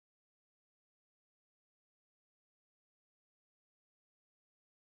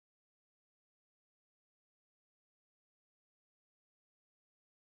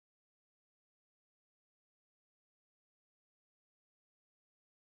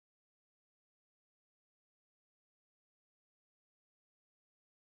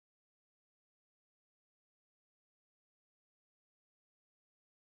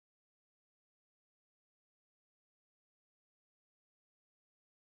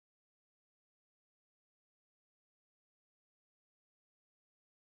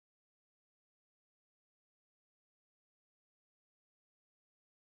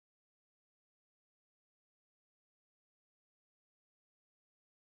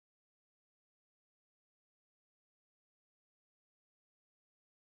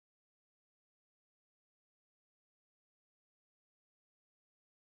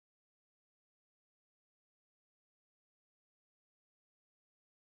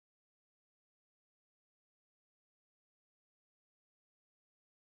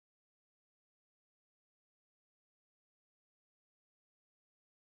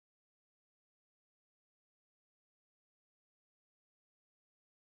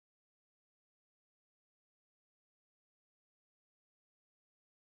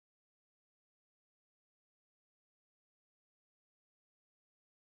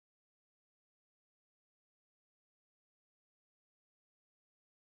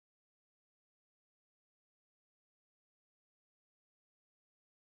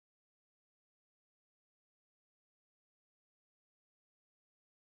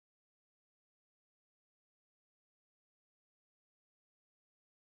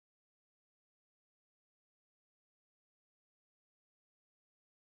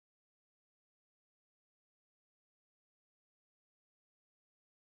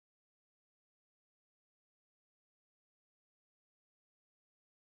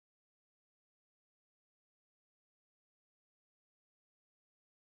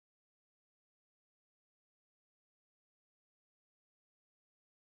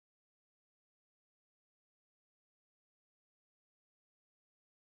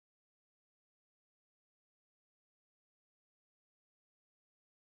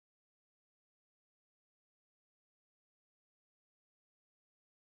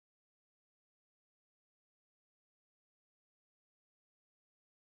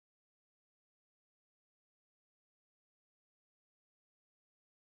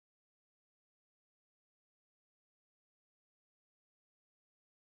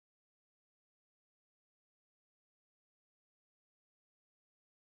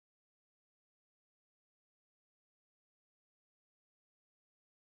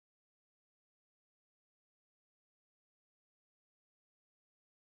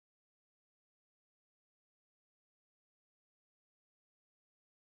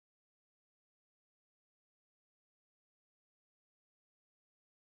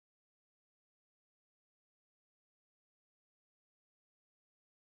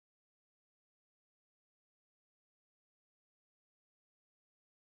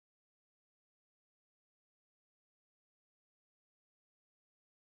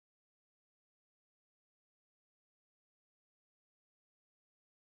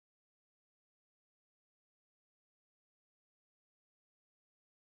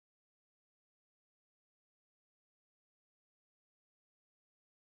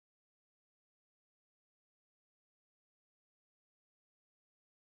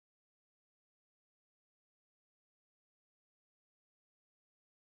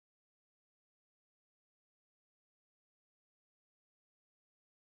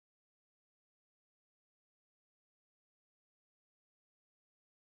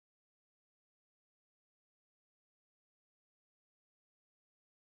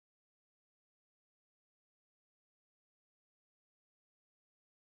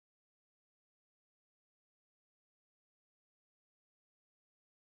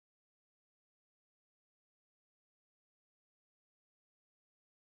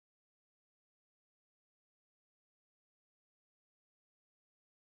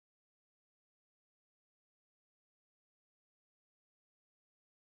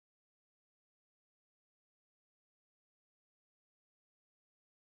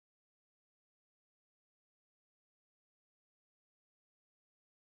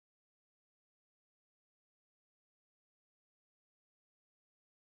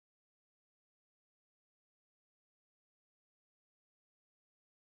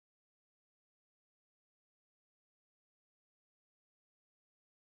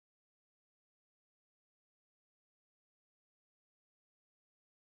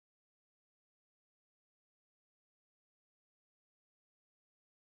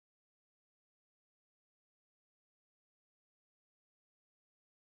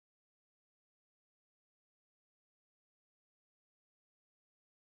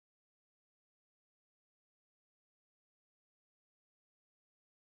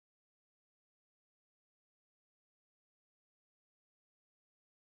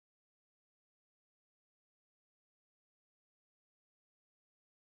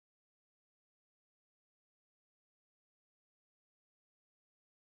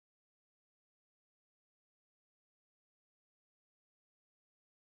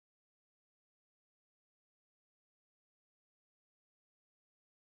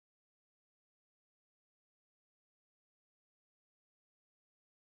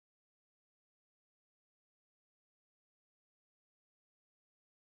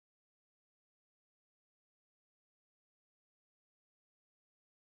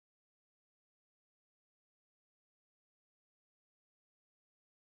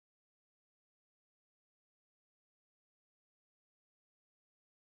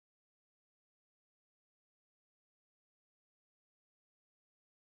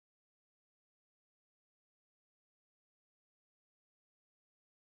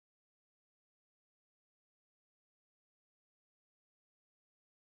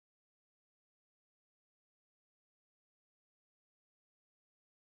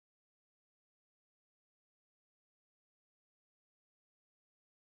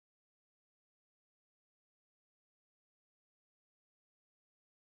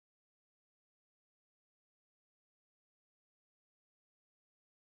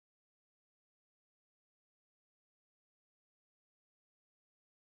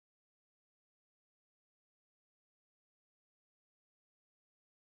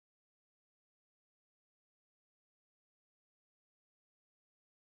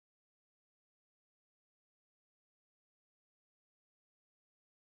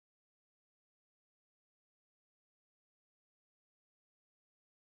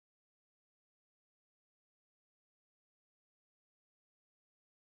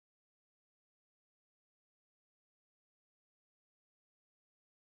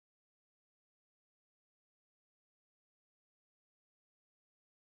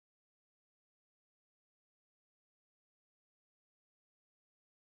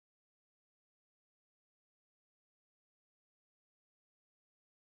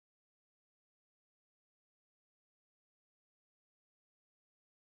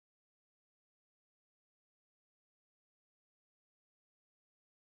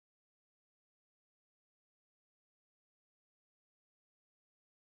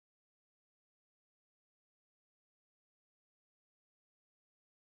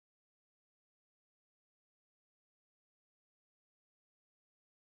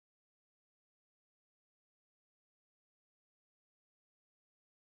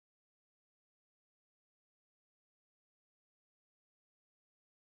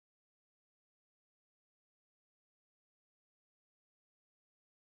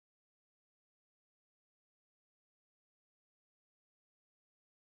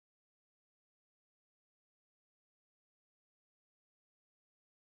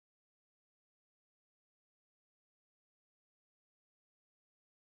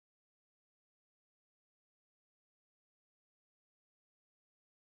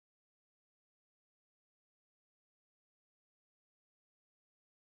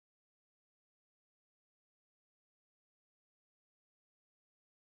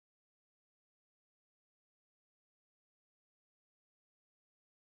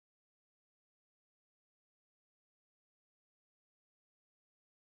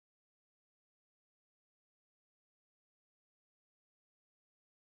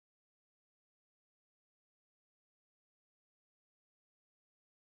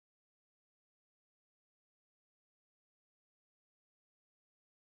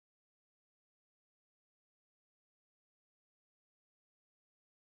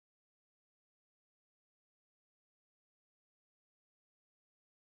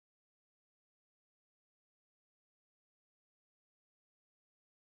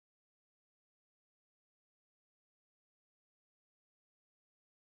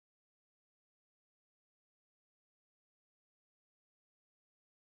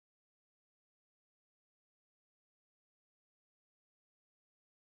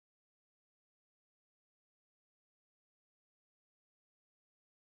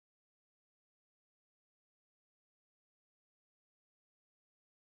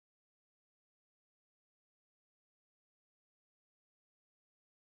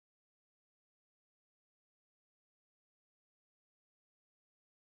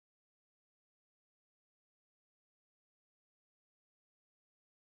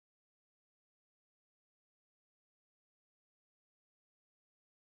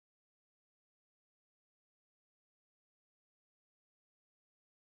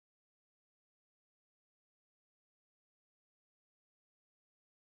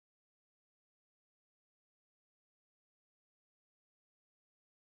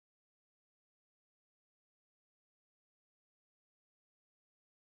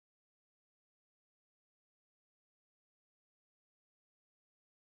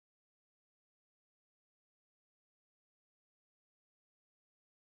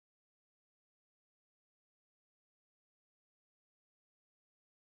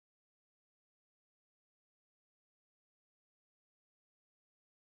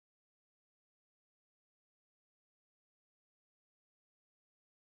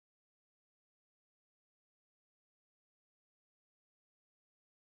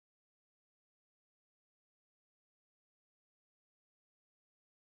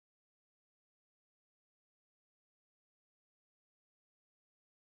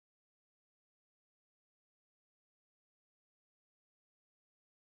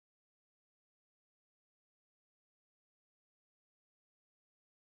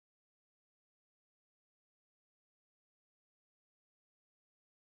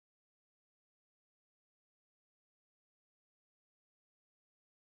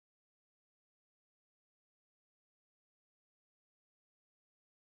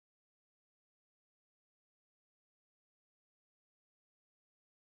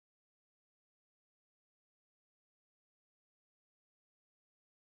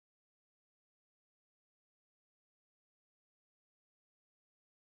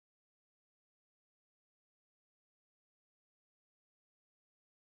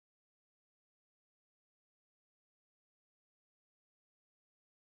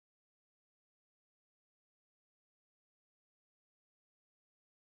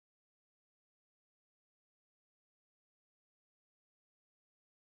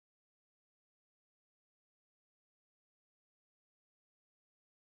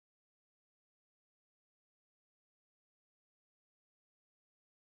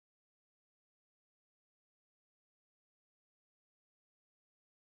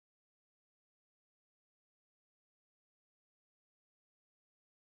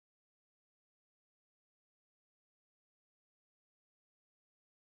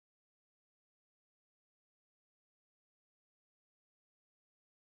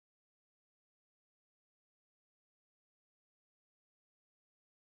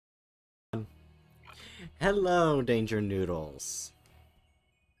Hello, Danger Noodles.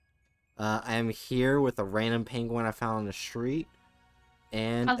 I am here with a random penguin I found on the street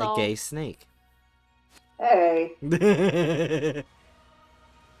and Hello. a gay snake. Hey.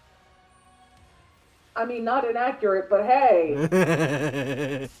 I mean, not inaccurate, but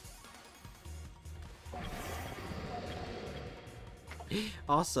hey.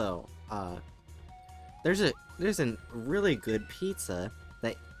 Also, there's a really good pizza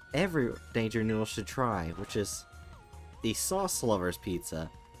that every Danger Noodle should try, which is the Sauce Lovers Pizza,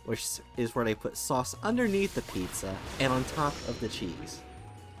 which is where they put sauce underneath the pizza and on top of the cheese.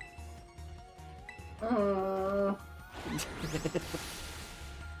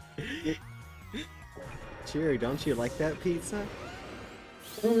 Jerry, don't you like that pizza?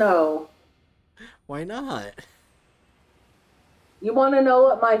 No. Why not? You want to know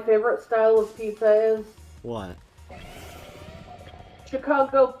what my favorite style of pizza is? What?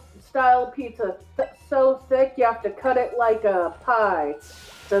 Chicago style pizza. So thick you have to cut it like a pie.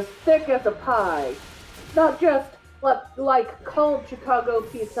 It's as thick as a pie. Not just like cold Chicago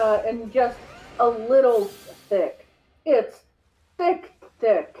pizza and just a little thick. It's thick,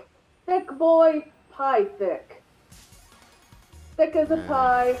 thick. Thick boy, pie thick. Thick as a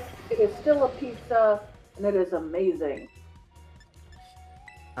pie. It is still a pizza, and it is amazing.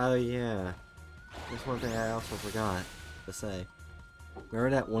 Oh yeah. There's one thing I also forgot to say. Remember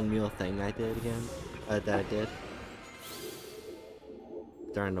that one meal thing I did again? That I did?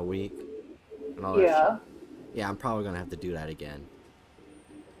 During the week? And all that shit? Yeah, I'm probably gonna have to do that again.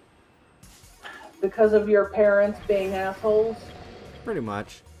 Because of your parents being assholes? Pretty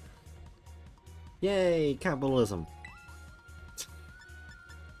much. Yay, capitalism.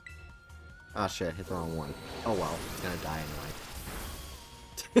 Ah shit, hit the wrong one. Oh well, it's gonna die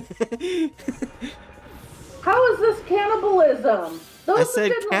anyway. How is this cannibalism? Those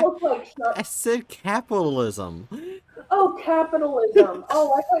didn't look like sharks. I said capitalism. Oh, capitalism.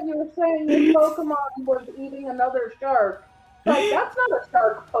 Oh, I thought you were saying this Pokemon was eating another shark. Like, that's not a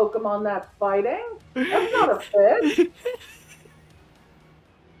shark Pokemon that's fighting. That's not a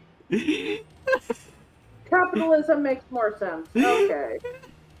fish. Capitalism makes more sense. Okay.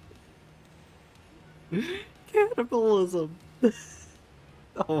 Cannibalism.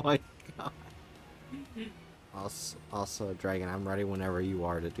 Oh my god. Also, Dragon, I'm ready whenever you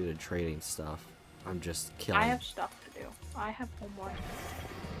are to do the trading stuff. I'm just killing. I have stuff to do. I have homework.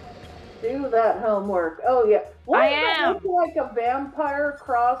 Do that homework. Oh yeah. Why I does am. it look like a vampire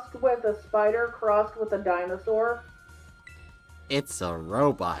crossed with a spider crossed with a dinosaur? It's a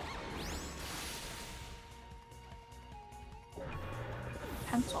robot.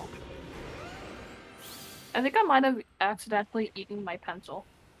 Pencil. I think I might have accidentally eaten my pencil.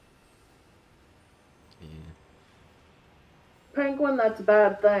 Yeah. Penguin, that's a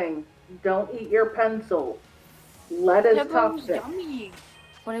bad thing. Don't eat your pencil. Lead is toxic. It was yummy.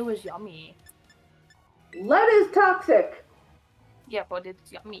 But it was yummy. Lead is toxic. Yeah, but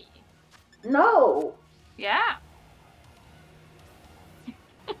it's yummy. No. Yeah.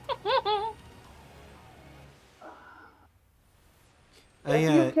 If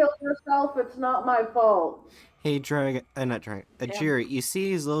you kill yourself, it's not my fault. Hey, Dragon, not Dragon, Jerry, you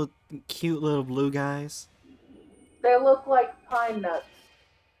see these little cute little blue guys? They look like pine nuts.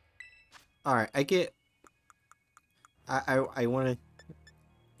 Alright, I get... I want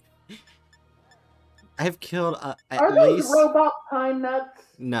to... I've killed at least... Are those robot pine nuts?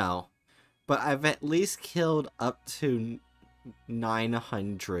 No. But I've at least killed up to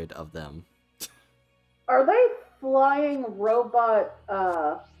 900 of them. Are they flying robot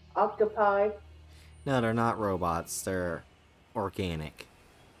octopi? No, they're not robots. They're organic.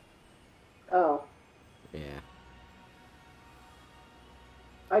 Oh. Yeah.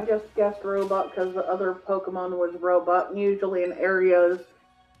 I just guessed robot because the other Pokemon was robot. And usually in areas,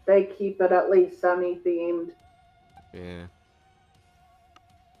 they keep it at least semi-themed. Yeah.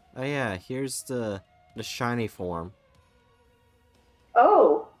 Oh yeah, here's the shiny form.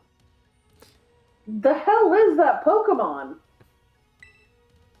 Oh. The hell is that Pokemon?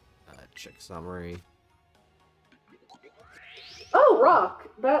 Check summary. Oh, rock.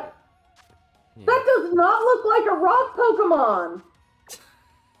 That does not look like a rock Pokemon.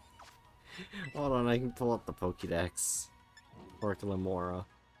 Hold on, I can pull up the Pokédex. Or Limora.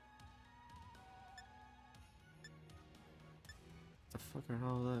 The fuck are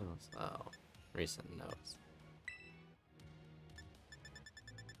all those? Oh, recent notes.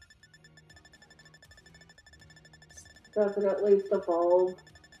 Does it at least evolve?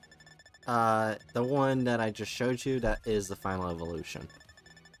 The one that I just showed you, that is the final evolution.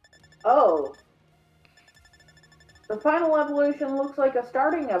 Oh. The final evolution looks like a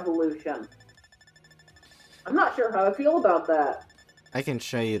starting evolution. I'm not sure how I feel about that. I can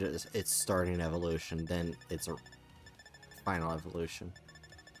show you its starting evolution, then its final evolution.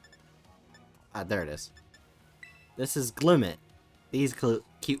 Ah, there it is. This is Glimmet. These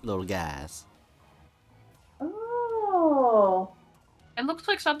cute little guys. Oh. It looks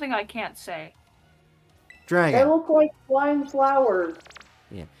like something I can't say. They Dragon. look like flying flowers.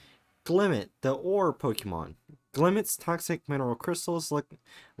 Yeah. Glimmet, the ore Pokemon. Glimmet's toxic mineral crystals look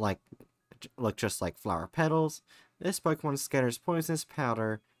just like flower petals. This Pokemon scatters poisonous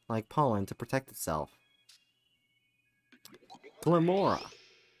powder like pollen to protect itself. Glimmora.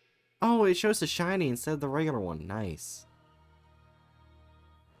 Oh, it shows the shiny instead of the regular one. Nice.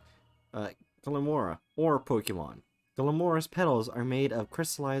 Glimmora, ore Pokemon. Glimmora's petals are made of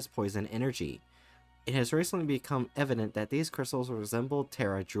crystallized poison energy. It has recently become evident that these crystals resemble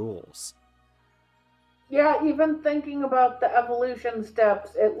Terra Jewels. Yeah, even thinking about the evolution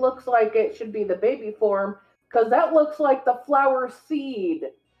steps, it looks like it should be the baby form, because that looks like the flower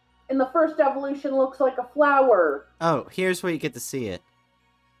seed. In the first evolution, looks like a flower. Oh, here's where you get to see it.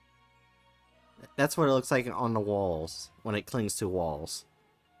 That's what it looks like on the walls, when it clings to walls.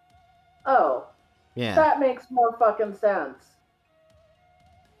 Oh. Yeah. That makes more fucking sense.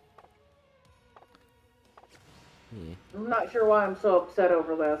 Yeah. I'm not sure why I'm so upset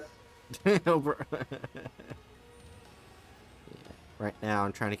over this. Right now,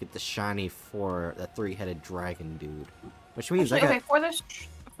 I'm trying to get the shiny for the three-headed dragon dude, which means Actually, I got. okay,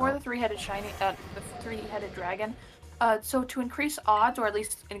 for the three-headed shiny, the three-headed dragon. So to increase odds, or at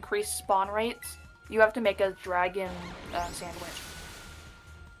least increase spawn rates, you have to make a dragon sandwich.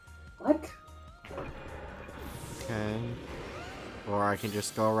 What? Okay. Or I can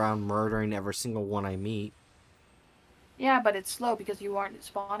just go around murdering every single one I meet. Yeah, but it's slow because you aren't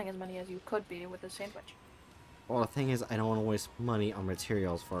spawning as many as you could be with a sandwich. Well, the thing is, I don't want to waste money on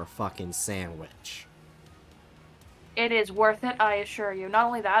materials for a fucking sandwich. It is worth it, I assure you. Not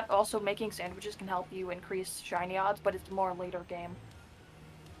only that, also making sandwiches can help you increase shiny odds, but it's more later game.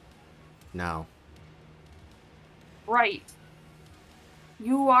 No. Right.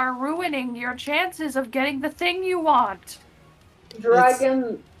 You are ruining your chances of getting the thing you want.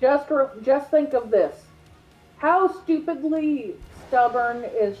 Dragon, just think of this. How stupidly stubborn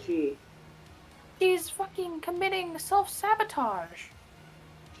is she? She's fucking committing self-sabotage.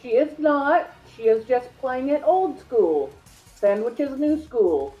 She is not. She is just playing it old school. Sandwich is new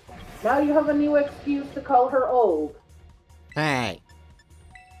school. Now you have a new excuse to call her old. Hey!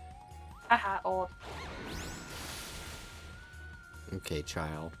 Haha, old. Okay,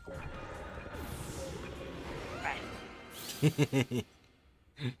 child. Right.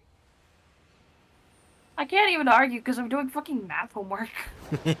 I can't even argue because I'm doing fucking math homework.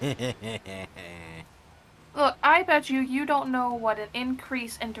 Look, I bet you don't know what an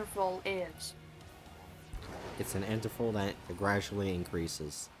increase interval is. It's an interval that gradually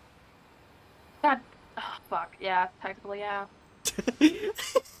increases. God, oh, fuck, yeah, technically, yeah.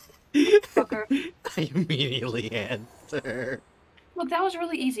 Fucker. I immediately answer. Look, that was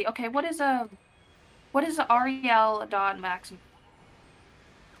really easy. Okay, what is a REL dot maximum?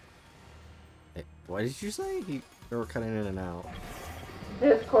 What did you say? You were cutting in and out.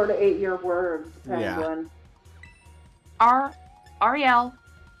 Discord 8-year words, Penguin. REL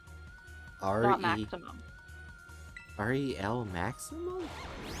R dot E maximum. REL maximum?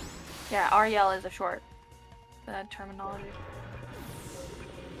 Yeah, REL is a short terminology.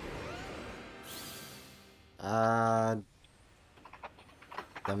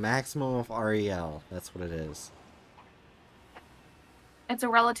 The maximum of REL. That's what it is. It's a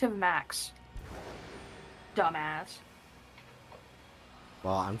relative max. Dumbass.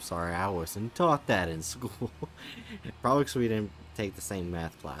 Well, I'm sorry, I wasn't taught that in school. Probably because we didn't take the same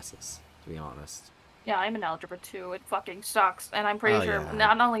math classes, to be honest. Yeah, I'm in algebra 2. It fucking sucks. And I'm pretty sure, yeah.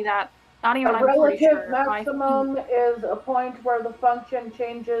 not only that, not even A I'm pretty relative sure. maximum is a point where the function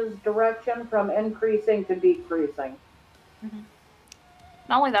changes direction from increasing to decreasing.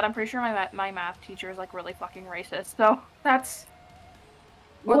 Not only that, I'm pretty sure my math teacher is like really fucking racist. So that's...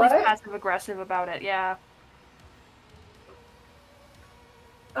 Or at least passive aggressive about it, yeah.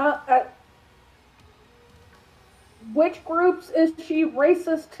 Which groups is she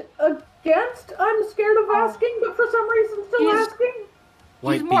racist against? I'm scared of asking, but for some reason still asking.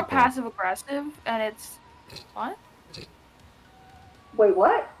 He's more passive aggressive, and it's... What? Wait,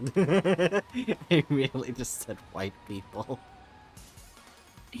 what? I immediately just said white people.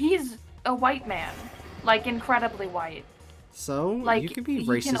 He's a white man. Like, incredibly white. So, like, you can be he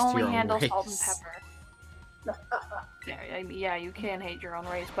racist can only to your handle own race. salt and pepper. Yeah, you can hate your own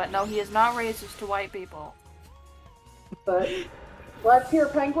race, but no, he is not racist to white people. But let's hear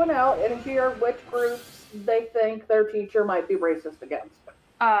Penguin out and hear which groups they think their teacher might be racist against.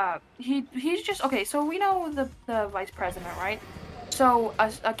 He's just okay. So we know the vice president, right? So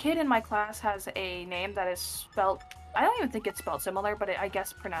a kid in my class has a name that is spelled. I don't even think it's spelled similar, but I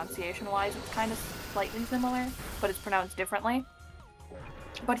guess pronunciation-wise, it's kind of slightly similar, but it's pronounced differently.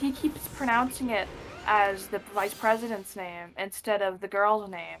 But he keeps pronouncing it as the vice president's name instead of the girl's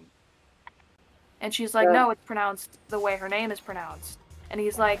name. And she's like, no, it's pronounced the way her name is pronounced. And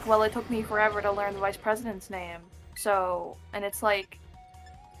he's like, well, it took me forever to learn the vice president's name. So, and it's like...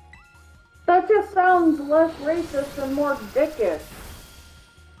 That just sounds less racist and more dickish.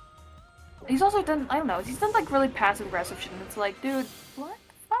 He's also done, I don't know, he's done like really passive-aggressive shit, and it's like, dude, what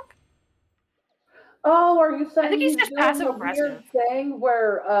the fuck? Oh, are you saying I think he's just doing a passive-aggressive. weird thing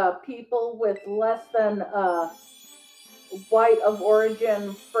where people with less than white of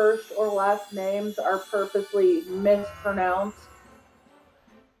origin first or last names are purposely mispronounced?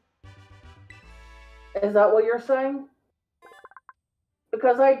 Is that what you're saying?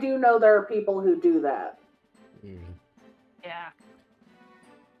 Because I do know there are people who do that. Yeah.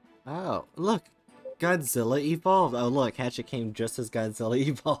 Oh, look! Godzilla evolved! Oh look, Hatchet came just as Godzilla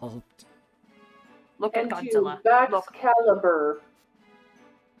evolved. Look at And Godzilla. to Look. Excalibur.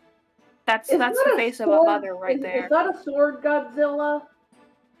 That's the face of a mother right there. Is that a sword Godzilla?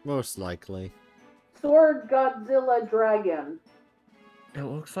 Most likely. Sword Godzilla dragon. It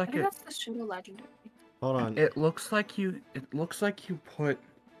looks I like think it. that's the pseudo legendary. Hold on. It looks like you put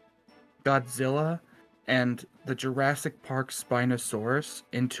Godzilla and the Jurassic Park Spinosaurus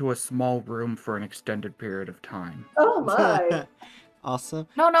into a small room for an extended period of time. Oh my. Awesome.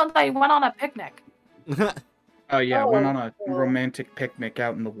 No, they went on a picnic. Oh yeah, went on a Oh. romantic picnic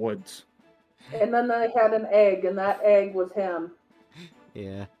out in the woods. And then they had an egg, and that egg was him.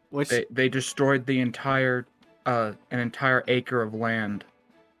 Yeah. Which They destroyed the entire an entire acre of land.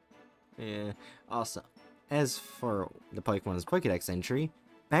 yeah. Also, as for the Pokemon's Pokédex entry,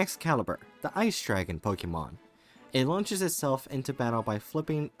 Excalibur, the Ice Dragon Pokemon. It launches itself into battle by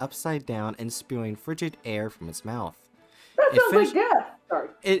flipping upside down and spewing frigid air from its mouth. That sounds like death. Sorry.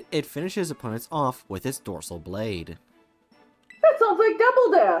 It finishes opponents off with its dorsal blade. That sounds like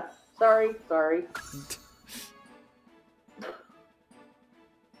double death. Sorry.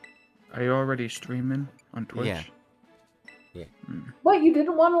 Are you already streaming on Twitch? Yeah. What, you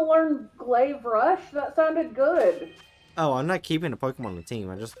didn't want to learn Glaive Rush? That sounded good. Oh, I'm not keeping a Pokemon on the team.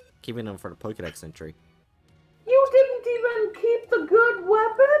 I'm just keeping them for the Pokédex entry. You didn't even keep the good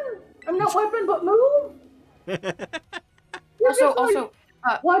weapon? I'm not weapon, but move? You're just like,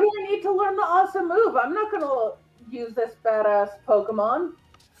 why do I need to learn the awesome move? I'm not going to use this badass Pokemon.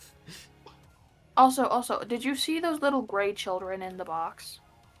 Also, did you see those little gray children in the box?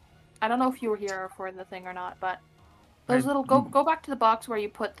 I don't know if you were here for the thing or not, but those little go back to the box where you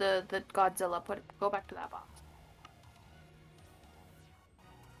put the Godzilla. Go back to that box.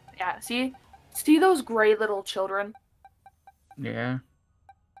 Yeah, see those gray little children? Yeah.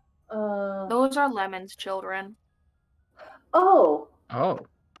 Those are Lemon's children. Oh. Oh.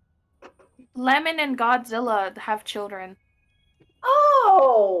 Lemon and Godzilla have children.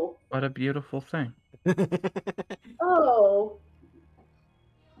 Oh. What a beautiful thing. Oh.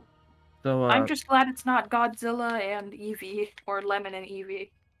 So I'm just glad it's not Godzilla and Eevee, or Lemon and Eevee.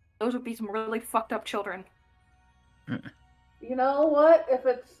 Those would be some really fucked up children. You know what? If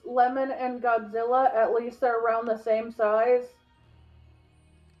it's Lemon and Godzilla, at least they're around the same size.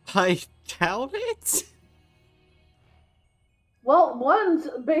 I doubt it. Well, one's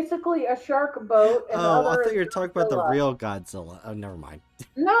basically a shark boat, and the Oh, I other thought you were is talking about the Godzilla. real Godzilla. Oh, never mind.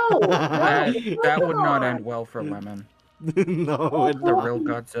 No, that would not on. end well for Lemon. No, it The don't. real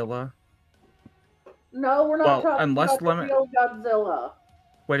Godzilla. No, we're not Well, talking unless about Lemon- the real Godzilla.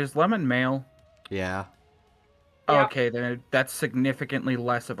 Wait, is Lemon male? Yeah. Yeah. Okay, then that's significantly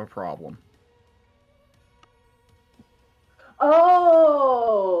less of a problem.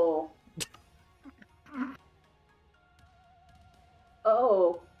 Oh.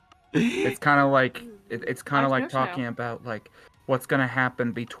 Oh. It's kind of like it's kind of Nice like news now. talking about like what's gonna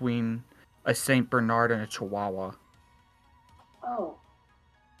happen between a Saint Bernard and a Chihuahua. Oh.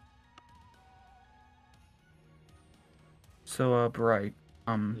 So, Bright,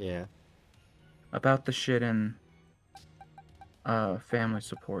 Yeah. about the shit in family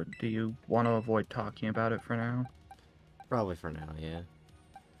support, do you want to avoid talking about it for now? Probably for now, yeah.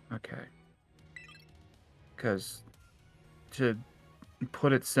 Okay. Because, to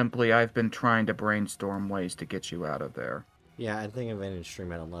put it simply, I've been trying to brainstorm ways to get you out of there. Yeah, I think I'm going to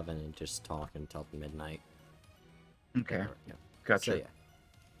stream at 11 and just talk until midnight. Okay, Yeah. gotcha. So, yeah.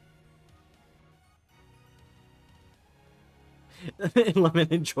 Lemon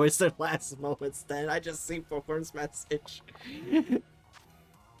enjoys their last moments then. I just see Bullhorn's message.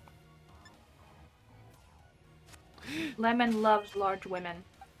 Lemon loves large women.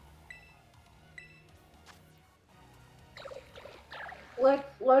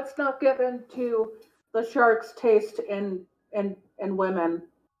 Let's not get into the shark's taste in women.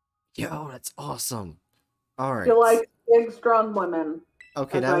 Yo, that's awesome. Alright. She likes big, strong women.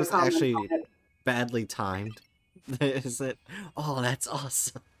 Okay, as that I was comment actually on it. badly timed. Is it? Oh, that's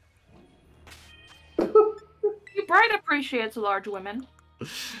awesome. Bright appreciates large women.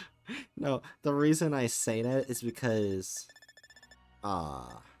 No, the reason I say that is because...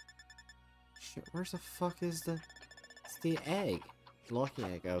 shit, where's the fuck is the... It's the egg. Lucky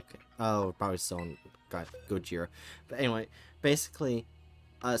egg, okay. Oh, probably still got Gojira. But anyway, basically,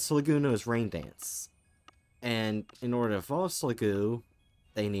 Sliggoo knows Rain Dance. And in order to evolve Sliggoo,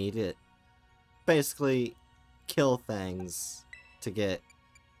 they need it. Basically, kill things to get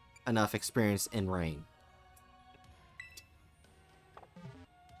enough experience in rain.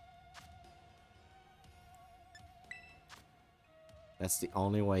 That's the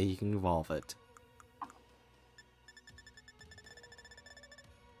only way you can evolve it.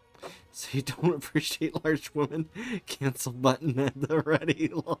 So you don't appreciate large women? Cancel button at the ready,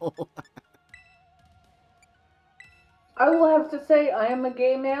 lol. I will have to say I am a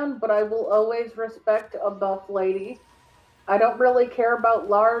gay man, but I will always respect a buff lady. I don't really care about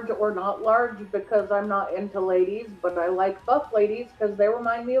large or not large because I'm not into ladies, but I like buff ladies because they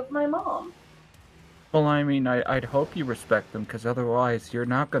remind me of my mom. Well, I mean, I'd hope you respect them, because otherwise you're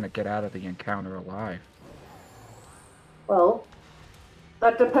not going to get out of the encounter alive. Well,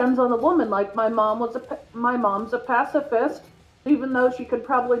 that depends on the woman. Like my mom's a pacifist. Even though she could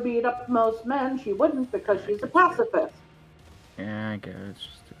probably beat up most men, she wouldn't because she's a pacifist. Yeah, I guess it's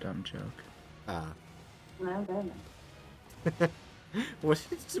just a dumb joke. No, damn it. What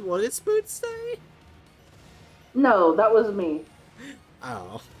did Spoon say? No, that was me.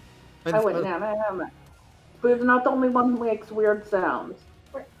 Oh. I went, no. Spoon's not the only one who makes weird sounds.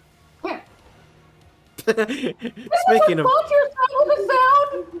 Speaking of...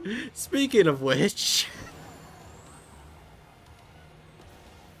 Speaking of which...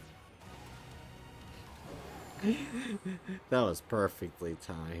 That was perfectly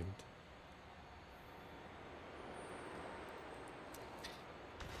timed.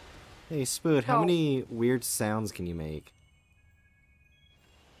 Hey, Spoon, how many weird sounds can you make?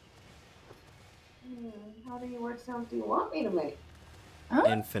 How many weird sounds do you want me to make? Huh?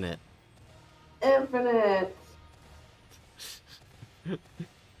 Infinite. Infinite.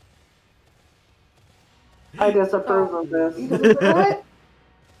 I disapprove of this. You disapprove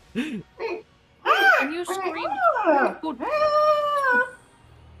it? Can you scream?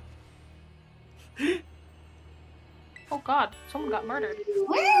 Oh god, someone got murdered.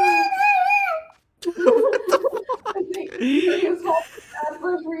 I think his whole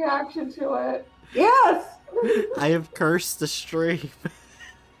adverse reaction to it. Yes! I have cursed the stream.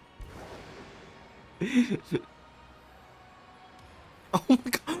 Oh my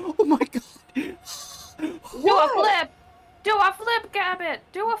god! Oh my god! Do a flip! Do a flip, Gabbit!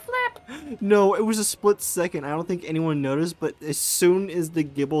 Do a flip! No, it was a split second. I don't think anyone noticed, but as soon as the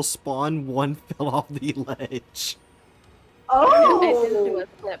Gibble spawned, one fell off the ledge. Oh! It didn't do a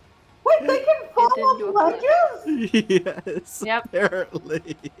flip. Wait, they can fall off ledges? Yes, yep.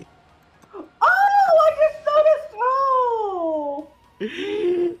 Apparently. Oh, I just noticed! Oh!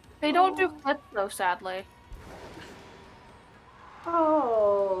 They don't do flips though, sadly.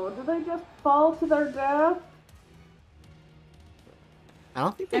 Oh, do they just fall to their death? I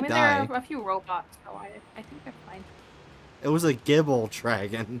don't think they I mean, die. there are a few robots, so I think they're fine. It was a Gibble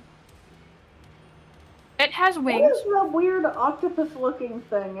dragon. It has wings. What is the weird octopus-looking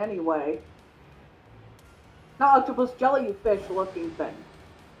thing, anyway? Not octopus, jellyfish-looking thing.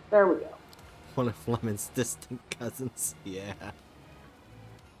 There we go. One of Lemon's distant cousins. Yeah.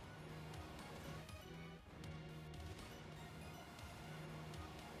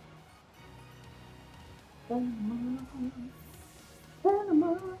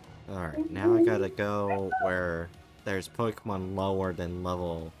 Alright, now I gotta go where there's Pokemon lower than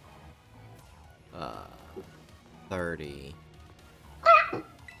level 30.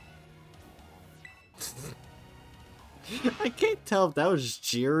 I can't tell if that was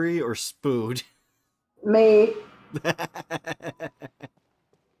Jiri or Spood. Me.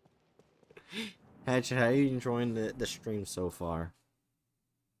 Hatchet, how are you enjoying the stream so far?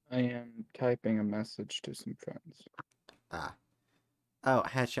 I am typing a message to some friends. Ah. Oh,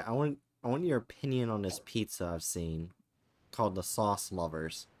 Hatchet, I want your opinion on this pizza I've seen called the Sauce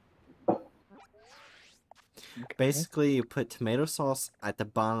Lovers. Okay. Basically, you put tomato sauce at the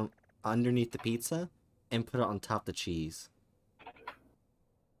bottom, underneath the pizza, and put it on top of the cheese.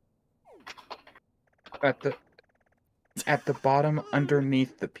 At the bottom,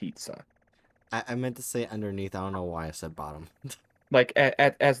 underneath the pizza. I meant to say underneath. I don't know why I said bottom. Like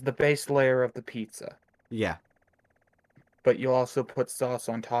as the base layer of the pizza. Yeah. But you also put sauce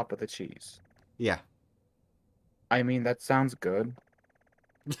on top of the cheese. Yeah. I mean, that sounds good.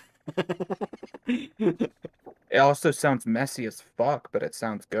 It also sounds messy as fuck, but it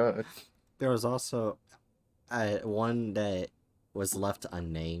sounds good. There was also one that was left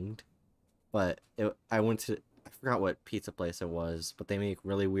unnamed, but I forgot what pizza place it was, but they make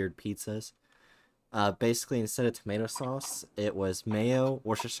really weird pizzas. Basically, instead of tomato sauce, it was mayo,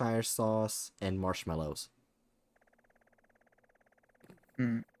 Worcestershire sauce, and marshmallows.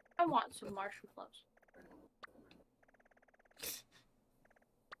 I want some marshmallows.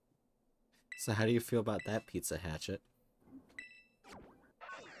 So how do you feel about that pizza, Hatchet?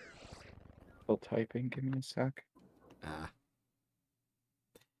 Still typing, give me a sec.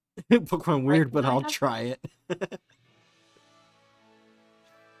 Pokemon weird, but can I I'll have- try it.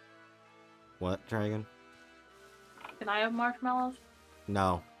 What, Dragon? Can I have marshmallows?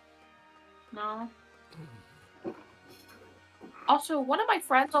 No. No. Also, one of my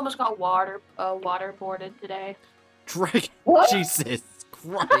friends almost got waterboarded today. Dragon, What? Jesus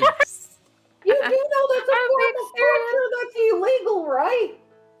Christ. You do know that's a I'm form being of torture that's illegal, right?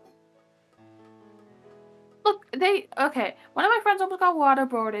 Look, okay, one of my friends almost got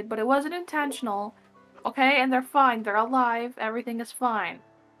waterboarded, but it wasn't intentional. Okay, and they're fine. They're alive. Everything is fine.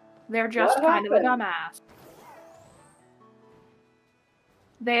 They're just What kind of a happened? dumbass.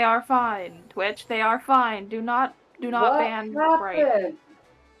 They are fine, Twitch. They are fine. Do not What ban Bright. happened?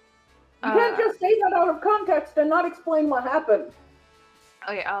 You can't just say that out of context and not explain what happened.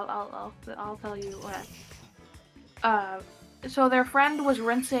 Okay, I'll tell you what. So their friend was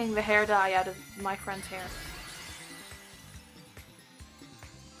rinsing the hair dye out of my friend's hair.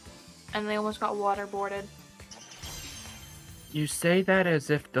 And they almost got waterboarded. You say that as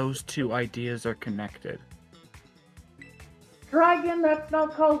if those two ideas are connected. Dragon, that's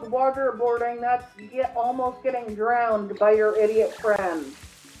not called waterboarding. That's almost getting drowned by your idiot friend.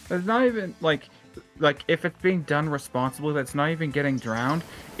 It's not even like if it's being done responsibly, that's not even getting drowned.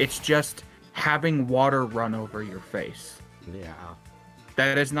 It's just having water run over your face. Yeah.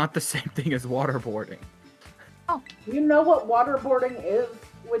 That is not the same thing as waterboarding. Oh. You know what waterboarding is?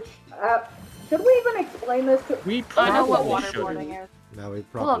 Which, should we even explain this to... We I know what probably shouldn't. waterboarding is. No, we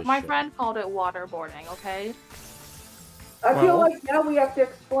probably Look, my should. friend called it waterboarding, okay? I feel Well- like now we have to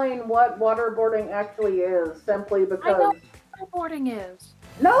explain what waterboarding actually is, simply I because... know what waterboarding is.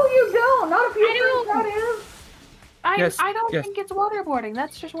 No, you don't! Not if you I think know. that is! Yes, I don't yes. think it's waterboarding.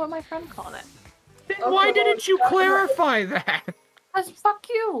 That's just what my friend called it. Then Okay, why well, didn't you that's- clarify that? Cause fuck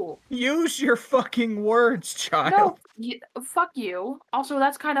you. Use your fucking words, child. No, fuck you. Also,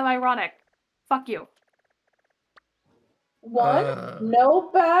 that's kind of ironic. Fuck you. One, no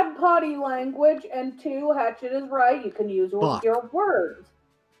bad potty language, and two, Hatchet is right. You can use Fuck. your words.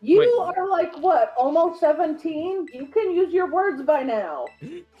 You Wait. are like, what, almost 17? You can use your words by now.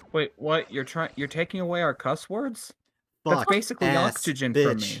 Wait, what? You're taking away our cuss words? Fuck, That's basically ass, oxygen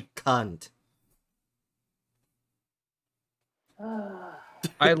bitch, for me. Cunt.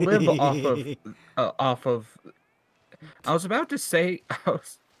 I live off of. I was about to say. I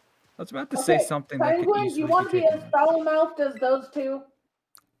was about to say Okay, something that could Penguin, easily you want to be taken as away. foul-mouthed as those two?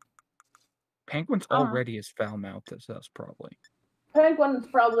 Penguin's Uh-huh. already as foul-mouthed as us, probably. Penguin's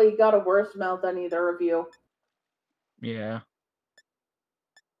probably got a worse mouth than either of you. Yeah.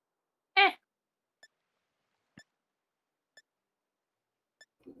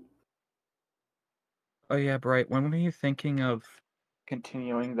 Oh yeah, Bright. When were you thinking of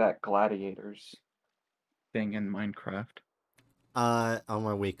continuing that gladiators thing in Minecraft? On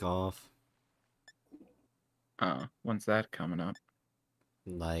my week off. When's that coming up?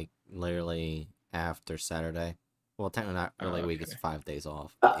 Like, literally after Saturday. Well, technically not really week, it's Okay. 5 days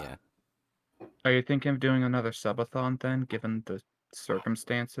off, but yeah. Are you thinking of doing another subathon then, given the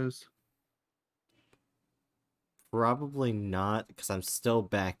circumstances? Probably not, because I'm still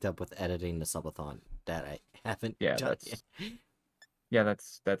backed up with editing the subathon that I haven't Yeah, done that's yet. yeah,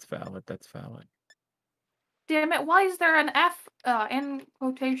 that's valid. That's valid. Damn it! Why is there an F in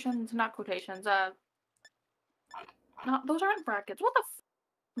quotations? Not quotations. Not those aren't brackets. What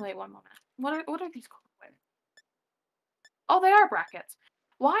the? Wait, one moment. What are these called? Wait. Oh, they are brackets.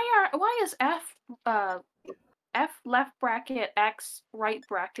 Why is F left bracket X right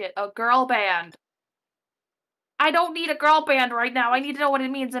bracket a girl band? I don't need a girl band right now. I need to know what it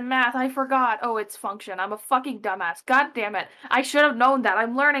means in math. I forgot. Oh, it's function. I'm a fucking dumbass. God damn it. I should have known that.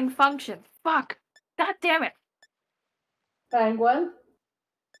 I'm learning function. Fuck. God damn it. Penguin,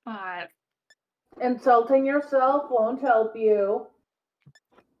 5. insulting yourself won't help you.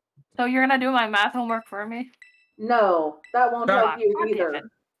 So you're gonna do my math homework for me? No, that won't help you God either. damn it.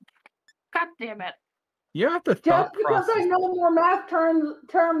 God damn it. You have to Just thought because I process. know more math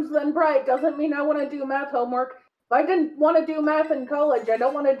terms than Bright doesn't mean I want to do math homework. If I didn't want to do math in college, I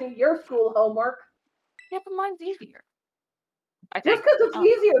don't want to do your school homework. Yeah, but mine's easier. I think. Just because it's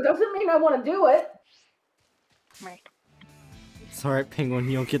easier doesn't mean I want to do it. Right. It's alright, Penguin,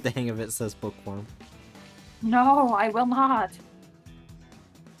 you'll get the hang of it, says Bookworm. No, I will not.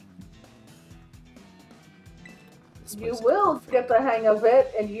 You will get the hang of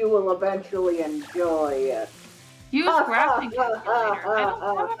it, and you will eventually enjoy it. Use graphing calculator. I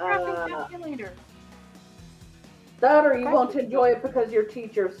don't have a graphing calculator. That or you won't enjoy it because your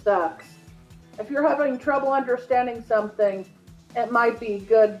teacher sucks. If you're having trouble understanding something, it might be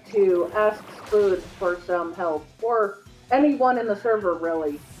good to ask Spood for some help, or anyone in the server,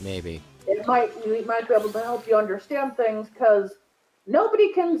 really. Maybe. We might be able to help you understand things, because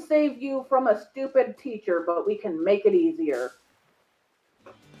nobody can save you from a stupid teacher, but we can make it easier.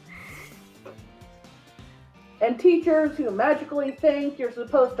 And teachers who magically think you're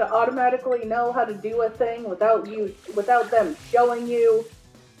supposed to automatically know how to do a thing without them showing you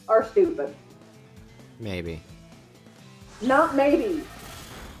are stupid. Maybe. Not maybe.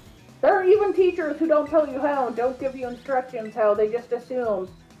 There are even teachers who don't tell you how and don't give you instructions how. They just assume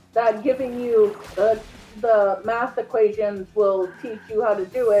that giving you the math equations will teach you how to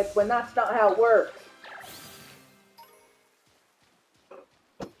do it, when that's not how it works.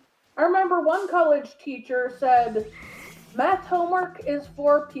 I remember one college teacher said, math homework is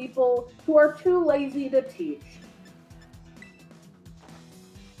for people who are too lazy to teach.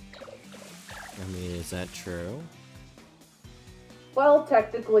 I mean, is that true? Well,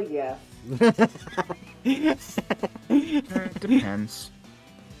 technically, yes. It depends.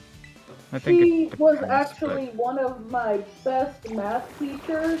 I think She it was depends, actually one of my best math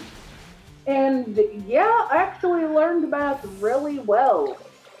teachers, and yeah, I actually learned math really well.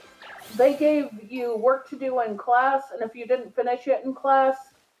 They gave you work to do in class, and if you didn't finish it in class,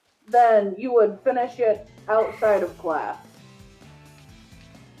 then you would finish it outside of class.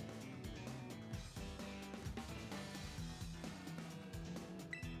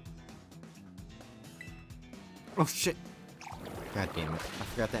 Oh shit! God damn it. I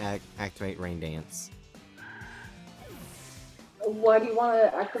forgot to activate Rain Dance. Why do you want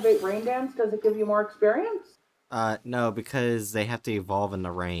to activate Rain Dance? Does it give you more experience? No, because they have to evolve in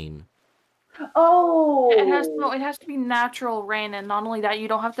the rain. Oh! It has to be natural rain, and not only that, you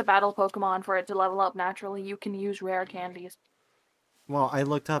don't have to battle Pokemon for it to level up naturally. You can use rare candies. Well, I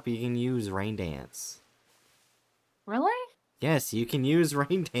looked up, you can use Rain Dance. Really? Yes, you can use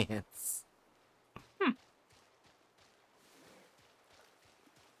Rain Dance.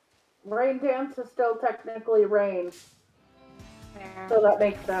 Rain Dance is still technically rain, Fair. so that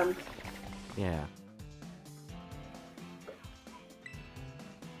makes sense. Yeah.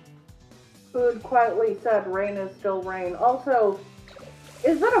 Food quietly said rain is still rain. Also,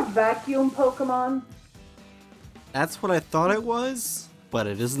 is that a vacuum Pokemon? That's what I thought it was, but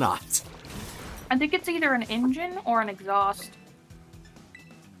it is not. I think it's either an engine or an exhaust.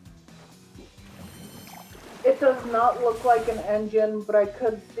 It does not look like an engine, but I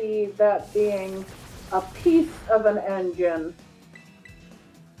could see that being a piece of an engine.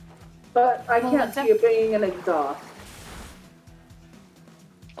 But I can't see it being an exhaust.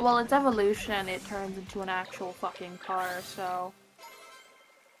 Well, its evolution, it turns into an actual fucking car, so...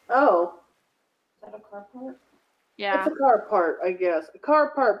 Oh. Is that a car part? Yeah. It's a car part, I guess. A car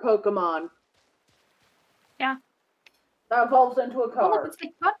part Pokemon. Yeah. That evolves into a car. Oh, look, it's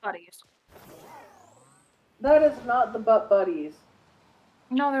like butt buddies. That is not the Butt Buddies.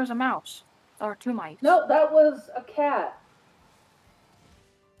 No, there's a mouse. Or 2 mice. No, that was a cat.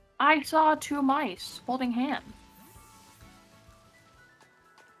 I saw 2 mice holding hands.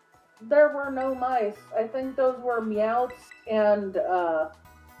 There were no mice. I think those were Meowths and that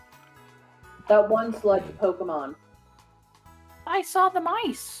one sludge Pokemon. I saw the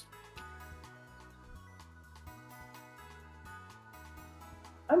mice.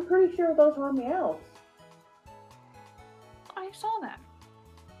 I'm pretty sure those were Meowths. I saw that.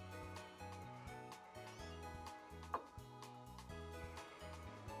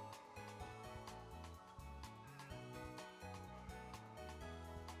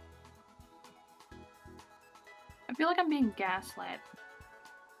 I feel like I'm being gaslit.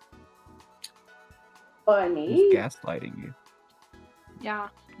 By Who's me? gaslighting you? Yeah.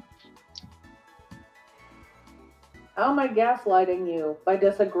 How am I gaslighting you? By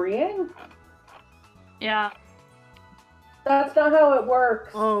disagreeing? Yeah. That's not how it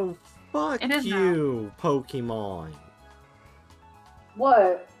works. Oh, fuck It is now. you, Pokemon.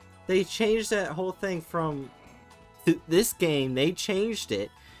 What? They changed that whole thing from this game. They changed it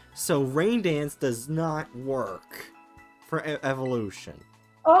so Rain Dance does not work for evolution.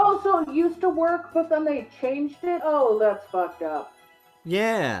 Oh, so it used to work, but then they changed it? Oh, that's fucked up.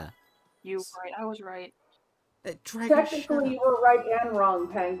 Yeah. You were right. I was right. Technically, you were right and wrong,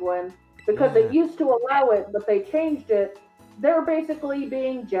 Penguin. Because Yeah. it used to allow it, but they changed it. They're basically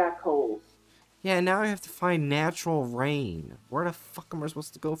being jackholes. Yeah, now I have to find natural rain. Where the fuck am I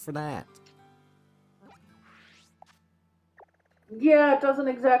supposed to go for that? Yeah, it doesn't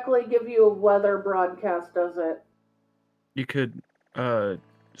exactly give you a weather broadcast, does it? You could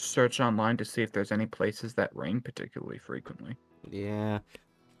search online to see if there's any places that rain particularly frequently. Yeah.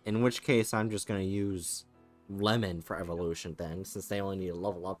 In which case, I'm just gonna use Lemon for evolution then, since they only need to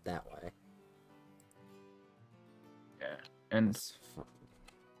level up that way. Yeah, and That's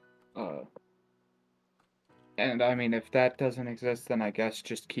fu- and I mean, if that doesn't exist, then I guess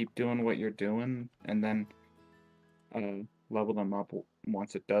just keep doing what you're doing, and then level them up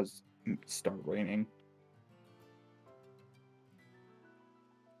once it does start raining.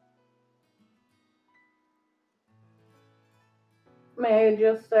 May I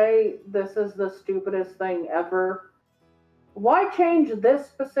just say, this is the stupidest thing ever. Why change this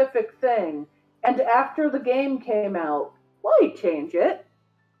specific thing? And after the game came out, why change it?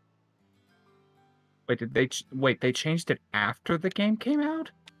 Wait, did they wait? They changed it after the game came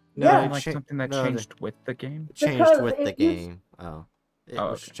out? No, Yeah. they Like something that no, changed with the game? changed Because with the it used- game. Oh. It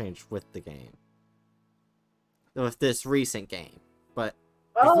Oh, was okay. changed with the game. With this recent game. But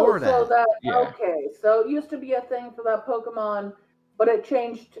Oh, before so that, that, Yeah. okay. So it used to be a thing for that Pokemon, but it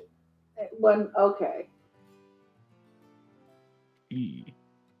changed when, okay. E.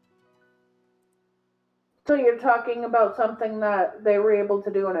 So you're talking about something that they were able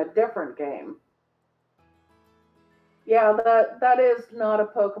to do in a different game. Yeah, that is not a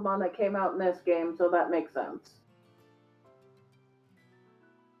Pokemon that came out in this game, so that makes sense.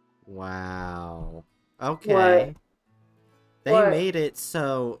 wow. Okay. They What? made it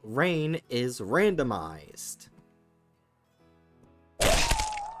so rain is randomized.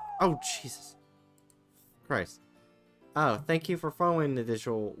 Oh, Jesus Christ. Oh, thank you for following the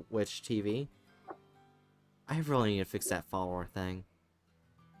Digital Witch TV. I really need to fix that follower thing.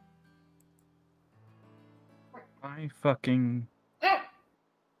 My fucking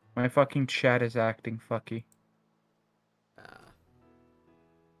chat is acting fucky.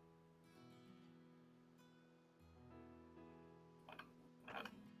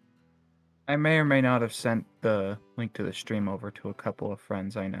 I may or may not have sent the link to the stream over to a couple of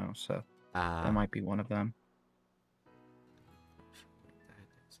friends I know, so that might be one of them.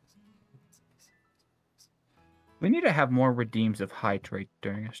 We need to have more redeems of hydrate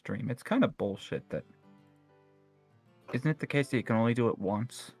during a stream. It's kind of bullshit that... Isn't it the case that you can only do it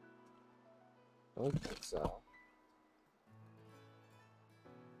once? I don't think so.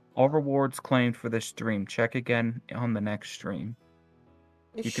 All rewards claimed for this stream. Check again on the next stream.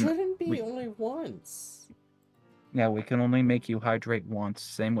 It You can- shouldn't be we- only once. Yeah, we can only make you hydrate once.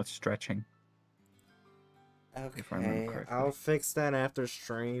 Same with stretching. If I remember Okay, correctly. I'll fix that after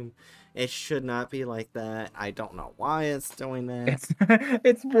stream. It should not be like that. I don't know why it's doing that.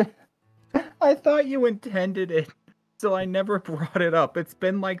 It's I thought you intended it, so I never brought it up. It's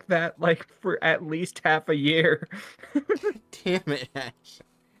been like that for at least half a year. Damn it, Ash.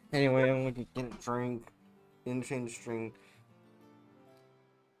 Anyway, I'm gonna get a drink. And change string.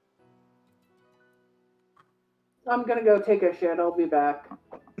 I'm gonna go take a shit. I'll be back.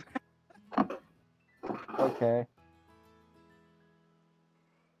 Okay.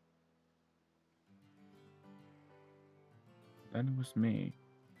 Then it was me.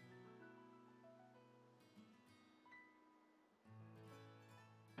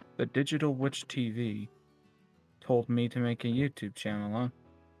 The Digital Witch TV told me to make a YouTube channel, huh?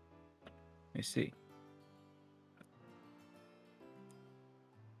 Let me see.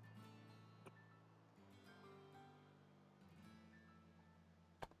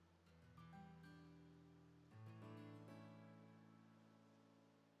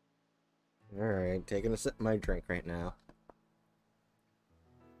 Alright, taking a sip of my drink right now.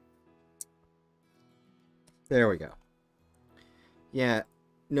 There we go. Yeah,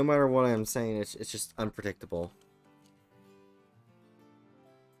 no matter what I'm saying, it's just unpredictable.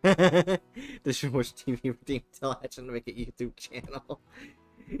 This should watch TV redeem till Hatchet to make a YouTube channel.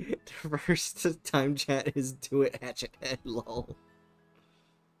 The first time chat is do it Hatchet head lol.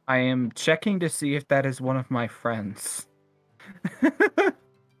 I am checking to see if that is one of my friends.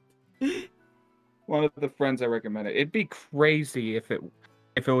 One of the friends I recommended. It'd be crazy if it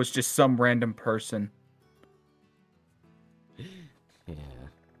was just some random person. Yeah.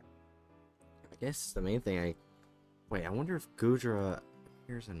 I guess the main thing wait, I wonder if Gudra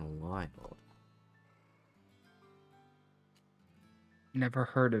appears in the wild. Never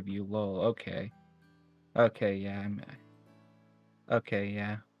heard of you, lol. Okay. Okay, yeah, okay,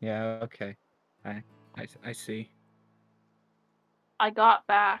 yeah. Yeah, okay. I see. I got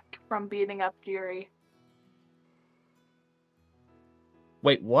back from beating up Jiri.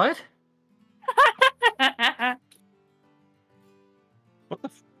 Wait, what? What the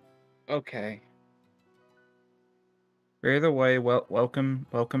okay. Either way, welcome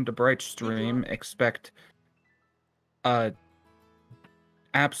to Bright Stream. Expect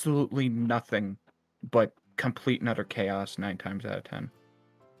absolutely nothing but complete and utter chaos 9 times out of 10.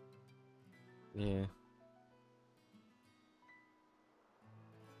 Yeah.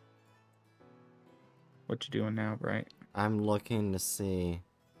 What you doing now, Bright? I'm looking to see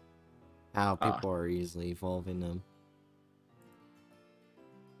how people are easily evolving them.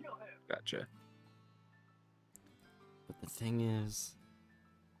 Gotcha. But the thing is,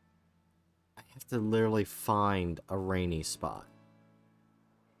 I have to literally find a rainy spot.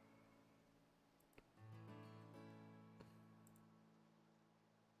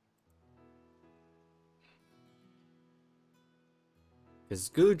 Because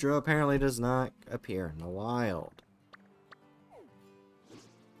Gudra apparently does not appear in the wild.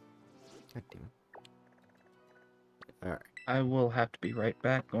 God damn it. Alright. I will have to be right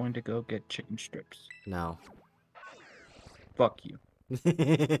back. Going to go get chicken strips. No. Fuck you.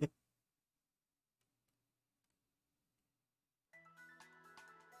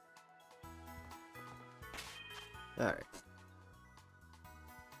 Alright.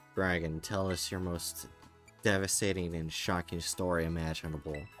 Dragon, tell us your most devastating and shocking story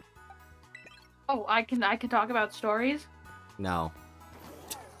imaginable. Oh, I can talk about stories? No.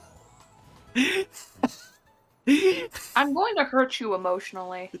 I'm going to hurt you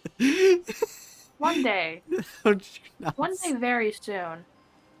emotionally. One day. One day very soon.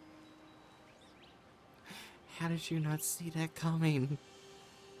 How did you not see that coming?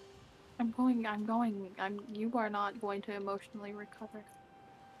 You are not going to emotionally recover.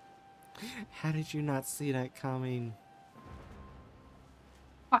 How did you not see that coming?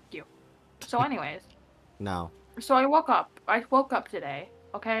 Fuck you. So anyways. No. So I woke up today,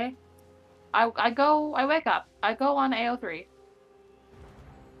 okay? I wake up. I go on AO3.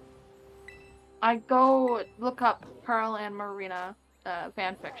 I go look up Pearl and Marina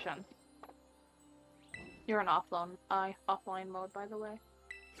fanfiction. You're in offline mode, by the way.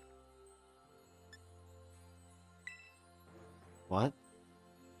 What?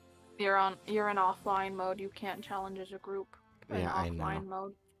 You're in offline mode. You can't challenge as a group. Yeah, I know. Offline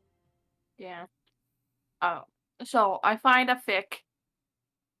mode. Yeah. Oh, so I find a fic,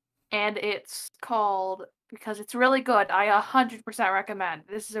 and it's called, because it's really good. I 100% recommend.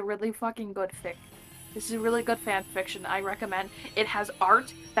 This is a really fucking good fic. This is a really good fan fiction. I recommend. It has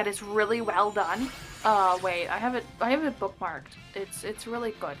art that is really well done. Wait, I have it bookmarked. It's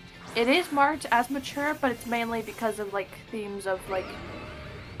really good. It is marked as mature, but it's mainly because of like themes of like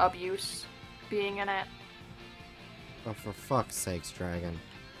abuse being in it. Oh, for fuck's sakes, Dragon.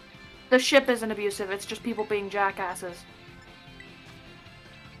 The ship isn't abusive, it's just people being jackasses.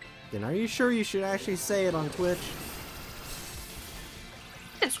 Then are you sure you should actually say it on Twitch?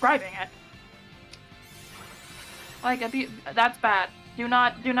 Describing it. Like, that's bad. Do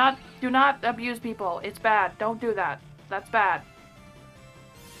not abuse people. It's bad. Don't do that. That's bad.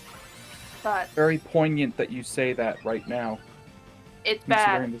 But Very poignant that you say that right now. it's bad.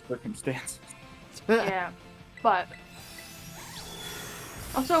 Considering the circumstances. Yeah. But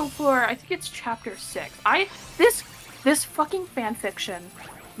also I think it's chapter 6. This fucking fanfiction.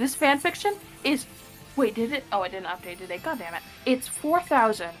 This fanfiction is, wait, did it? Oh, it didn't update today. God damn it. It's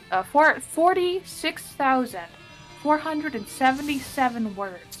 46,477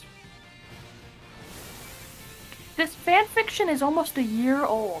 words. This fanfiction is almost a year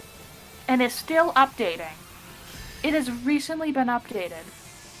old and is still updating. It has recently been updated.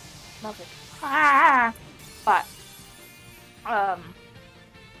 Love it. Ah! But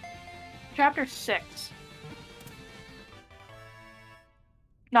chapter 6.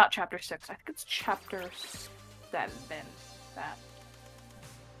 Not chapter 6. I think it's chapter 7. That.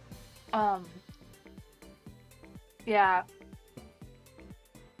 Yeah.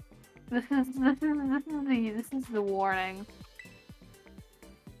 This is the warning.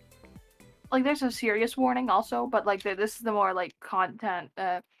 like there's a serious warning also, but like this is the more like content,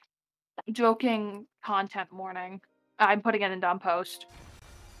 joking content warning. I'm putting it in dumb post.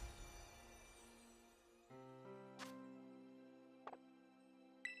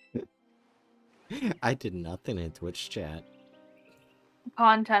 I did nothing in Twitch chat.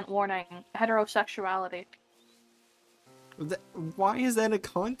 Content warning: heterosexuality. Why is that a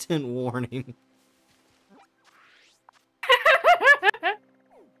content warning?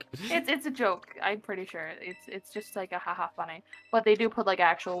 It's a joke. I'm pretty sure it's just like a haha funny, but they do put like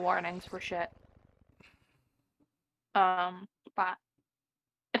actual warnings for shit. But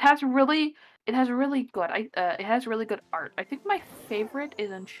it has really good. It has really good art. I think my favorite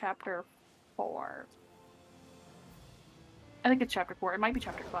is in chapter 4. I think it's chapter 4. It might be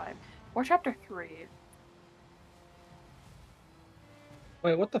chapter 5 or chapter 3.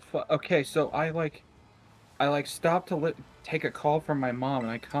 Wait, what the fuck? Okay, so I stop to take a call from my mom,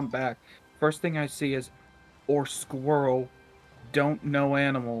 and I come back. First thing I see is, or squirrel, don't know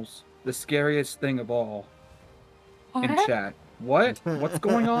animals, the scariest thing of all. What? In chat. What? What's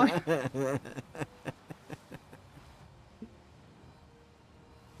going on?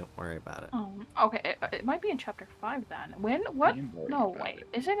 Don't worry about it. Okay, it might be in chapter 5 then. When? What? No, wait.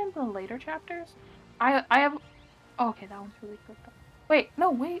 Is it in the later chapters? I have. Oh, okay, that one's really good though. Wait, no,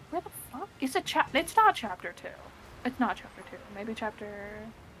 wait. Where the fuck? Is it It's not chapter 2. It's not chapter 2. Maybe chapter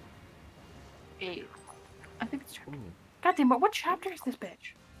 8. I think it's chapter. God damn it! What chapter is this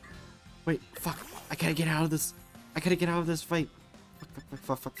bitch? Wait, fuck! I gotta get out of this. I gotta get out of this fight.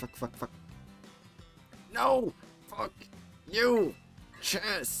 Fuck. No! Fuck you!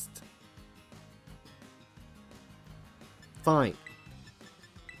 Chest! Fine.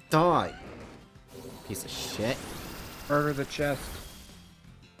 Die! Piece of shit. Murder the chest.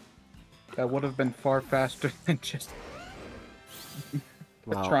 That would have been far faster than just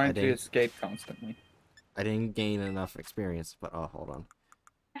Well, trying to escape constantly. I didn't gain enough experience, but oh, hold on.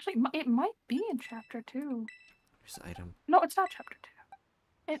 Actually, it might be in chapter 2. Here's the item. No, it's not chapter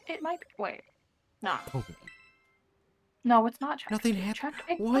 2. It might be. Wait. No. Oh. No, it's not chapter Nothing 2. happened.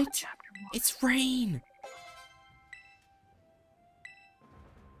 It's What? not chapter 1. It's rain!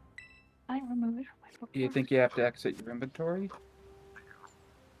 I remove it from my book. Do you think you have to exit your inventory?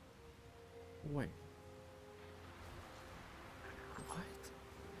 Wait. What?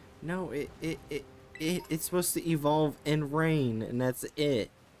 No, it's supposed to evolve in rain, and that's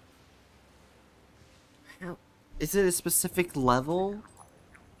it. How? Is it a specific level?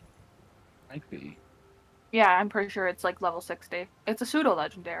 Might be. Yeah, I'm pretty sure it's like level 60. It's a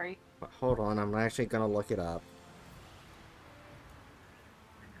pseudo-legendary. Hold on, I'm actually gonna look it up.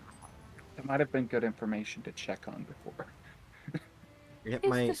 That might have been good information to check on before.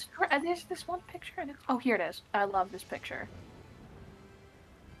 There's this one picture, and it's... Oh, here it is. I love this picture.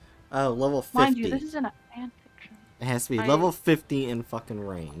 Oh, level 50. Mind you, this isn't a fan fiction. It has to be level 50 in fucking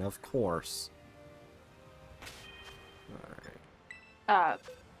rain, of course. Alright.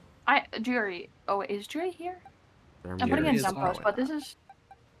 Jury. Oh, is Jury here? I'm putting Jury in is dumb post, but this is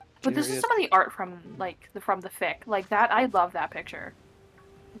some of Jury the art from from the fic. Like that, I love that picture.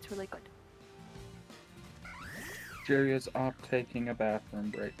 It's really good. Jerry is off taking a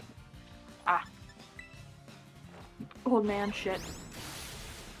bathroom break. Ah. Old man shit.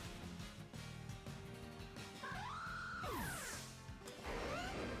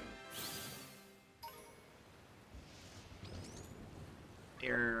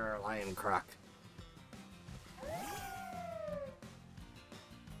 Dear Lion Croc.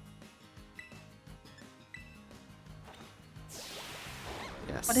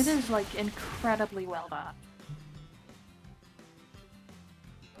 Yes. But it is like incredibly well done.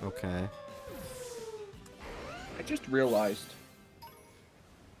 Okay. I just realized.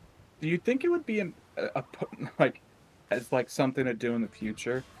 Do you think it would be like as like something to do in the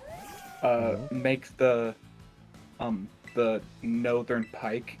future? Make the Northern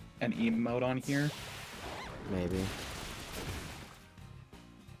Pike an emote on here? Maybe.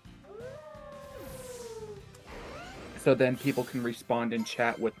 So then people can respond in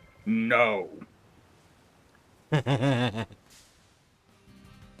chat with no.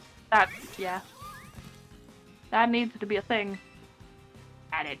 Yeah. That needs to be a thing.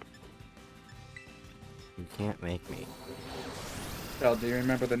 Added. You can't make me. Belle, do you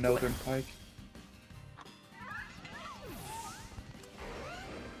remember the Northern Pike?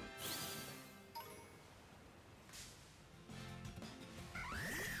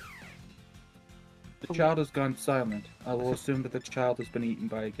 The child has gone silent. I will assume that the child has been eaten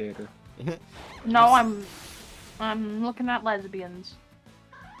by a gator. No, I'm looking at lesbians.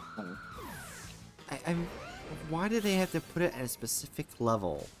 Oh. I'm. Why do they have to put it at a specific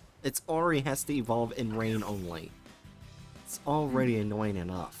level? It's already has to evolve in rain only. It's already annoying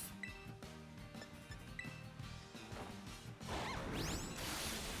enough. I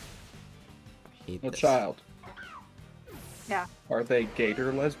hate A this. child. Yeah. Are they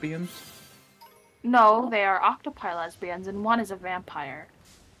gator lesbians? No, they are octopi lesbians, and one is a vampire.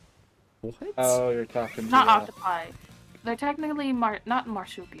 What? Oh, you're talking Not to octopi. They're technically not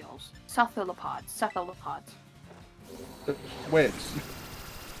marsupials. Cephalopods. Squids.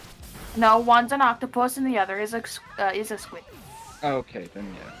 No, one's an octopus and the other is a squid. Okay,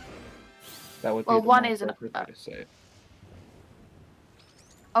 then yeah. That would be Well, the one more is an. appropriate way to say it.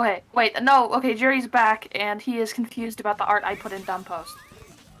 Okay, wait, no, okay, Jerry's back, and he is confused about the art I put in Dumb Post.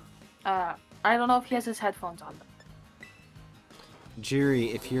 I don't know if he has his headphones on.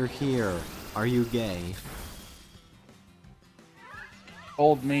 Jiri, if you're here, are you gay?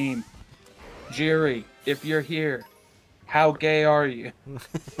 Old meme. Jerry, if you're here, how gay are you?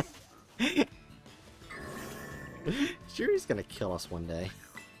 Jiri's gonna kill us one day.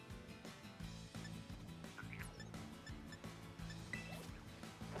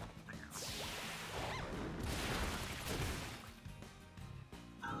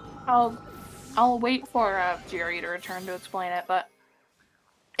 I'll wait for Jerry to return to explain it, but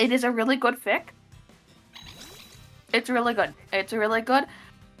it is a really good fic. It's really good. It's really good.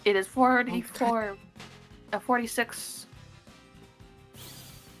 It is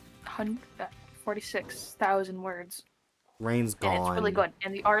 46,000 words. Rain's gone. And it's really good,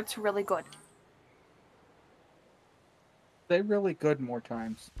 and the art's really good. They really good more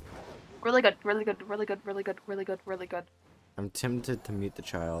times. Really good, really good, really good, really good, really good, really good. I'm tempted to mute the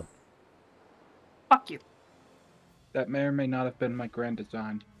child. Fuck you. That may or may not have been my grand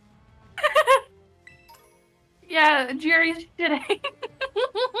design. Yeah, Jerry's shitting.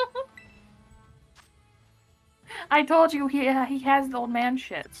 I told you he has the old man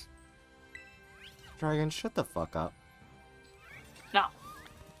shits. Dragon, shut the fuck up. No.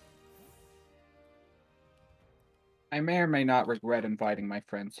 I may or may not regret inviting my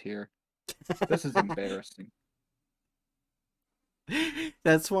friends here. This is embarrassing.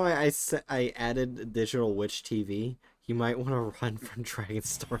 That's why I added Digital Witch TV. You might want to run from Dragon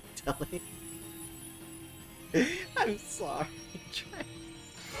Storytelling. I'm sorry, Dragon.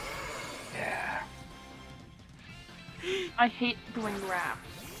 Yeah. I hate doing rap.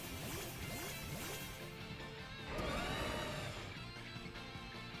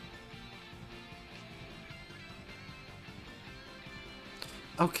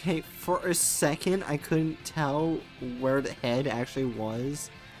 Okay, for a second I couldn't tell where the head actually was,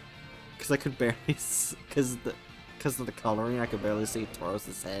 because I could barely, because of the coloring, I could barely see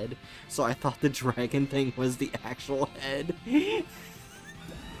Tauros' head. So I thought the dragon thing was the actual head.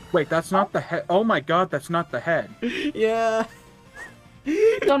 Wait, that's not the head. Oh my god, that's not the head. Yeah.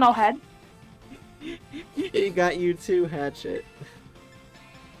 Don't know head. It got you too, Hatchet.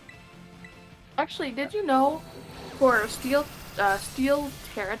 Actually, did you know for steel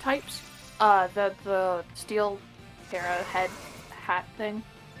Terra types, the steel Terra head hat thing,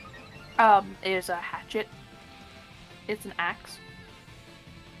 is a hatchet. It's an axe.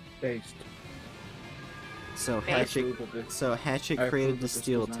 Based. So Based. Hatchet I created approve the of this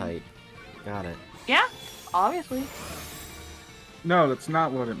steel design. type. Got it. Yeah, obviously. No, that's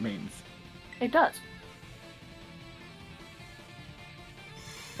not what it means. It does.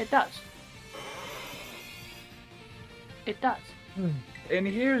 It does. It does. And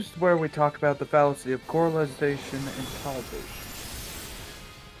here's where we talk about the fallacy of correlation and causation.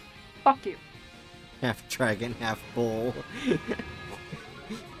 Fuck you. Half dragon, half bull.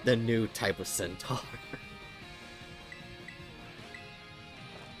 The new type of centaur.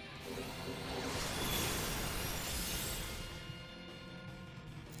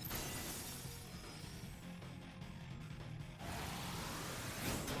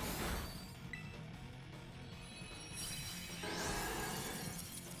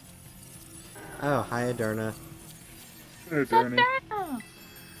 Oh, hi, Aderna. Hey, Danny.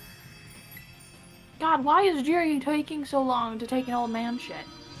 God, why is Jerry taking so long to take an old man shit?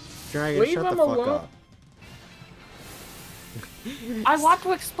 Dragon, Leave shut the him fuck alone. up. I want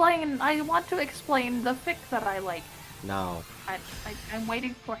to explain the fic that I like. No. I'm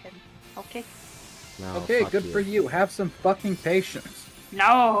waiting for him. Okay? No. Okay, fuck good you. for you. Have some fucking patience.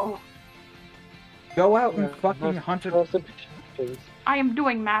 No! Go out and fucking hunt it. I am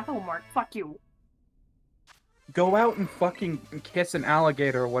doing math homework. Fuck you. Go out and fucking kiss an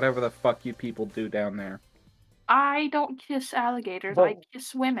alligator or whatever the fuck you people do down there. I don't kiss alligators, I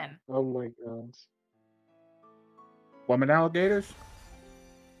kiss women. Oh my god. Woman alligators?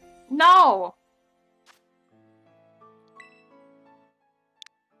 No!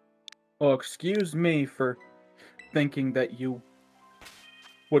 Well, excuse me for thinking that you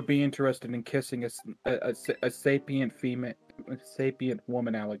would be interested in kissing a sapient female, a sapient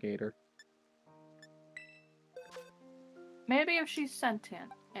woman alligator. Maybe if she's sentient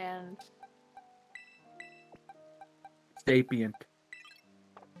and Sapient.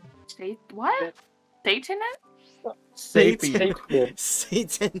 what? Satan? Sapient. Satan.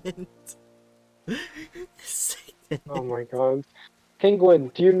 Satan. Satan. Oh my god. Penguin,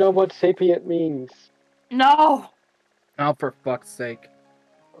 do you know what sapient means? No. Oh, for fuck's sake.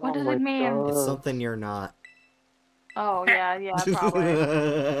 What does my it mean? It's God. something you're not. Oh yeah, probably.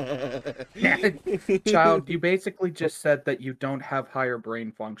 Child, you basically just said that you don't have higher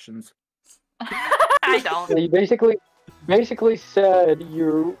brain functions. I don't. You basically said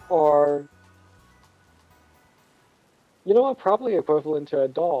you are, you know what, probably equivalent to a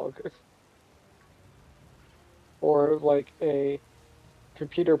dog. Or like a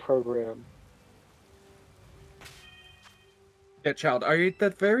computer program. Yeah, child, are you at the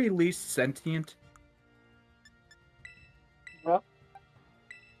very least sentient? Well,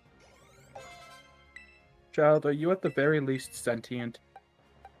 Child, are you at the very least sentient?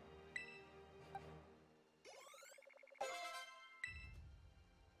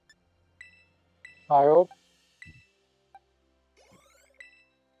 child.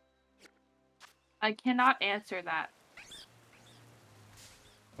 I cannot answer that.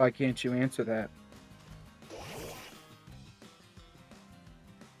 Why can't you answer that?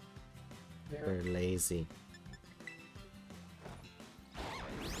 They're lazy.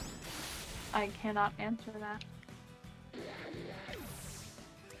 I cannot answer that.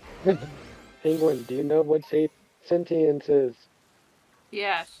 Penguin, do you know what sentience is?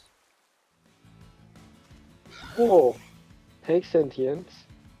 Yes. Cool. Take sentience.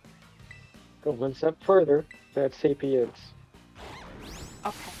 Go one step further. That's sapience.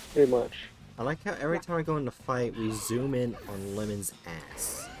 Okay. Pretty much. I like how every time I go in a fight, we zoom in on Lemon's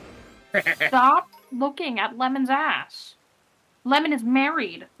ass. Stop looking at Lemon's ass. Lemon is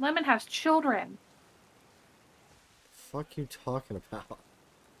married. Lemon has children. Fuck you talking about?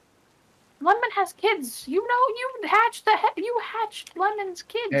 Lemon has kids. You know, you hatched Lemon's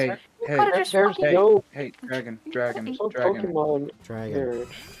kids. Hey, You hey, coulda just there's fucking- no Hey, Dragon. Pokemon Dragon.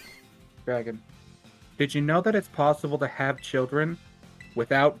 marriage. Did you know that it's possible to have children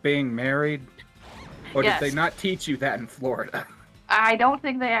without being married? Or Yes. did they not teach you that in Florida? I don't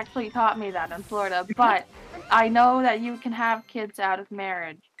think they actually taught me that in Florida, but I know that you can have kids out of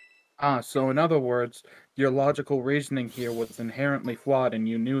marriage. So in other words, your logical reasoning here was inherently flawed and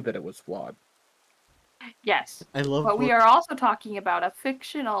you knew that it was flawed. Yes. I love. But we are also talking about a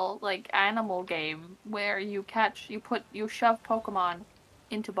fictional, like, animal game where you shove Pokemon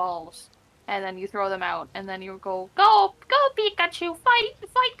into balls, and then you throw them out, and then you go Pikachu, fight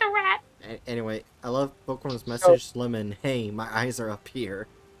the rat. Anyway, I love Pokemon's message, Lemon. Hey, my eyes are up here.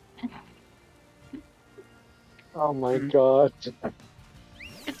 Oh my god.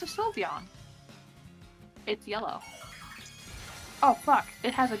 It's a Sylveon. It's yellow. Oh fuck!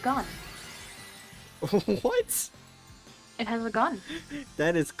 It has a gun. What? It has a gun.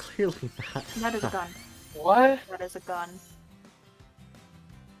 That is clearly not. That is a gun. What? That is a gun.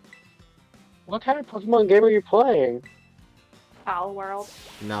 What kind of Pokemon game are you playing? Owl World.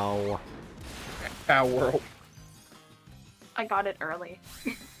 No. Our world. I got it early.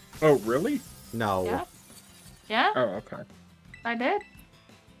 Oh, really? No. Yeah. Yeah, Oh, okay. I did.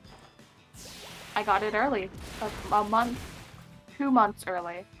 I got it early. A month, 2 months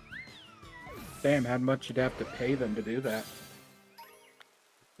early. Damn, how much you'd have to pay them to do that?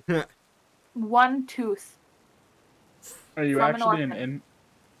 1 tooth. Are you From an actually orphan.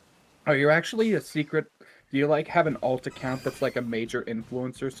 Are you actually a secret? Do you like have an alt account that's like a major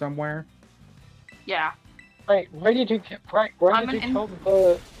influencer somewhere? Yeah. Wait, why did you I'm did an you tell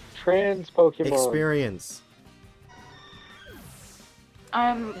the trans Pokemon? Experience.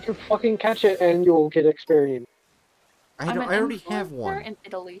 You can fucking catch it and you'll get experience. I I'm an already have influencer one. in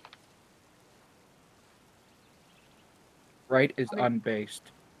Italy. Right is Okay. unbased.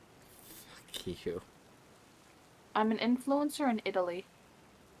 Fuck you. I'm an influencer in Italy.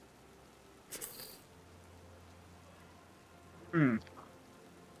 The Do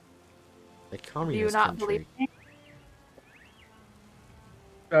you communist not country. believe me?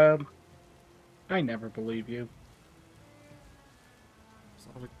 I never believe you. There's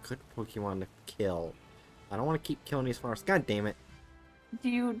a lot of good Pokemon to kill. I don't want to keep killing these flowers. God damn it. Do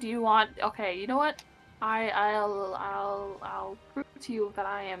you want? Okay, you know what? I'll prove to you that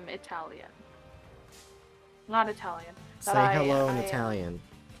I am Italian. Not Italian. Say that hello in I am- Italian.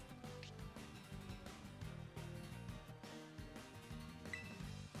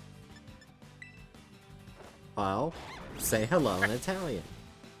 I'll say hello in Italian.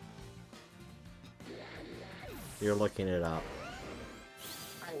 You're looking it up.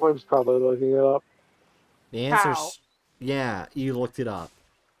 Penguin's probably looking it up. The How? answer's... Yeah, you looked it up.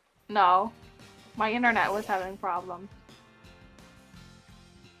 No. My internet was having problems.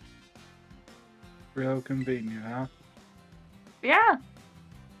 Real convenient, huh? Yeah.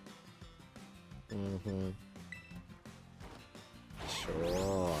 Mm-hmm.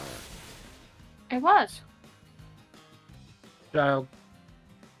 Sure. It was. Child,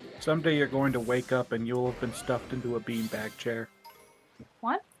 someday you're going to wake up and you'll have been stuffed into a beanbag chair.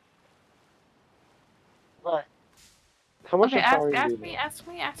 What? Right. How much Okay, Italian do you know?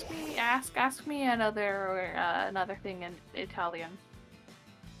 ask me another thing in Italian.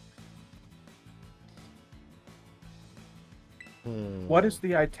 What is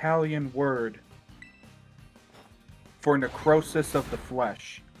the Italian word for necrosis of the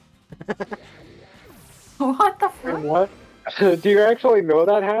flesh? What the And fuck? what? Do you actually know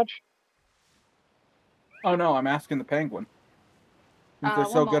that, Hatch? Oh no, I'm asking the penguin. Since they're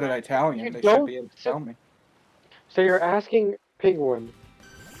One so good at moment. Italian, You they should don't- be able to tell me. So you're asking Penguin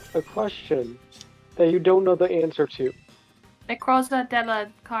a question that you don't know the answer to. Necrosa della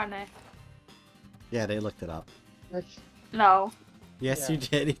carne. Yeah, they looked it up. That's... No. Yes, Yeah. you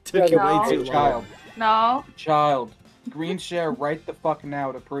did. He took Yeah, you way no. too Hey, child. long. No. Child. Green share right the fuck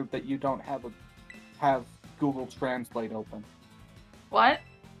now to prove that you don't have Google Translate open. What?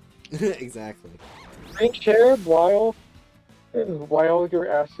 Exactly. Green shared while you're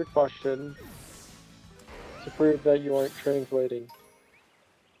asked a question to prove that you aren't translating.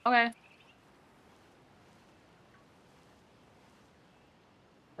 Okay.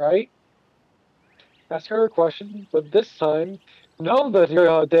 Right? Ask her a question, but this time, know that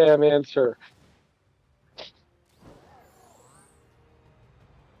your damn answer.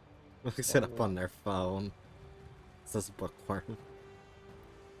 Looks it up on their phone. This is bookworm.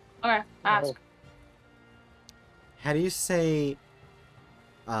 Okay. Ask. How do you say,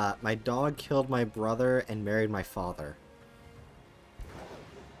 my dog killed my brother and married my father?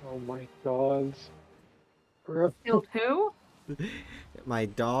 Oh my god. Bro. Killed who? My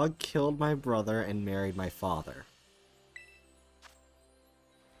dog killed my brother and married my father.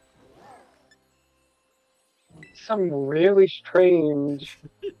 Some really strange.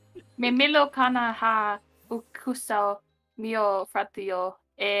 Mimilo kana ha ucusao mio fratio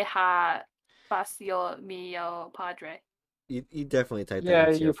e ha facio mio padre. You definitely typed that Yeah,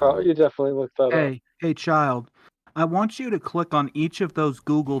 into your you phone. definitely looked that up. Hey, child. I want you to click on each of those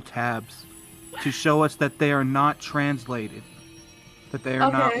Google tabs to show us that they are not translated. That they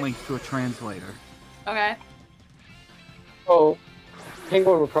are not Okay. linked to a translator. Okay. Oh,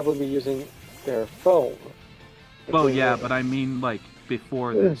 Penguin would probably be using their phone. Well, yeah, but I mean, like,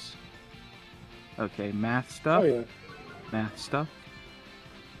 before this. Okay, math stuff. Oh yeah. Math stuff.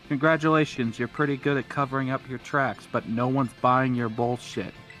 Congratulations, you're pretty good at covering up your tracks, but no one's buying your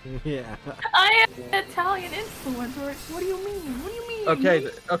bullshit. Yeah. I am an Italian influencer. What do you mean? What do you mean?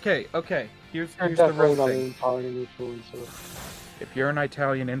 Okay. Here's You're the definitely real not thing. an Italian influencer. If you're an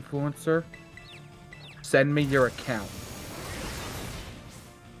Italian influencer, send me your account.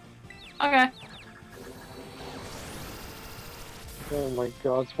 Okay. Oh my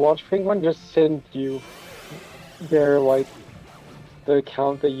god, watch Penguin just send you their, like, the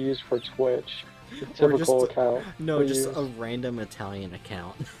account they use for Twitch. The Or typical just- account. No, they just use. a random Italian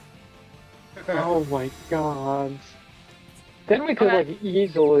account. Oh my god. Then we could, Okay. like,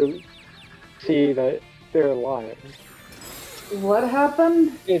 easily see that they're lying. What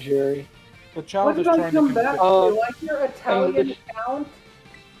happened? Hey, Jerry. The What child did is I trying come to back to? Uh, Like your Italian account?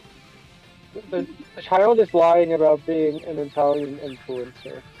 The child is lying about being an Italian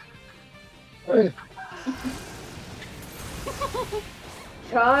influencer.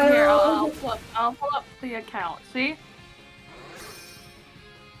 Child? Here, I'll pull up the account. See?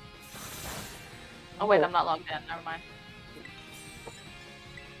 Oh wait, I'm not logged in. Never mind.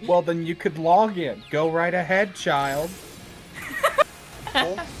 Well, then you could log in. Go right ahead, child.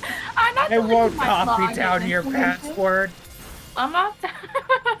 I'm not I telling won't you my copy login down your information. password. I'm not.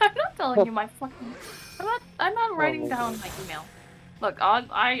 I'm not telling you my fucking. I'm not writing my down God. my email. Look, I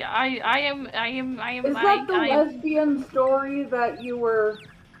am. Is that the lesbian story that you were...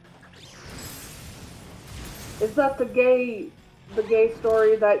 Is that the gay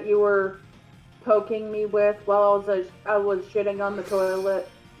story that you were poking me with while I was shitting on the toilet?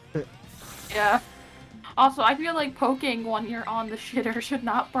 Yeah. Also, I feel like poking when you're on the shitter should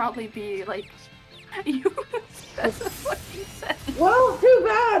not probably be like you. That's what you said. Well, too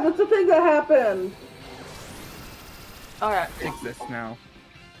bad! That's the thing that happened! Alright. Exists now.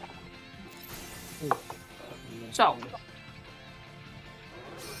 So.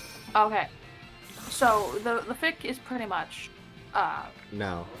 Okay. So, the fic is pretty much,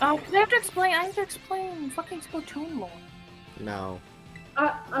 No. I have to explain fucking Splatoon lore. No.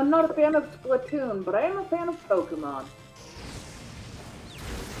 I'm not a fan of Splatoon, but I am a fan of Pokemon.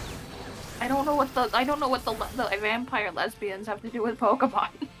 I don't know what the vampire lesbians have to do with Pokemon.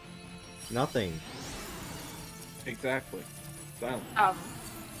 Nothing. Exactly. Silence.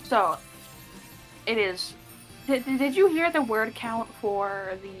 So, it is... Did you hear the word count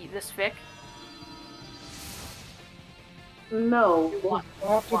for this fic? No. Want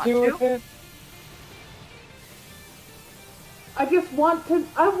What to Want do to? with it? I just want to.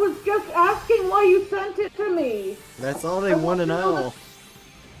 I was just asking why you sent it to me. That's all they want to know.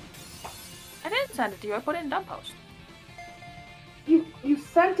 I didn't send it to you, I put it in dump post. You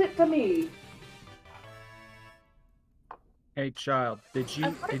sent it to me. Hey, child, did I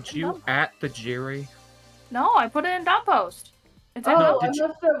you put it in you dump- at the Jiri? No, I put it in dump post. It's in Oh, dump I did you-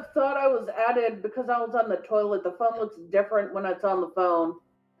 must have thought I was added because I was on the toilet. The phone looks different when it's on the phone.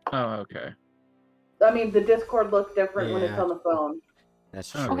 Oh, okay. I mean, the Discord looks different when it's Yeah. on the phone.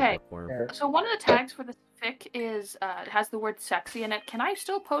 That's true. Okay. Bookworm. So one of the tags for the fic is, it has the word sexy in it. Can I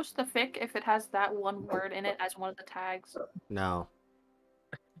still post the fic if it has that one word in it as one of the tags? No.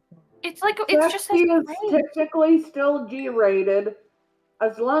 It's like, it's just Sexy says is great. technically still G-rated,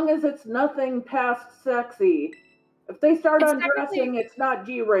 as long as it's nothing past sexy. If they start It's undressing, it's not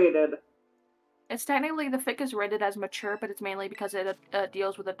G-rated. It's technically, the fic is rated as mature, but it's mainly because it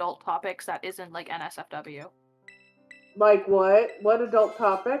deals with adult topics that isn't like NSFW. Like what? What adult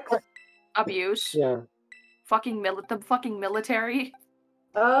topics? Abuse. Yeah. The fucking military.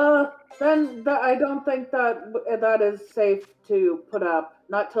 Then I don't think that is safe to put up.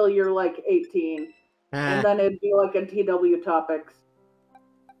 Not till you're like 18. And then it'd be like a TW topics.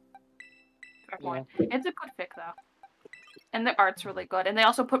 Fair point. It's a good fic though. And the art's really good. And they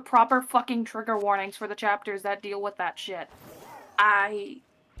also put proper fucking trigger warnings for the chapters that deal with that shit. Yippee!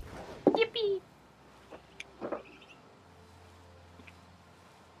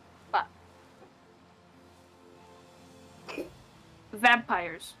 But.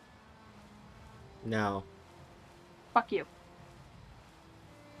 Vampires. No. Fuck you.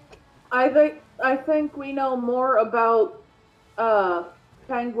 I think we know more about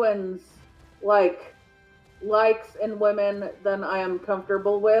Penguin's likes in women than I am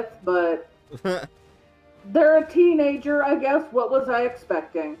comfortable with, but they're a teenager, I guess. What was I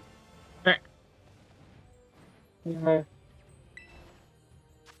expecting? Yeah.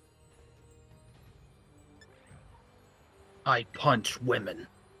 I punch women.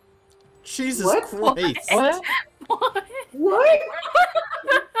 Jesus What? Christ. What? What? What?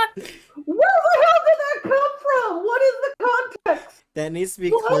 Where the hell did that come from? What is the context? That needs to be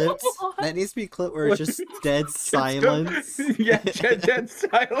What? clipped. That needs to be clipped where it's just dead silence. Yeah, dead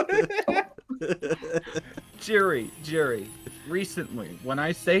silence. Jerry, recently, when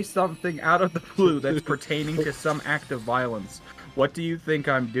I say something out of the blue that's pertaining to some act of violence, what do you think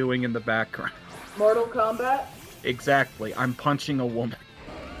I'm doing in the background? Mortal Kombat? Exactly, I'm punching a woman.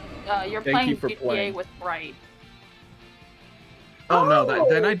 You're Thank playing you for GTA playing. with Bright. Oh no,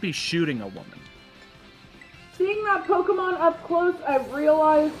 then I'd be shooting a woman. Seeing that Pokemon up close, I've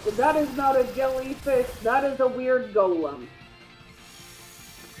realized that is not a jellyfish, that is a weird golem.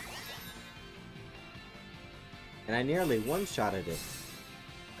 And I nearly one-shotted it.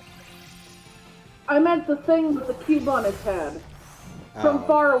 I meant the thing with the cube on its head. From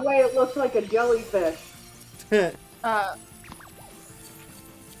far away, it looks like a jellyfish. I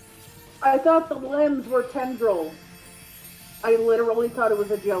thought the limbs were tendrils. I literally thought it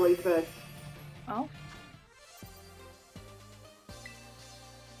was a jellyfish. Oh?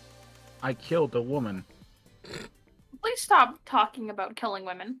 I killed a woman. Please stop talking about killing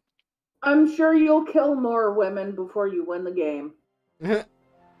women. I'm sure you'll kill more women before you win the game.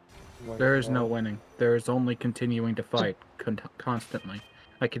 There is no winning. There is only continuing to fight constantly.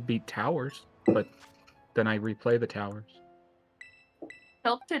 I could beat towers, but then I replay the towers.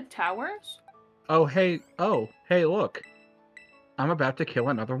 Tilted towers? Oh, hey, look. I'm about to kill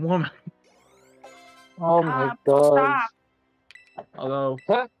another woman. Oh my Stop. god. Stop. Although,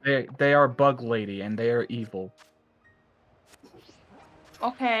 they are Bug Lady, and they are evil.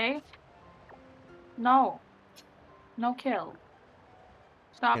 Okay. No. No kill.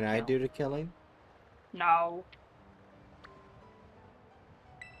 Stop. Can I kill. do the killing? No.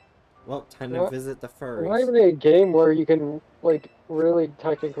 Well, time to What? visit the It's not furries. even a game where you can, like, really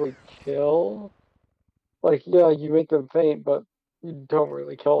technically kill. Like, yeah, you make them faint, but you don't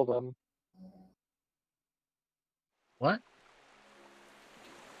really kill them. What?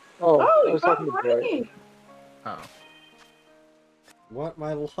 Oh, I Oh, was it's talking to Bright. raining! Oh. What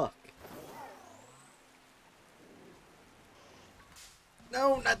my luck?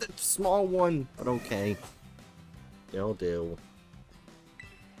 No, not the small one, but okay. It'll do.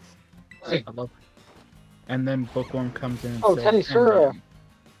 I love it. And then Bookworm comes in and Oh, says, Teddy Sura.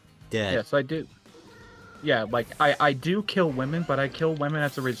 Dead. Yes, I do. Yeah, like I do kill women, but I kill women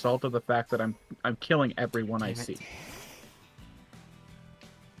as a result of the fact that I'm killing everyone I Damn it. see.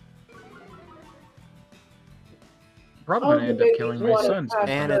 Probably Oh, gonna the end up babies killing my wanna sons. catch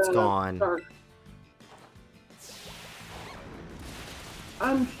And the it's gone. shark.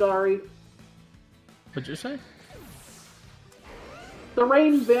 I'm sorry. What'd you say? The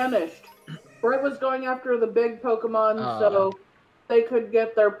rain vanished. Brett was going after the big Pokemon so they could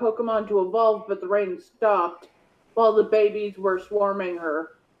get their Pokemon to evolve, but the rain stopped while the babies were swarming her.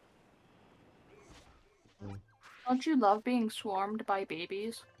 Don't you love being swarmed by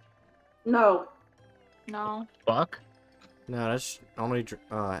babies? No. No. Fuck. No, that's only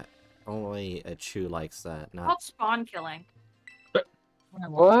a Chew likes that. Not Called spawn killing.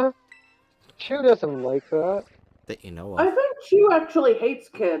 What? Chew doesn't like that. that you know I of. think Chew actually hates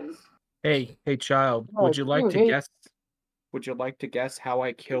kids. Hey, child. Oh, Would you like you to hate- guess? Would you like to guess how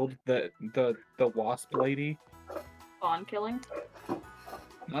I killed the wasp lady? Spawn killing?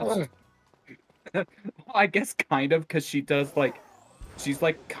 Oh, I guess kind of, because she does she's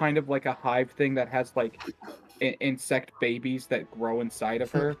like kind of like a hive thing that has like insect babies that grow inside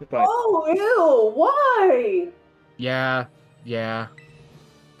of her. But Oh, ew! Why? yeah,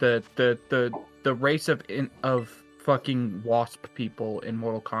 the race of fucking wasp people in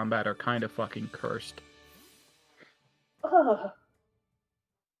Mortal Kombat are kind of fucking cursed. Ugh.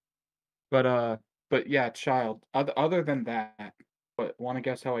 But yeah, child. Other than that, but want to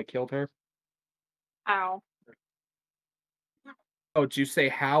guess how I killed her? Ow. Oh, did you say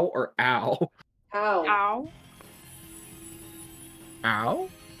how or ow? How? Ow. Ow?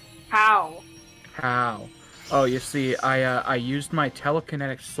 How? How? Oh, you see, I used my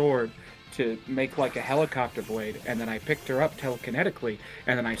telekinetic sword to make like a helicopter blade, and then I picked her up telekinetically,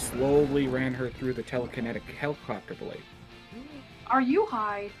 and then I slowly ran her through the telekinetic helicopter blade. Are you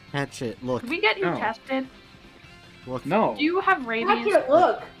high? Hatchet, look. Did we get you No. tested? Look. No. Do you have rabies? Hatchet,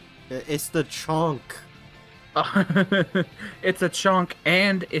 look! It's the chunk. It's a chunk,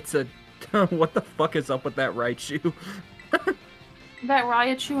 and it's a... What the fuck is up with that Raichu? That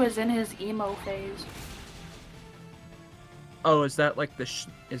Raichu is in his emo phase. Oh, is that like the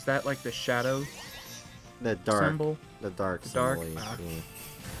shadow The dark. symbol? The dark The dark? symbol. Ah.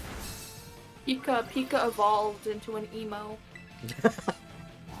 Yeah. Pika evolved into an emo.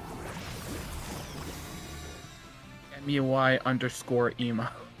 MUI_emo.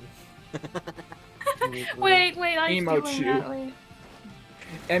 Wait, I was Emo doing chew. that. Wait.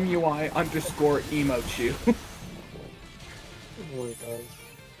 MUI_emochu. oh my god.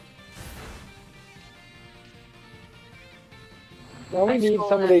 Now we I need stole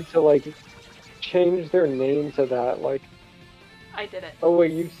somebody it. to like change their name to that. Like, I did it. oh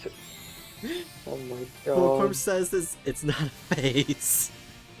wait, oh my Bookworm god. says it's not a face.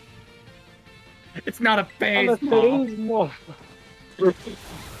 It's not a On phase, the Mom. face, no.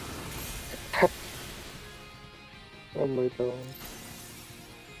 Oh my god.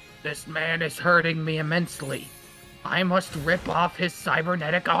 This man is hurting me immensely. I must rip off his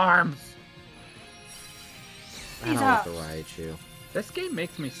cybernetic arms. I don't like the Raichu. This game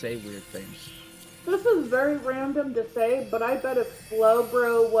makes me say weird things. This is very random to say, but I bet if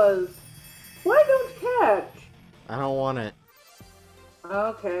Slowbro was... Why don't catch? I don't want it.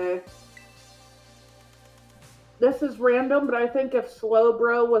 Okay. This is random, but I think if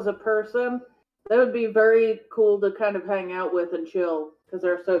Slowbro was a person, that would be very cool to kind of hang out with and chill, because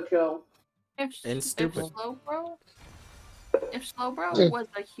they're so chill. If And stupid. If Slowbro was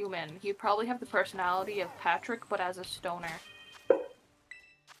a human, he'd probably have the personality of Patrick, but as a stoner.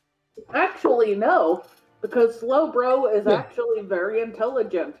 Actually, no, because Slowbro is actually very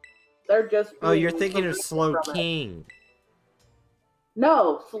intelligent. They're just... Oh, you're being thinking of forbidden Slow from it. King.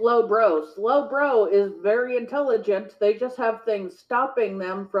 No, Slowbro. Slowbro is very intelligent. They just have things stopping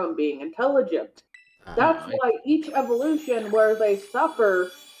them from being intelligent. That's why each evolution where they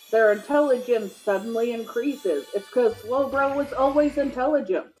suffer, their intelligence suddenly increases. It's because Slowbro was always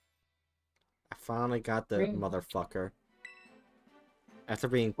intelligent. I finally got the motherfucker. After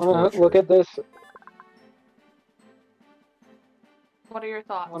being Wanna tortured. look at this? What are your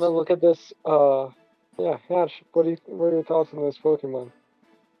thoughts? Wanna look at this? Yeah, Hatch. What are your thoughts on this Pokemon?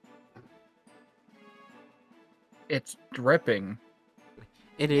 It's dripping.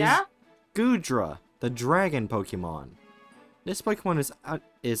 It is Yeah? Goodra, the dragon Pokemon. This Pokemon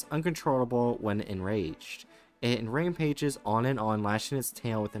is uncontrollable when enraged. It rampages on and on, lashing its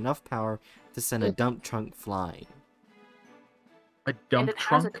tail with enough power to send a dump truck flying. A And dump it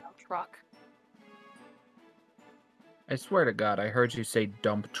has a trunk? dump truck. I swear to God, I heard you say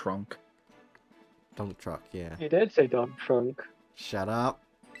dump trunk. Dump truck, yeah. You did say dump trunk. Shut up.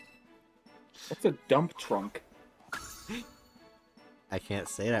 What's a dump trunk? I can't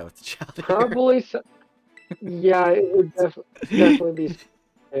say that with the child here. Probably. Yeah, it would definitely be.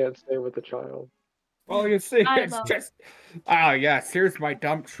 Can't stay with the child. Well, you see, I it's love just. Ah, yes, here's my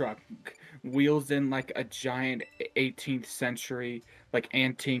dump truck. Wheels in like a giant 18th century, like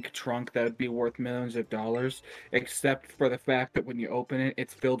antique trunk that would be worth millions of dollars, except for the fact that when you open it,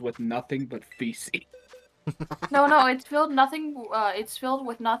 it's filled with nothing but feces. No, it's filled nothing. It's filled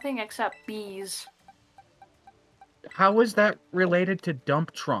with nothing except bees. How is that related to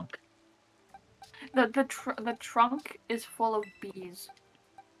dump trunk? The trunk is full of bees.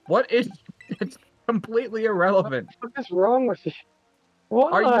 What is? It's completely irrelevant. What is wrong with you?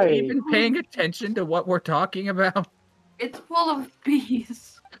 Why? Are you even paying attention to what we're talking about? It's full of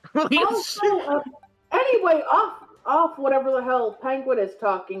bees. Please. Also, anyway, off whatever the hell Penguin is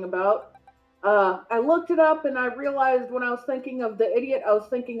talking about. I looked it up and I realized when I was thinking of the idiot, I was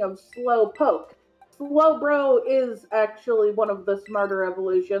thinking of Slowpoke. Slowbro is actually one of the smarter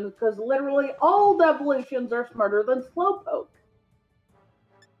evolutions because literally all the evolutions are smarter than Slowpoke.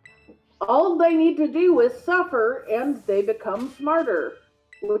 All they need to do is suffer and they become smarter,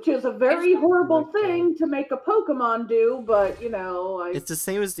 which is a very horrible thing to make a Pokemon do, but you know, It's the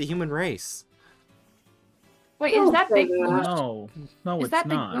same as the human race. Wait, Don't is that say Big that. Boost? No, Is it's that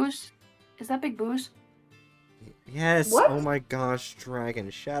not. Big Boost? Is that Big Boost? Yes, What? oh my gosh, Dragon,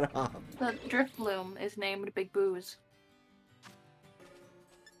 shut up. The Drifloon is named Big Booze.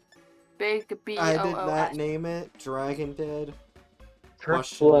 Big B-O-O-S. I did not name it, Dragon did.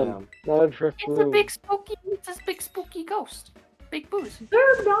 Question Drifloon, down. not a It's a Drifloon. it's a big spooky ghost. Big Booze.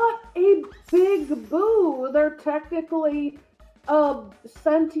 They're not a big boo. They're technically a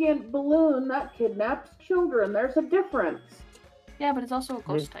sentient balloon that kidnaps children. There's a difference. Yeah, but it's also a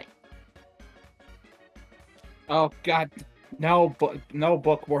ghost type. Oh God, no, no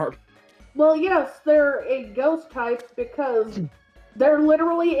bookworm. Well, yes, they're a ghost type because they're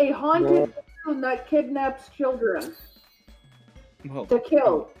literally a haunted balloon that kidnaps children Well, to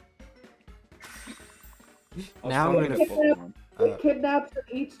kill. Now I'm gonna- bookworm. It kidnaps and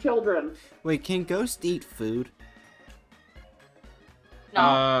eats children. Wait, can ghosts eat food?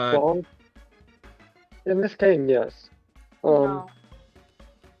 No. Well, in this game, yes. No.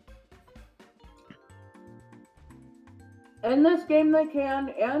 In this game they can,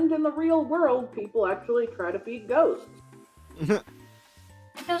 and in the real world, people actually try to feed ghosts. It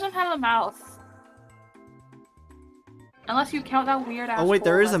doesn't have a mouth. Unless you count that weird ass. Oh wait,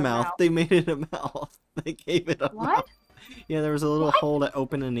 there hole is as a mouth. They made it a mouth. They gave it a What? mouth. Yeah, there was a little hole to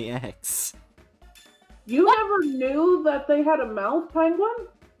open in the eggs. You never knew that they had a mouth,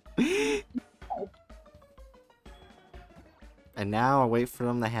 Penguin? And now I wait for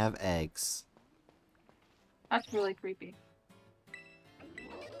them to have eggs. That's really creepy.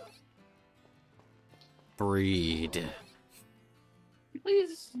 Breed.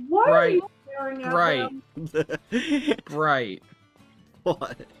 Please. Why are Right. you staring at Right. them? Right.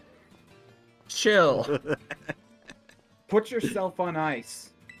 What? Chill. Put yourself on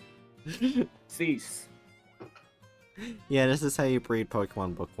ice. Cease. Yeah, this is how you breed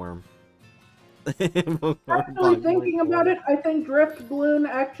Pokemon Bookworm. Bookworm Actually, Bookworm. thinking about it, I think Driftbloom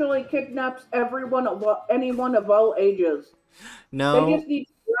actually kidnaps anyone of all ages. They No, just need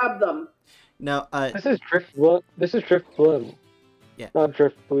to grab them. no, This is Drifbloom. This is Drifbloom. Yeah. Not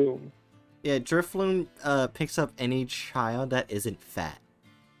Drifbloom. yeah, Drifloon picks up any child that isn't fat.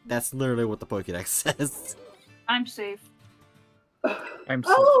 That's literally what the Pokédex says. I'm safe. I'm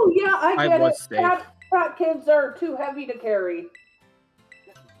so Oh, yeah, I get was it. safe. Fat kids are too heavy to carry.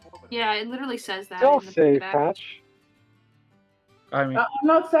 Yeah, it literally says that. Still in the safe, Pokédex. Hatch. I mean, I'm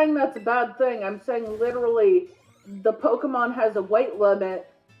not saying that's a bad thing. I'm saying literally the Pokemon has a weight limit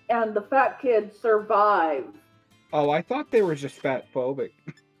and the fat kids survive. oh, I thought they were just fat phobic.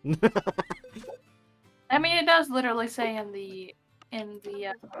 I mean, it does literally say in the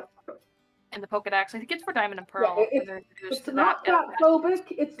Pokédex. I think it's for Diamond and Pearl. Yeah, where they're introduced It's to not that. fat phobic,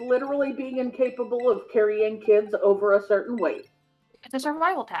 it's literally being incapable of carrying kids over a certain weight. It's a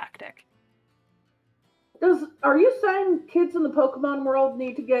survival tactic. Are you saying kids in the Pokemon world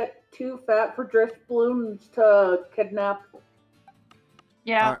need to get too fat for Driftlooms to kidnap?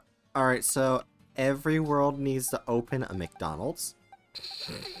 Yeah. Alright, so every world needs to open a McDonald's.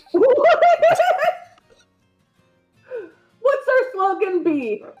 What's their slogan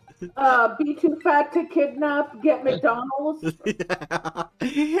be? Be too fat to kidnap, get McDonald's.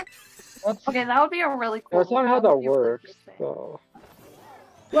 Okay, that would be a really cool. That's not how that would be a really works. cool thing. So.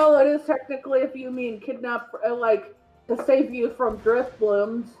 Well, it is technically if you mean kidnap, like, to save you from drift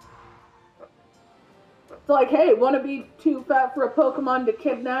blooms. It's like, hey, want to be too fat for a Pokemon to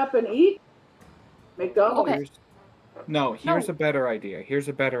kidnap and eat? McDonald's. Okay. Here's a better idea. Here's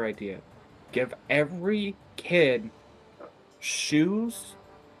a better idea. Give every kid shoes,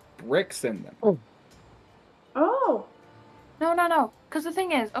 bricks in them. Oh. No. Because the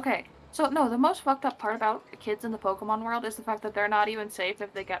thing is, okay, so no, the most fucked up part about the kids in the Pokemon world is the fact that they're not even safe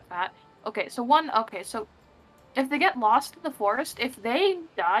if they get fat. Okay, so if they get lost in the forest, if they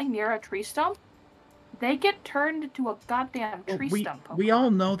die near a tree stump, they get turned into a goddamn tree stump Pokemon. We all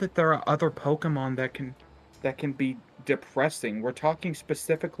know that there are other Pokemon that can be depressing. We're talking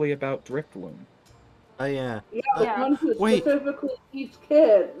specifically about Drifloon. Oh yeah. Yeah, the one who Wait. specifically eats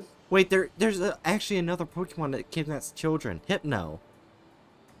kids. Wait, there's actually another Pokemon that kidnaps children. Hypno.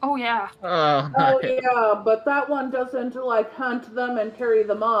 Oh yeah. Oh yeah, but that one doesn't like hunt them and carry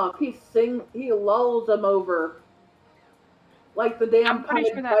them off. He lulls them over. Like the damn I'm pretty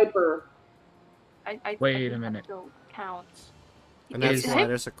Pied sure that- Piper. I Wait think a minute. that still counts. And that's Is why it-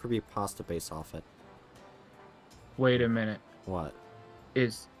 there's a creepypasta based off it. Wait a minute. What?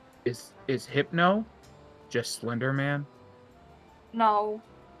 Is Hypno just Slender Man? No.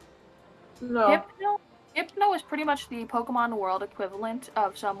 No. Hypno is pretty much the Pokemon world equivalent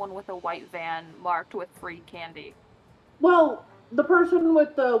of someone with a white van marked with free candy. Well, the person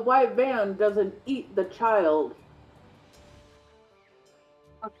with the white van doesn't eat the child.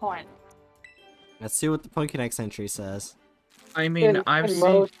 Good point. Let's see what the Pokédex entry says. I mean, in I've seen.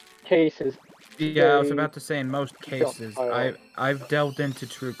 most cases. Yeah, I was they about to say in most cases, file. I've delved into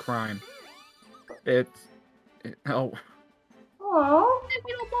true crime. Oh, Aww,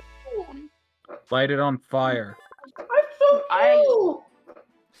 light it on fire. I'm so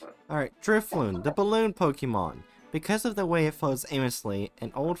cute! Alright, Drifloon, the balloon Pokemon. Because of the way it floats aimlessly,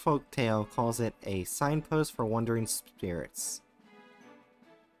 an old folk tale calls it a signpost for wandering spirits.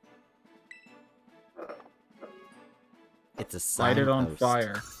 It's a Light signpost. it on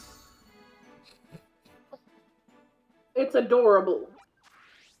fire. It's adorable.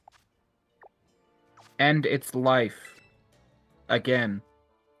 End its life. Again.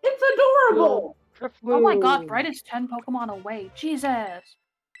 It's adorable! Oh my god, Bright is 10 Pokemon away. Jesus!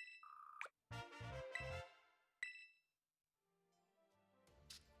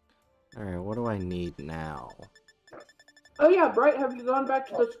 Alright, what do I need now? Oh yeah, Bright, have you gone back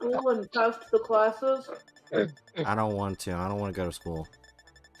to the school and passed the classes? I don't want to. I don't want to go to school.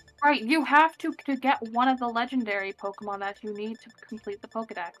 Right, you have to get one of the legendary Pokemon that you need to complete the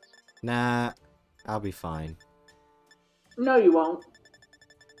Pokedex. Nah, I'll be fine. No, you won't.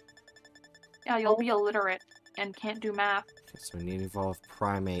 Yeah, you'll be illiterate and can't do math. Okay, so we need to evolve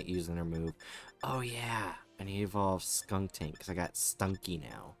Primate using their move. Oh yeah, I need to evolve Skuntank because I got Stunky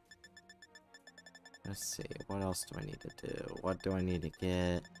now. Let's see, what else do I need to do? What do I need to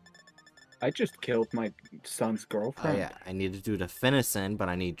get? I just killed my son's Oh girlfriend. yeah, I need to do the Finison, but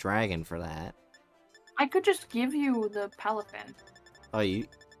I need Dragon for that. I could just give you the Palafin. Oh, you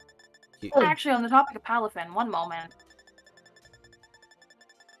Actually, on the topic of Palafin, one moment.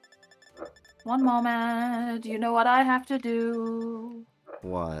 One moment. You know what I have to do?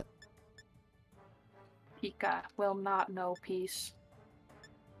 what? Pika will not know peace.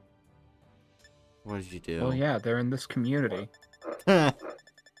 What did you do? Well, yeah, they're in this community.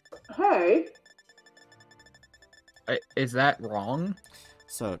 Hey, Is that wrong?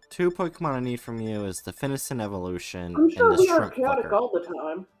 So, 2 Pokemon I need from you is the Finison Evolution I'm sure and the we are Shrimp chaotic Fucker. all the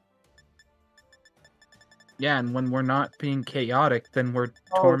time. Yeah, and when we're not being chaotic, then we're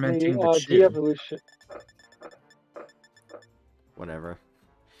Oh, tormenting the the Chew. de-evolution. Whatever.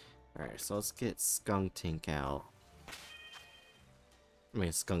 Alright, so let's get Skuntank out. I mean,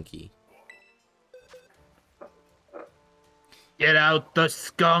 Skunky. Get out the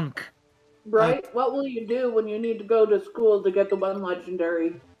skunk! Bright, what will you do when you need to go to school to get the one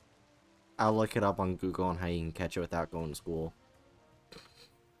legendary? I'll look it up on Google on how you can catch it without going to school.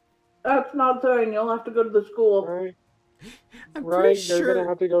 That's not saying you'll have to go to the school. Right, I'm right. pretty You're sure. gonna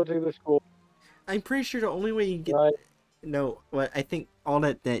have to go to the school. I'm pretty sure the only way you can get. Right. No, what I think all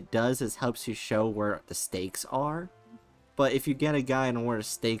that does is helps you show where the stakes are. But if you get a guide on where the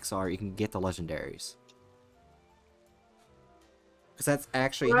stakes are, you can get the legendaries. Because that's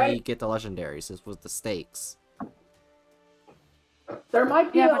actually how Right. you get the legendaries, is with the stakes. There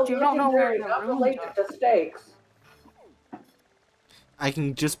might be Yeah, a but you don't know where legendary the not rooms related are. to stakes. I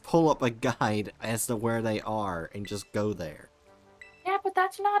can just pull up a guide as to where they are and just go there. Yeah, but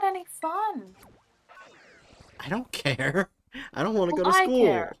that's not any fun. I don't care. I don't want to Well, go to I school.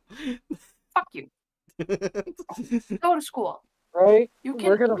 care. Fuck you. Go to school. Right? You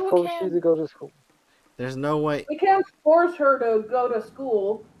We're can. gonna You force you can. to go to school. There's no way. We can't force her to go to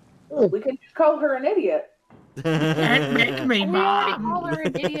school. We can just call her an idiot. Can't make me, We already Mom. call her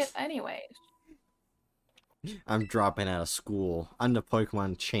an idiot anyways. I'm dropping out of school. I'm the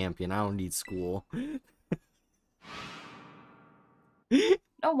Pokemon champion. I don't need school.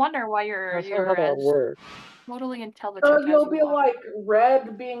 No wonder why you're That's not how that as works. totally intelligent So as you'll you be are. like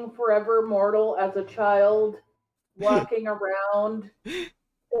Red being forever mortal as a child, walking around in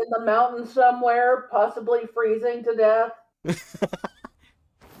the mountain somewhere, possibly freezing to death.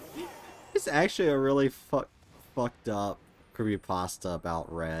 It's actually a really fucked up creepypasta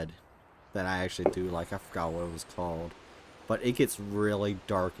about Red that I actually do like. I forgot what it was called. But it gets really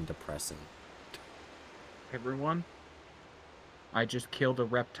dark and depressing. Everyone, I just killed a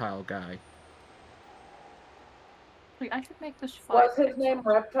reptile guy. Wait, I should make this fun. Was his name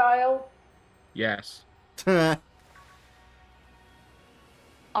Reptile? Yes. Alright,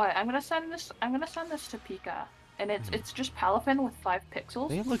 I'm gonna send this to Pika. And it's just Palafin with 5 pixels.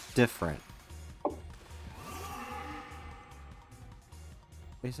 They look different.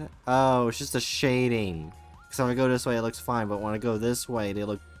 Is that? Oh, it's just a shading. Because when I go this way, it looks fine, but when I go this way, they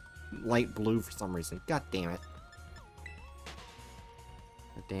look light blue for some reason. God damn it.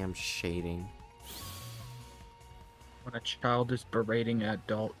 The damn shading. When a child is berating an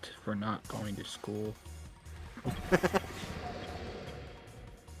adult for not going to school.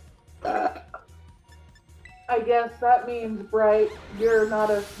 I guess that means, Bright, you're not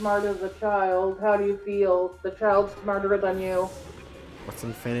as smart as a child. How do you feel? The child's smarter than you. What's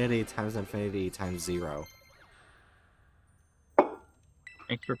infinity times 0?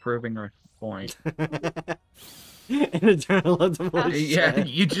 Thanks for proving our point. An eternal ultimate Yeah,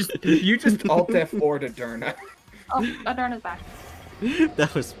 you just alt F4 to Derna. Oh, Adarna's back.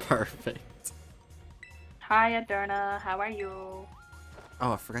 That was perfect. Hi, Adarna. How are you?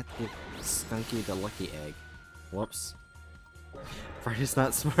 Oh, I forgot to give Skunky the lucky egg. Whoops. Freddy's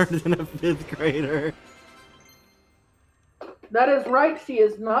not smarter than a 5th grader. That is right, she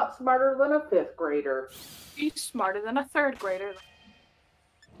is not smarter than a 5th grader. She's smarter than a 3rd grader.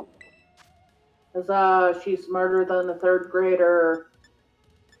 She's smarter than a 3rd grader.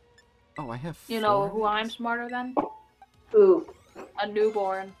 Oh, I have You know 4? who I'm smarter than? Who? A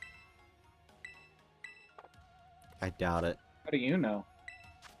newborn. I doubt it. How do you know?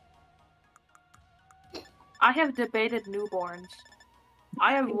 I have debated newborns.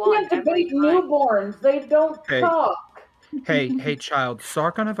 I have You won can't every debate time. newborns. They don't Hey. talk. Hey, child.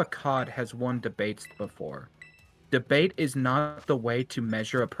 Sargon of Akkad has won debates before. Debate is not the way to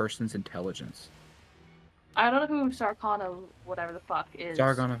measure a person's intelligence. I don't know who Sarkana, whatever the fuck, is.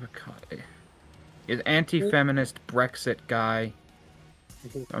 Sargon of Akkad is anti-feminist Brexit guy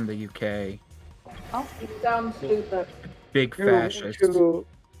from the UK. Oh, He sounds stupid. Big fascist.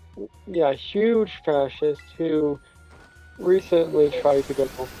 Yeah, huge fascist who recently tried to go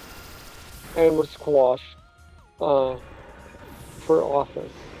and was squashed for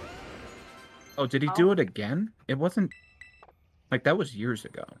office. Oh, did he do it again? It wasn't like that was years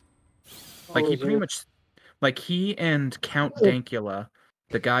ago. Like he pretty much, like he and Count Dankula,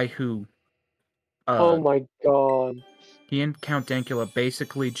 the guy who, oh my god. he and Count Dankula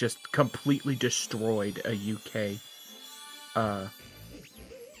basically just completely destroyed a UK,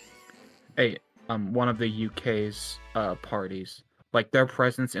 one of the UK's parties. Like their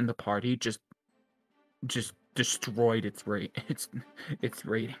presence in the party just destroyed its ratings.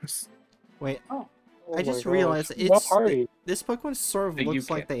 Wait, Oh I just my realized gosh. What party? this Pokemon sort of The looks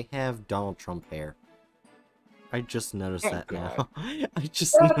UK. like they have Donald Trump hair. I just noticed Oh, that God. now. I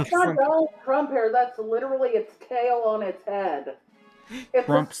just That's noticed. not Donald Trump hair. That's literally its tail on its head. It's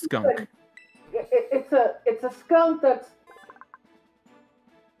Trump a skunk. It's a skunk that's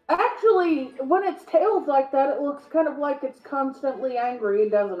actually, when its tail's like that, it looks kind of like it's constantly angry,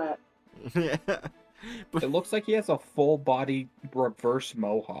 doesn't it? But It looks like he has a full body reverse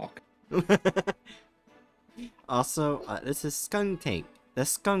mohawk. also, this is Skuntank, the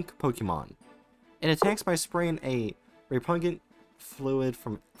skunk Pokemon. It attacks by spraying a repugnant fluid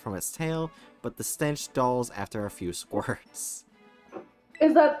from its tail, but the stench dulls after a few squirts.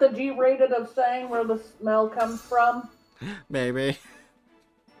 Is that the G-rated of saying where the smell comes from? Maybe.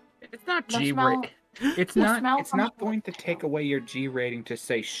 It's not The G smell- rating. It's the not. smell It's comes not from- going to take away your G rating to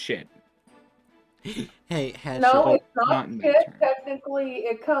say shit. Hey, Hatchet. No, Oh, it's not not in shit. midterm. Technically,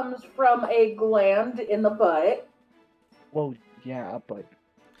 it comes from a gland in the butt, Well, yeah, but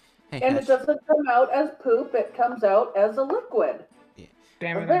Hey, and it Hatchet. doesn't come out as poop. It comes out as a liquid.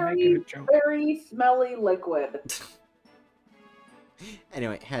 damn A it, I'm making a very, joke. very smelly liquid.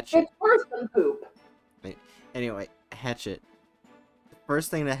 Anyway, Hatchet. It's worse than poop. Anyway, Hatchet. The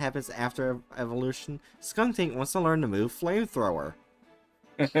first thing that happens after evolution, Skuntank wants to learn the move Flamethrower.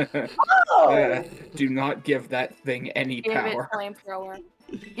 Oh! Do not give that thing any Give it power. flamethrower.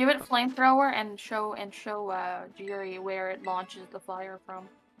 Give it flamethrower and show Jiri where it launches the fire from.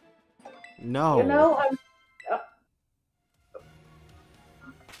 No. You know,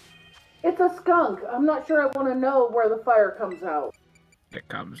 it's a skunk. I'm not sure I want to know where the fire comes out. It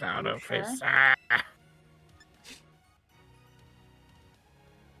comes out You of sure? his.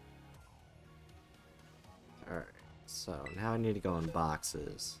 Alright, so now I need to go in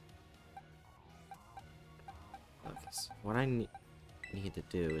boxes. Okay, so what I need to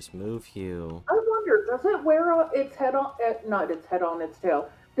do is move you. I wonder, does it wear its head on? Not its head on its tail.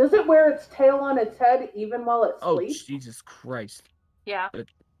 Does it wear its tail on its head even while it Oh, sleeps? Jesus Christ. Yeah.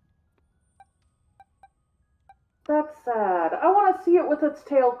 That's sad. I want to see it with its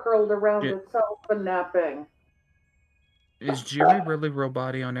tail curled around Yeah. itself and napping. Is Jiri really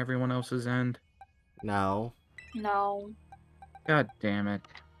robot-y on everyone else's end? No. No. God damn it.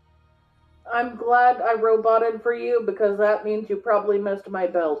 I'm glad I roboted for you because that means you probably missed my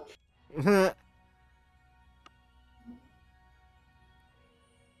belch.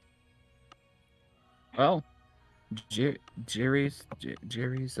 Well, Jerry's,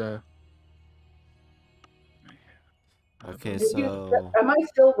 Okay, Did so am I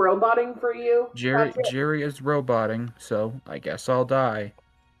still roboting for you? Hatchet? Jerry is roboting, so I guess I'll die.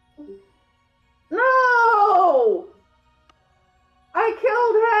 No!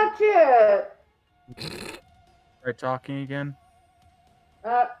 I killed Hatchet! Try talking again?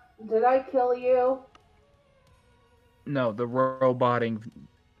 Did I kill you? No, the roboting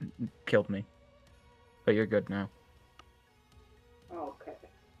killed me. But you're good now. Okay.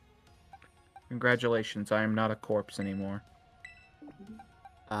 Congratulations, I am not a corpse anymore.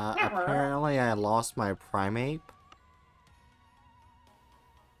 apparently I lost my Primeape.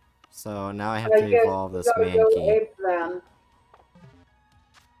 So now I have to guess evolve you this gotta go Mankey. ape then.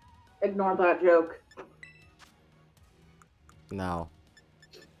 Ignore that joke. No.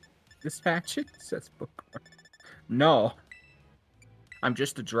 This Hatchet says bookmark. No. I'm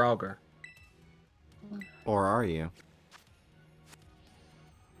just a Draugr. Or are you?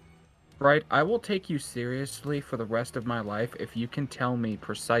 Right, I will take you seriously for the rest of my life if you can tell me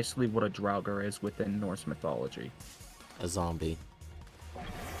precisely what a Draugr is within Norse mythology. A zombie.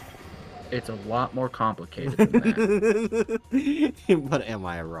 It's a lot more complicated than that. But am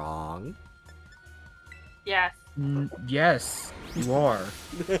I wrong? Yes. Yes, you are.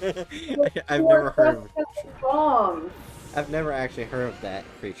 I've never heard of Wrong. I've never actually heard of that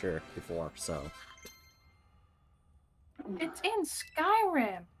creature before, so It's in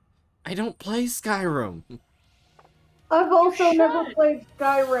Skyrim. I don't play Skyrim. I've also never should. played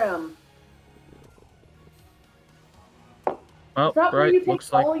Skyrim. Oh, Is that where right, you take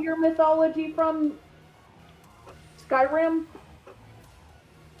looks like all your mythology from? Skyrim?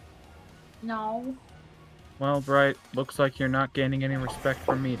 No. well, Bright, looks like you're not gaining any respect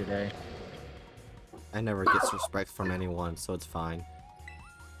from me today. I never get respect from anyone, so it's fine.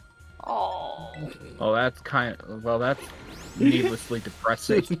 Oh. Well, that's that's needlessly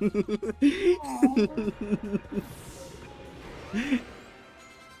depressing.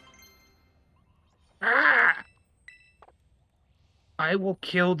 Ah! I will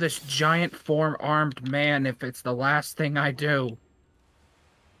kill this giant four-armed man if it's the last thing I do.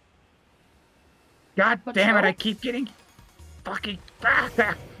 God But damn it, no. I keep getting fucking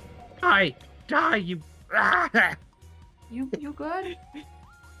die, you You good?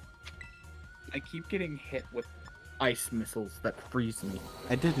 I keep getting hit with ice missiles that freeze me.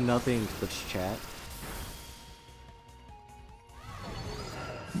 I did nothing to Twitch chat.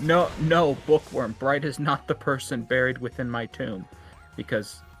 No, Bookworm. Bright is not the person buried within my tomb.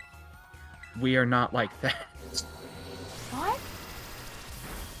 Because we are not like that. What?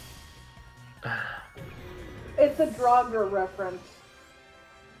 It's a Draugr reference.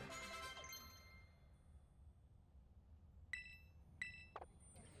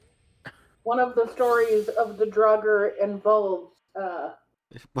 One of the stories of the Draugr involves,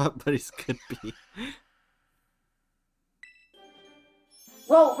 But buddies could be.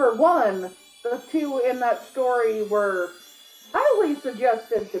 well, for one, the two in that story were highly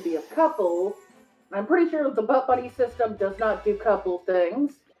suggested to be a couple. I'm pretty sure the butt buddy system does not do couple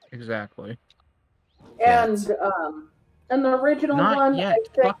things. Exactly. And Yet. in the original Not one, yet. I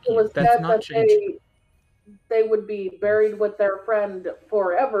think Fuck it you. was That's said not that changing. they would be buried with their friend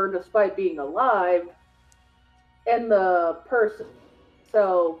forever despite being alive. And the person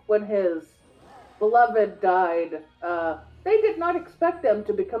So when his beloved died, they did not expect them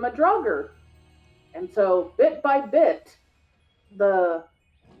to become a Draugr. And so bit by bit, the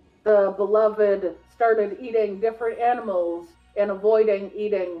beloved started eating different animals and avoiding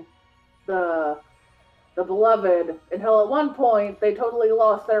eating the beloved until at one point they totally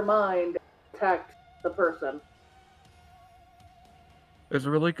lost their mind and attacked the person. There's a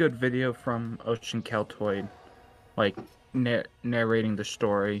really good video from Ocean Keltoid, like narrating the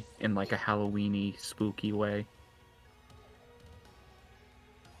story in like a Halloweeny, spooky way.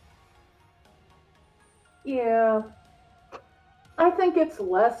 Yeah. I think it's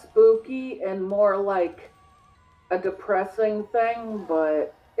less spooky and more like a depressing thing,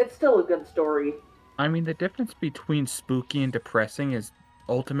 but it's still a good story. I mean, the difference between spooky and depressing is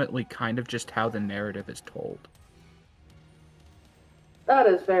ultimately kind of just how the narrative is told. That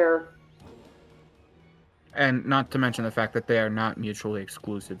is fair. And not to mention the fact that they are not mutually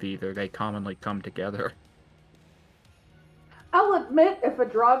exclusive either. They commonly come together. I'll admit, if a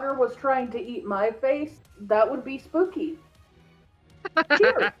Draugr was trying to eat my face, that would be spooky.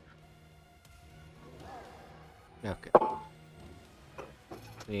 Cheers. Okay.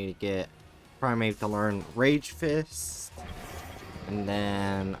 We need to get Primate to learn Rage Fist. And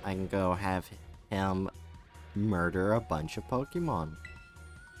then I can go have him murder a bunch of Pokemon.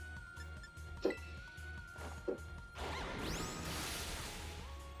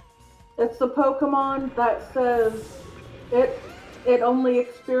 It's the Pokemon that says it only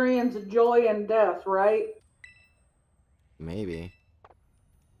experiences joy and death, right? Maybe.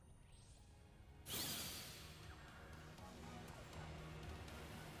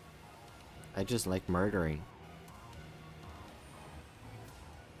 I just like murdering.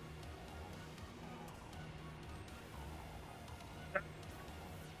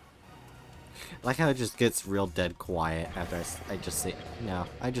 Like how it just gets real dead quiet after I just say, no,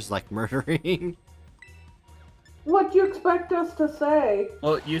 I just like murdering. What do you expect us to say?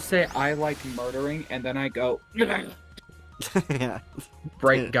 Well, you say I like murdering, and then I go, Yeah.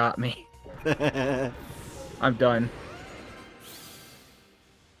 Bright got me. I'm done.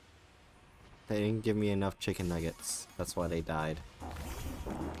 They didn't give me enough chicken nuggets. That's why they died.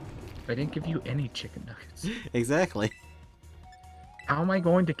 I didn't give you any chicken nuggets. Exactly. How am I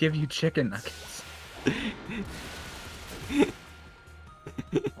going to give you chicken nuggets?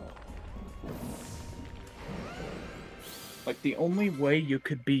 Like, the only way you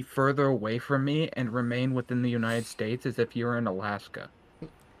could be further away from me and remain within the United States is if you were in Alaska.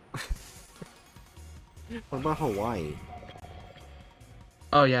 What about Hawaii?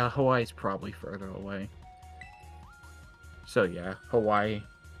 Oh yeah, Hawaii's probably further away. So yeah, Hawaii.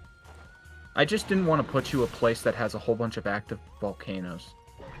 I just didn't want to put you a place that has a whole bunch of active volcanoes.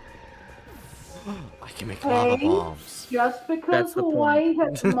 I can make lava Hey, bombs. just because That's the Hawaii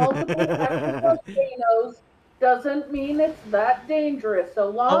point. has multiple active volcanoes doesn't mean it's that dangerous. So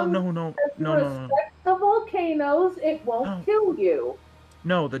long Oh no. as you respect the volcanoes, it won't kill you.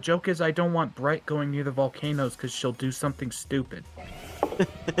 No, the joke is I don't want Bright going near the volcanoes because she'll do something stupid.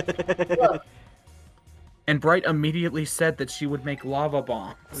 Look, And Bright immediately said that she would make lava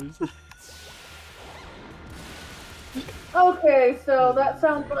bombs. okay, so that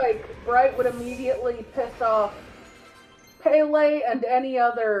sounds like Bright would immediately piss off Pele and any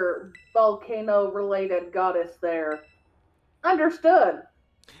other volcano-related goddess there. Understood.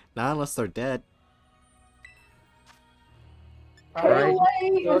 Not unless they're dead. Pele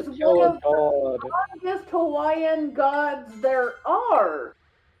is Kill one a of the god. strongest Hawaiian gods there are.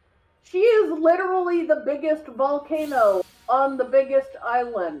 She is literally the biggest volcano on the biggest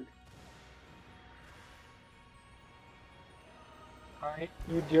island.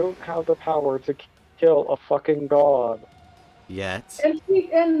 You don't have the power to kill a fucking god. Yet.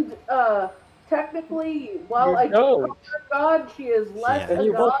 And technically, while You I don't. call her god, she is less Yeah. a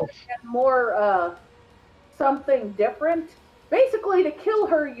You god won't. and more something different. Basically, to kill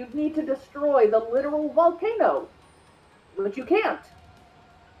her, you'd need to destroy the literal volcano, which you can't.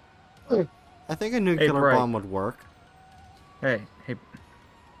 I think a nuclear Bright. bomb would work. Hey,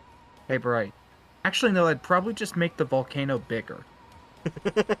 Bright. Actually, no, I'd probably just make the volcano bigger.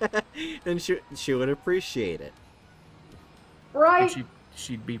 Then she would appreciate it. Right? And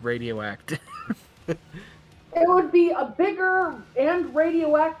she'd be radioactive. It would be a bigger and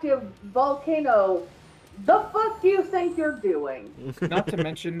radioactive volcano. The fuck do you think you're doing? Not to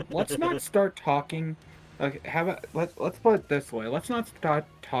mention, let's not start talking. Like, let's put it this way. Let's not start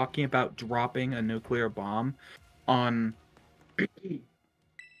talking about dropping a nuclear bomb on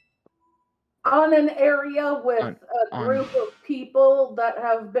On an area with a group of people that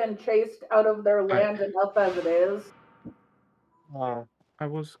have been chased out of their land enough as it is.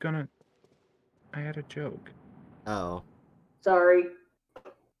 I had a joke. Oh. Sorry.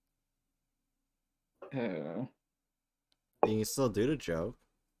 Oh. You can still do the joke.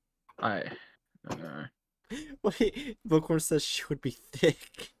 I. Wait, Bookworm says she would be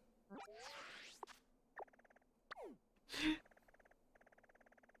thick.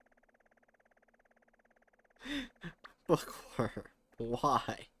 Bookworm,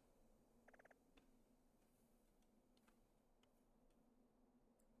 why?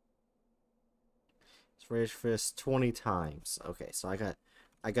 Rage Fist 20 times. Okay, so I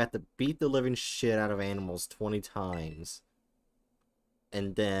got to beat the living shit out of animals 20 times.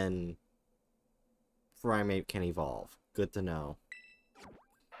 And then Primate can evolve. Good to know.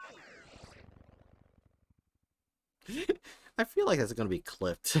 I feel like that's gonna be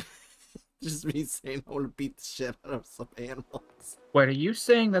clipped. Just me saying I want to beat the shit out of some animals. Wait, are you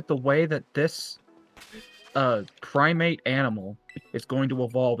saying that the way that this primate animal is going to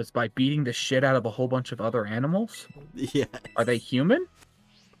evolve is by beating the shit out of a whole bunch of other animals? Yes. Are they human?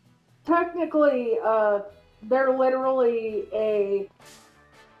 Technically, they're literally a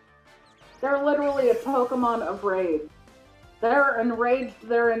Pokemon of rage. They're enraged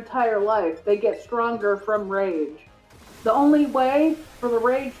their entire life. They get stronger from rage. The only way for the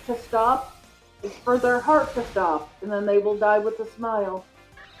rage to stop is for their heart to stop, and then they will die with a smile.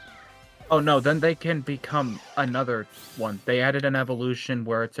 Oh no, then they can become another one. They added an evolution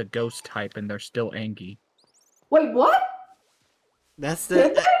where it's a ghost type and they're still Angie. Wait, what? That's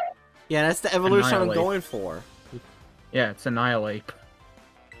Did the they? yeah, that's the evolution Annihilate. I'm going for. Yeah, it's Annihilate.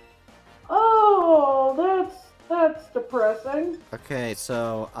 Oh, that's depressing. Okay,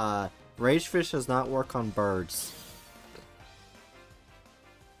 so Rage Fish does not work on birds.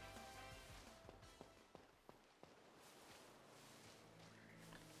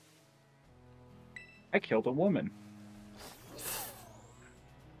 I killed a woman.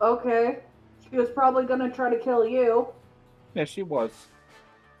 Okay. She was probably gonna try to kill you. Yeah, she was.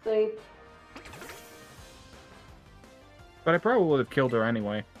 See? But I probably would have killed her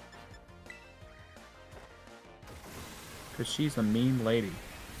anyway. Because she's a mean lady.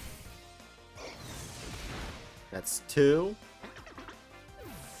 That's 2.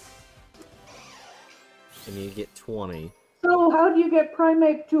 And you get 20. So how do you get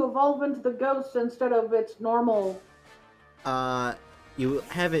Primate to evolve into the ghost instead of its normal? You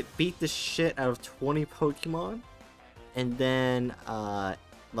have it beat the shit out of 20 Pokemon, and then,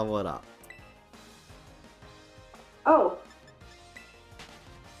 level it up. Oh.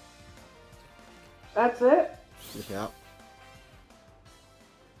 That's it? Yep.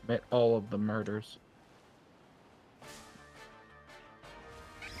 Commit all of the murders.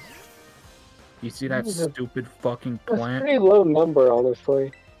 You see that stupid fucking That's a plant? pretty low number,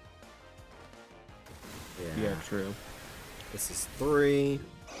 honestly. Yeah, true. This is 3.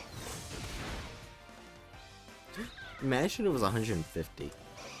 Imagine it was 150.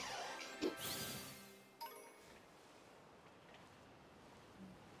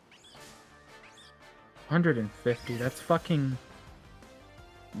 $150. That's fucking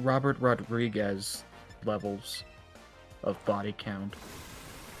Robert Rodriguez levels of body count.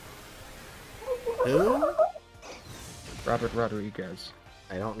 Who? Robert Rodriguez.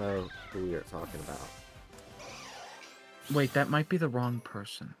 I don't know who you're talking about. Wait, that might be the wrong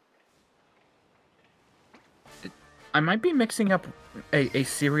person. I might be mixing up a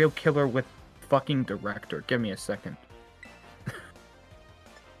serial killer with fucking director. Give me a second.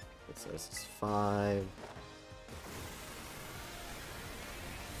 This is 5.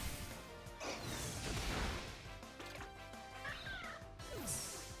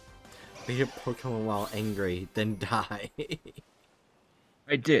 Beat a Pokemon while angry, then die.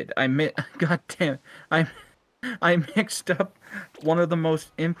 I did. God damn. I mixed up one of the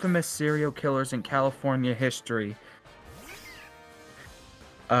most infamous serial killers in California history.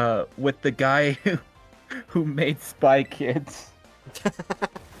 With the guy who made Spy Kids.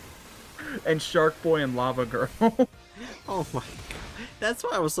 And Shark Boy and Lava Girl. Oh my god. That's why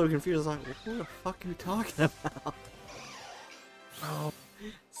I was so confused. I was like, what the fuck are you talking about? Oh,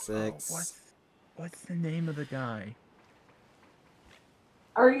 6. what's the name of the guy?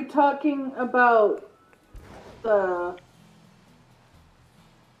 Are you talking about the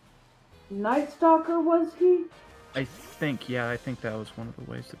Night Stalker, was he? I think that was one of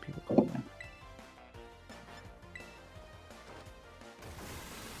the ways that people call him.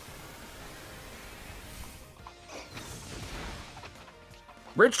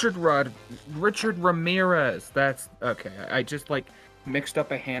 Richard Ramirez. That's okay. I just mixed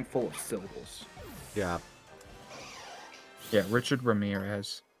up a handful of syllables. Yeah. Yeah, Richard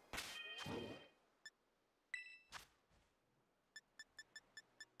Ramirez.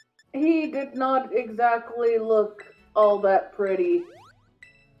 He did not exactly look all that pretty.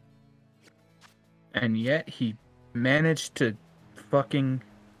 And yet he managed to fucking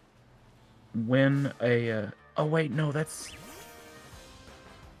win a. Oh wait, no, that's.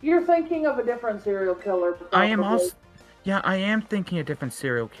 You're thinking of a different serial killer. Probably. I am also. Yeah, I am thinking a different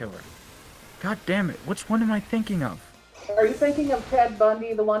serial killer. God damn it! Which one am I thinking of? Are you thinking of Ted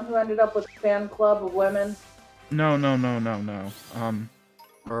Bundy, the one who ended up with a fan club of women? No.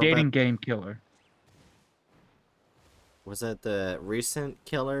 Or Dating about- game killer. Was that the recent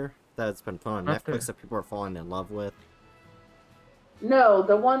killer that's been put on Up Netflix there. that people are falling in love with? No,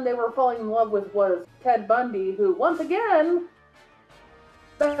 the one they were falling in love with was Ted Bundy, who, once again,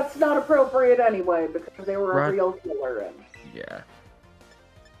 that's not appropriate anyway, because they were Right. a real killer. And Yeah.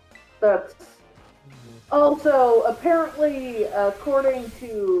 that's also, apparently, according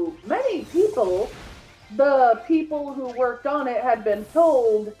to many people, the people who worked on it had been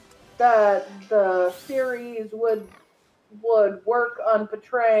told that the series would work on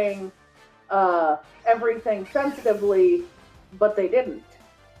portraying everything sensitively, but they didn't.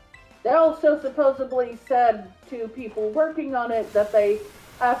 They also supposedly said to people working on it that they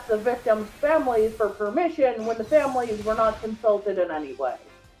asked the victims' families for permission when the families were not consulted in any way.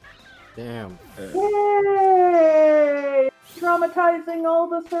 Damn. Yay! Traumatizing all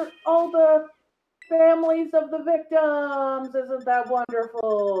the families of the victims. Isn't that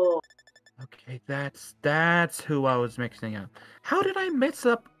wonderful? Okay, that's who I was mixing up. How did I mix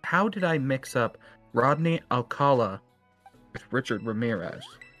up Rodney Alcala with Richard Ramirez?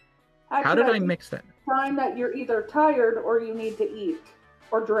 How did I mix that? Sign that you're either tired or you need to eat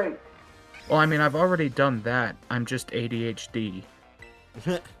or drink. Well, I mean, I've already done that. I'm just ADHD.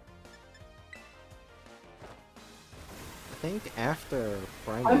 I think after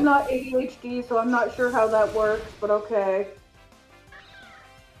I'm Primal, not ADHD, so I'm not sure how that works, but okay.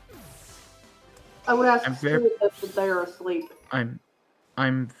 I would ask I'm very- Stu if they're asleep.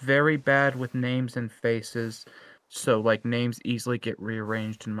 I'm very bad with names and faces, so like names easily get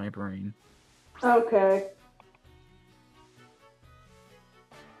rearranged in my brain. Okay.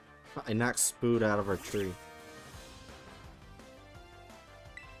 I knocked Spood out of her tree.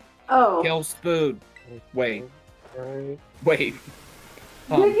 Oh. Kill Spood. Wait. Right. Wait.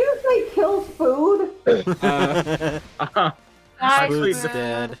 Did you say kills food? Nice, Spood's Spood.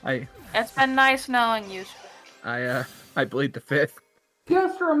 dead. It's been nice knowing you. I bleed the fifth.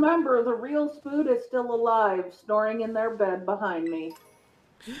 Just remember, the real Spood is still alive, snoring in their bed behind me.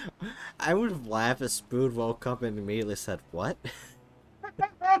 I would have laughed if Spood woke up and immediately said, "What?"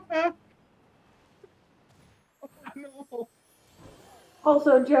 No.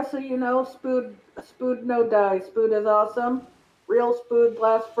 Also, just so you know, Spood no die. Spood is awesome. Real Spood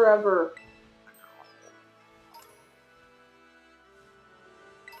lasts forever.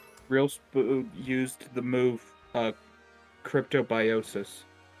 Real Spood used the move cryptobiosis.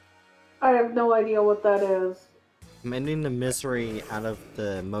 I have no idea what that is. I'm ending the misery out of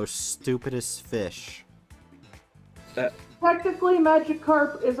the most stupidest fish. Technically,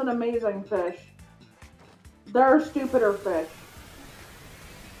 Magikarp is an amazing fish. There are stupider fish.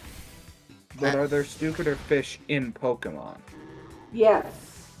 But are there stupider fish in Pokemon?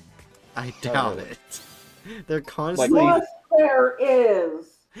 Yes. I doubt it. They're constantly Yes, there is.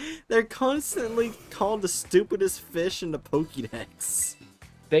 they're constantly called the stupidest fish in the Pokédex.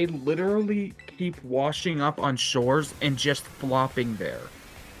 They literally keep washing up on shores and just flopping there.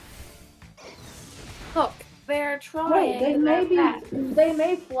 Look, they're trying. Wait, their best. they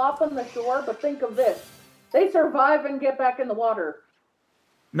may flop on the shore, but think of this. They survive and get back in the water.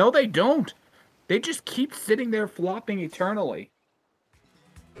 No, they don't. They just keep sitting there flopping eternally.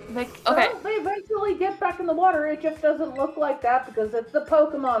 Okay. Well, they eventually get back in the water. It just doesn't look like that because it's the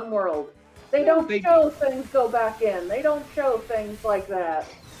Pokemon world. They don't show things go back in. They don't show things like that.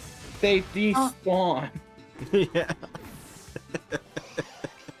 They despawn. Yeah.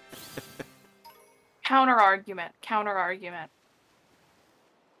 Counter argument.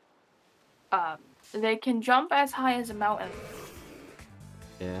 They can jump as high as a mountain.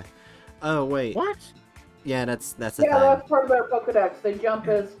 Yeah. Oh wait. What? Yeah, that's a Yeah, thing. that's part of their Pokedex. They jump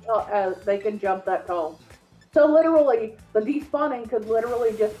as they can jump that tall. So literally, the despawning could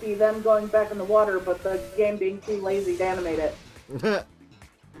literally just be them going back in the water, but the game being too lazy to animate it.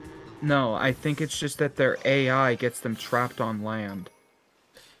 No, I think it's just that their AI gets them trapped on land.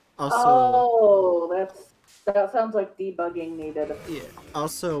 Also, Oh, that sounds like debugging needed. yeah.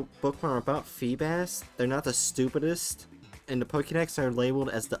 Also, Pokemon about Feebas, they're not the stupidest, and the Pokédex are labeled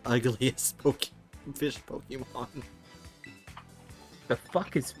as the ugliest fish Pokemon. The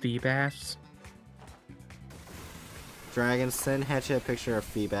fuck is Feebas? Dragon, send Hatchet a picture of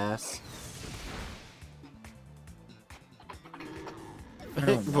Feebas. I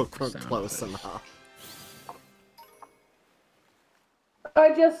don't We'll like the come sound close of this. enough.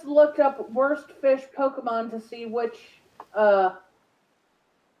 I just looked up worst fish Pokemon to see which, I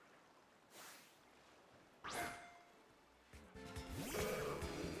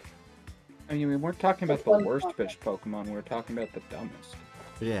mean, we weren't talking about the worst fish Pokemon, we were talking about the dumbest.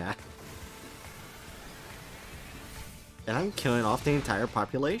 Yeah. And I'm killing off the entire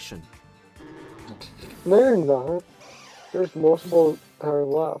population. No, you're not. There's multiple that are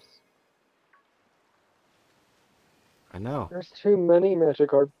left. I know. There's too many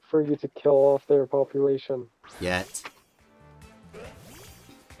Magikarp for you to kill off their population. Yet.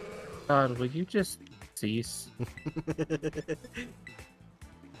 God, will you just cease?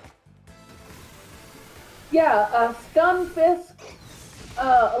 yeah, Stunfisk.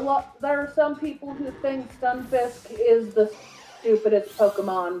 There are some people who think Stunfisk is the stupidest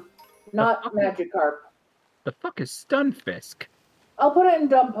Pokemon, not Magikarp. The fuck is Stunfisk? I'll put it in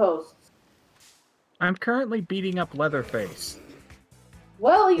dumb posts. I'm currently beating up Leatherface.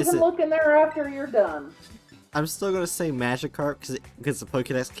 Well, you Is can it- look in there after you're done. I'm still gonna say Magikarp because the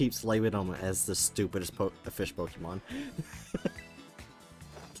Pokédex keeps labeling him as the stupidest fish Pokemon.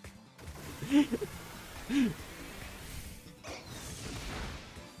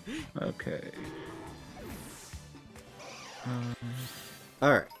 Okay.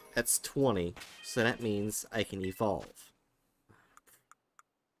 Alright, that's 20, so that means I can evolve.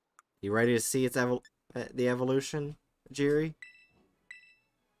 You ready to see its the evolution, Jerry?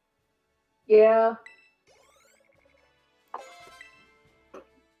 Yeah.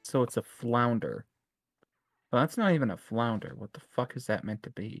 So it's a flounder. Well, that's not even a flounder. What the fuck is that meant to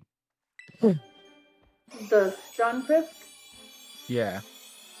be? The Stunfisk? Yeah.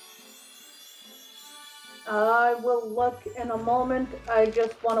 I will look in a moment. I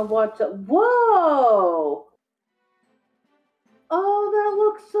just want to watch it. Whoa! Oh, that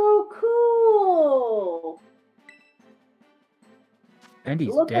looks so cool! And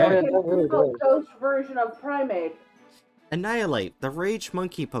he's Look dead. like really a good. ghost version of Primate. Annihilate, the Rage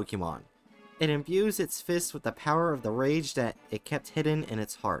Monkey Pokemon. It imbues its fist with the power of the rage that it kept hidden in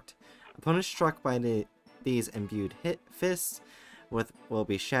its heart. Opponents struck by these imbued fists will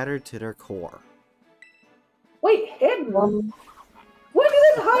be shattered to their core. Wait, hidden? When did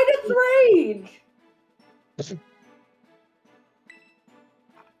it hide its rage?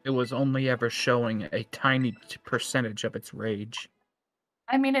 It was only ever showing a tiny percentage of its rage.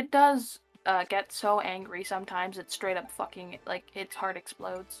 I mean, it does get so angry sometimes it straight up fucking, like, its heart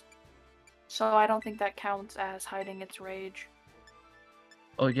explodes. So I don't think that counts as hiding its rage.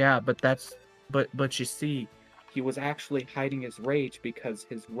 Oh yeah, but you see, he was actually hiding his rage because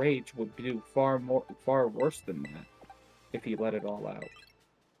his rage would do far worse than that if he let it all out.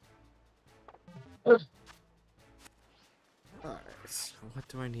 Alright, so what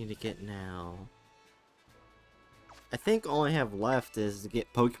do I need to get now? I think all I have left is to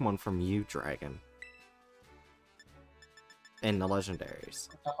get Pokemon from you, Dragon. And the legendaries.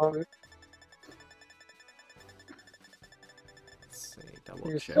 Let's see, double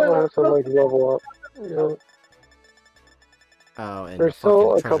You check. still have to like level up. Yeah. Oh, and There's the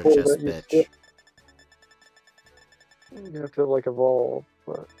still fucking a couple treasure chest, that you bitch. You have to like evolve,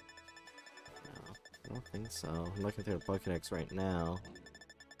 but No, I don't think so. I'm looking through the Pokédex right now.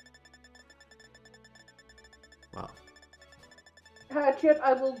 Wow. Hatchet,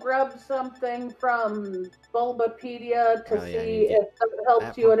 I will grab something from Bulbapedia to Oh, yeah, I see need to get if that helps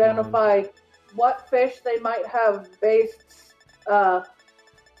that you Pokemon. identify what fish they might have based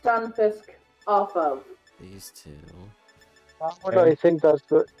Stunfisk off of. These two. but I think that's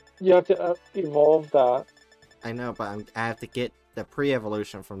the you have to evolve that. I know, but I have to get the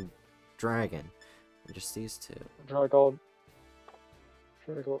pre-evolution from Dragon. And just these two. Dragon.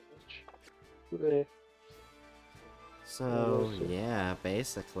 So, yeah,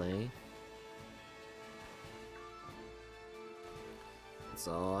 basically. That's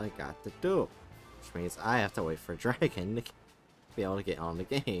all I got to do. Which means I have to wait for Dragon to be able to get on the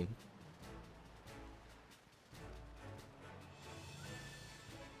game.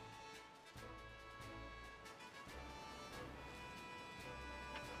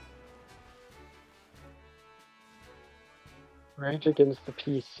 Rage against the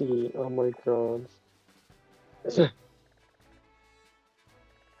PC. Oh my god.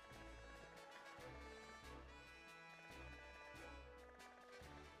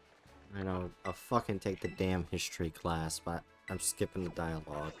 I know, I'll fucking take the damn history class, but I'm skipping the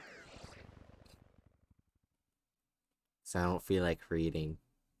dialogue. So I don't feel like reading.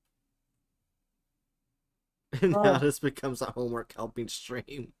 And now Oh. this becomes a homework helping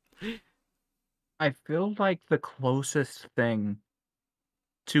stream. I feel like the closest thing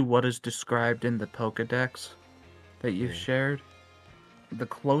to what is described in the Pokedex that you've Yeah. shared, the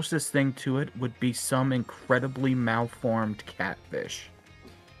closest thing to it would be some incredibly malformed catfish.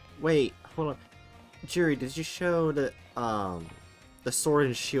 Wait, hold on. Jury, did you show the Sword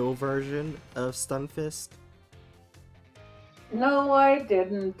and Shield version of Stunfist? No, I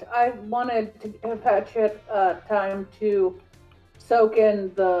didn't. I wanted to give Hatchet time to soak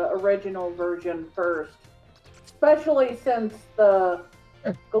in the original version first. Especially since the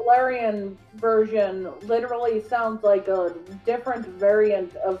Galarian version literally sounds like a different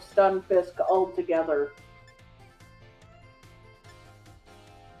variant of Stunfisk altogether.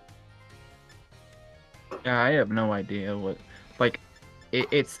 Yeah, I have no idea what. Like,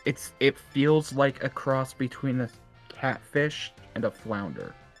 it feels like a cross between a catfish and a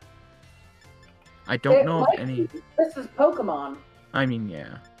flounder. I don't It know of might any. be. This is Pokemon. I mean,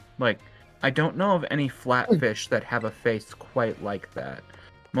 yeah. Like, I don't know of any flatfish that have a face quite like that.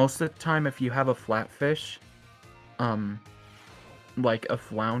 Most of the time, if you have a flatfish, like a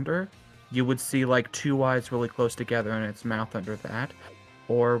flounder, you would see like two eyes really close together and its mouth under that.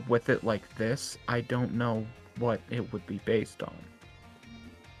 Or with it like this, I don't know what it would be based on.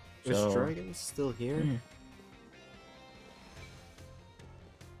 Is So, Dragon still here?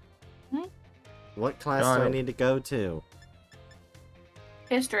 yeah. What class do I Child. need to go to?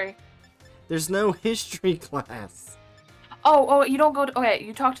 History. There's no history class. Oh, you don't go to. Okay,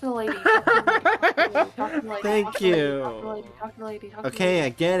 you talk to the lady. Thank you. Talk to the lady. Okay, I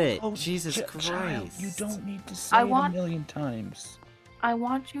get it. Oh, Jesus Christ. Child, you don't need to say I it want- a million times. I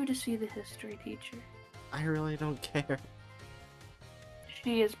want you to see the history teacher. I really don't care.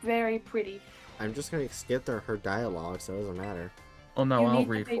 She is very pretty. I'm just gonna skip her dialogue, so it doesn't matter. Oh no, you I'll need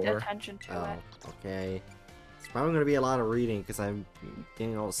read to pay for her. attention to Oh, it. okay. It's probably gonna be a lot of reading because I'm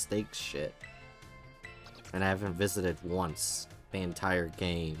getting all the stakes shit. And I haven't visited once the entire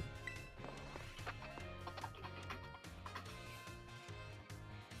game.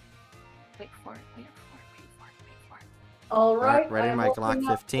 Wait for it. Wait for it. Alright, Ready I'm my looking Glock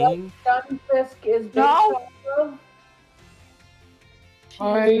up 15? what Stunfisk is based No! off of. She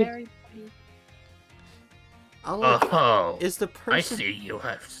I- is very pretty. Oh, look, Oh, is the I person... see you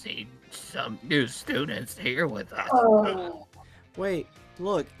have seen some new students here with us. Oh. Wait,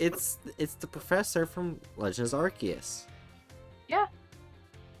 look, it's the professor from Legends Arceus. Yeah.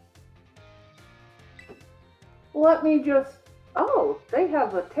 Let me just. Oh, they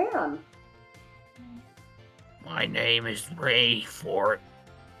have a tan. My name is Ray Fort.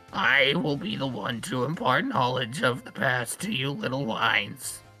 I will be the one to impart knowledge of the past to you little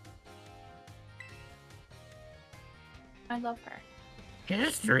lines. I love her.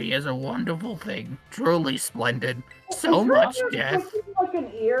 History is a wonderful thing, truly splendid. So Is her much hair death. looking like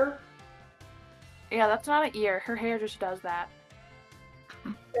an ear? Yeah, that's not an ear. Her hair just does that.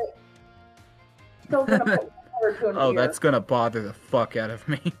 Still gonna put her to an Oh, ear. that's gonna bother the fuck out of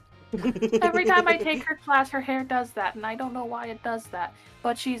me. Every time I take her class, her hair does that, and I don't know why it does that.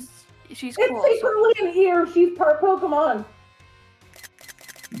 But she's It's cool. So secretly an ear. She's part Pokemon.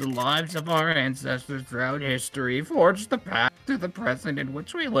 The lives of our ancestors throughout history forged the path to the present in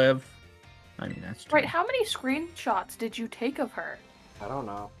which we live. I mean, that's true. right, how many screenshots did you take of her? I don't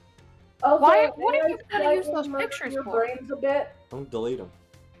know. Also, Why- what may are you I gonna use slightly those murder pictures your for? brains a bit? Don't delete them.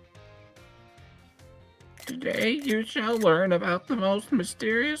 Today you shall learn about the most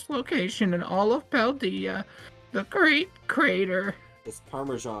mysterious location in all of Paldea, the Great Crater. It's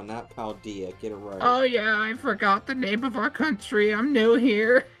Parmesan, not Paldea. Get it right. Oh yeah, I forgot the name of our country. I'm new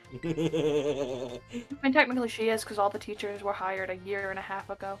here. I mean, technically she is, because all the teachers were hired a year and a half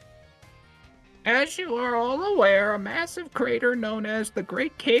ago. As you are all aware, a massive crater known as the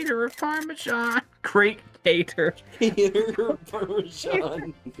Great Crater of Parmesan. Great Cater.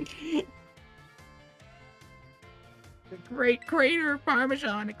 Parmesan. The Great Crater of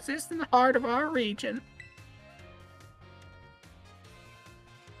Parmesan exists in the heart of our region.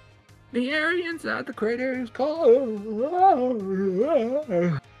 The area inside the crater is called...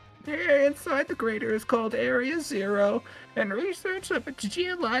 The area inside the crater is called Area Zero, and research of its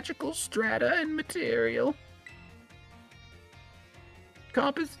geological strata and material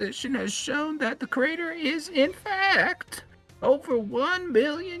composition has shown that the crater is, in fact, over 1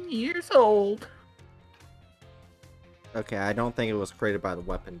 million years old. Okay, I don't think it was created by the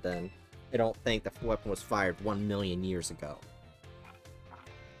weapon then. I don't think the weapon was fired 1 million years ago.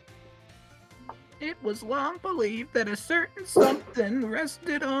 It was long believed that a certain something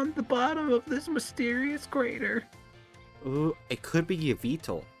rested on the bottom of this mysterious crater. Ooh, it could be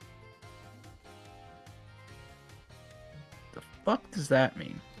Yveltal. does that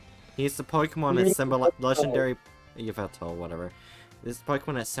mean? He's the Pokemon that symbolize legendary. Yveltal, whatever. This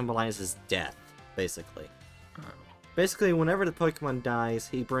Pokemon that symbolizes death, basically. Oh. Basically, whenever the Pokemon dies,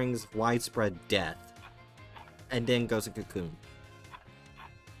 he brings widespread death, and then goes a cocoon.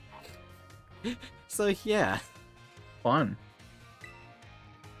 So yeah. Fun.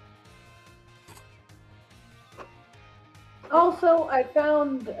 Also, I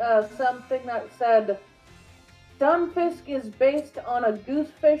found something that said Stunfisk is based on a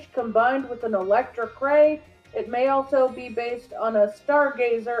goosefish combined with an electric ray. It may also be based on a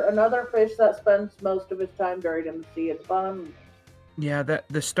stargazer, another fish that spends most of its time buried in the sea. It's fun. Yeah, the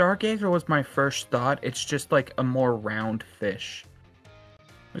stargazer was my first thought. It's just like a more round fish,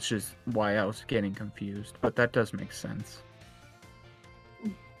 which is why I was getting confused. But that does make sense.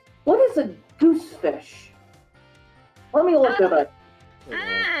 What is a goosefish? Let me look it up.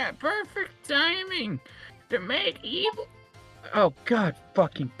 Ah, perfect timing to make evil. Oh god,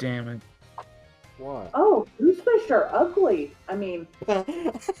 fucking damn it! What? Oh, goosefish are ugly. I mean,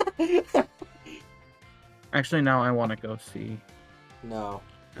 Actually, now I want to go see. No.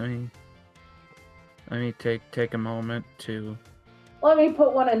 Let me take a moment to. let me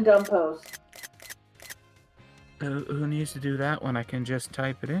put one in dumb post. Who needs to do that when I can just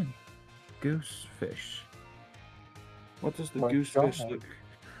type it in? Goosefish. What does the My goosefish God. look?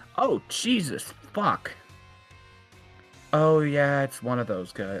 Oh Jesus, fuck! Oh yeah, it's one of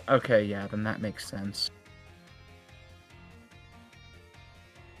those guys. Okay, yeah, then that makes sense.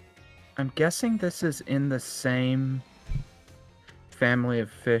 I'm guessing this is in the same family of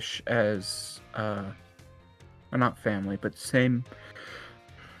fish as or not family, but same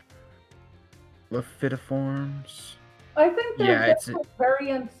Lephidiforms. I think Yeah, they're it's- different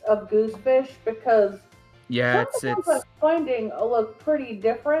variants of goosefish because Yeah, some of the ones I'm finding look pretty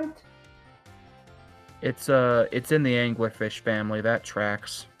different. it's in the anglerfish family. That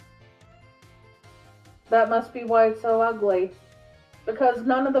tracks. That must be why it's so ugly. Because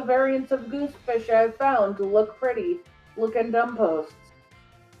none of the variants of goosefish I've found look pretty. Look in dumb posts.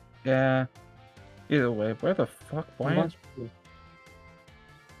 Yeah. Either way, where the fuck? Why is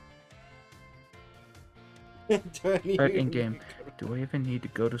right in game? Do I even need to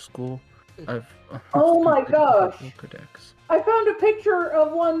go to school? Oh my gosh. Pokedex. I found a picture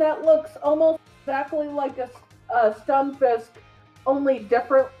of one that looks almost exactly like a Stunfisk, only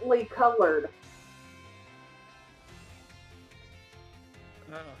differently colored.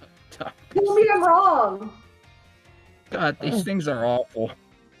 Tell me I'm wrong. God, these things are awful.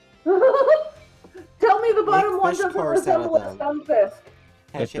 Tell me the bottom one fish doesn't cars out of resemble a them. Stunfisk.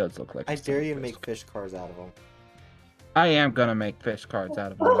 It Hatchet, does look like. I a dare you to Stunfisk. make fish cars out of them. I am gonna make fish cards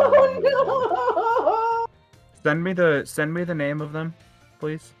out of them. Oh Send me the name of them,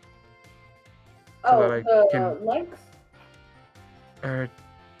 please. no! So Oh, that I the can- links?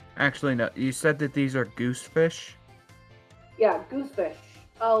 Actually, no. You said that these are goosefish. Yeah, goosefish.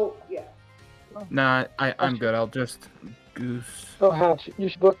 Oh, yeah. Nah, I'm good. I'll just goose. Oh, Hatch, you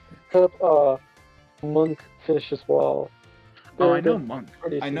should look up monkfish as well. Oh, I They're know monk.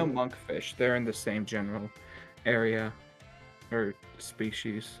 pretty I know similar. monkfish. They're in the same general area or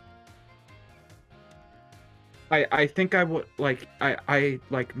species. I think I would like I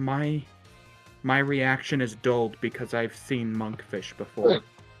like my reaction is dulled because I've seen monkfish before.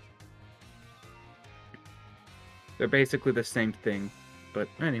 They're basically the same thing, but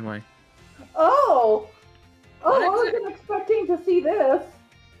anyway. Oh! Oh, What I wasn't expecting to see this.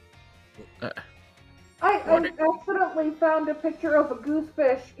 I What accidentally found a picture of a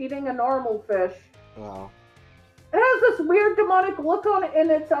goosefish eating a normal fish. Wow. It has this weird demonic look on it in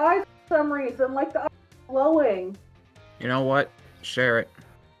its eyes for some reason, like the eyes are glowing. You know what? Share it.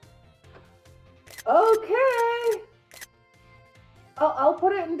 Okay. I'll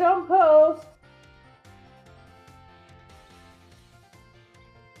put it in dumb post.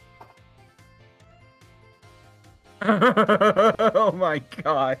 Oh my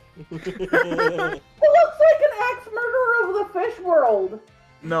god. It looks like an axe murderer of the fish world.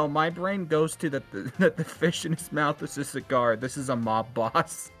 No, my brain goes to that the fish in his mouth is a cigar. This is a mob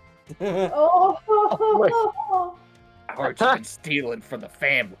boss. Oh. Arch's been stealing from the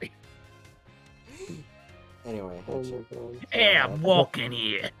family. Anyway, Oh Hatchet. my god. Yeah, I'm walking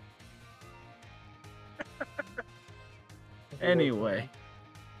here. Anyway.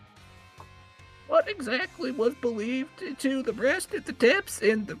 What exactly was believed to the rest of the tips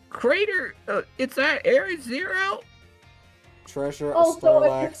in the crater? It's at Area Zero? Treasure a Also,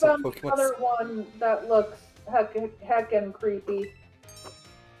 I just Snorlax, a found Pokemon. another one that looks heckin' creepy.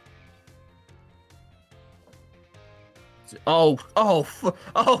 Oh,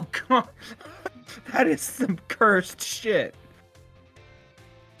 God. That is some cursed shit.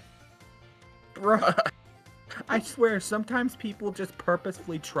 Bruh. I swear, sometimes people just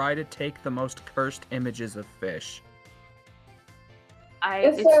purposefully try to take the most cursed images of fish.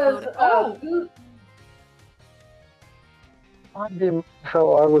 It It's says, loaded. Oh,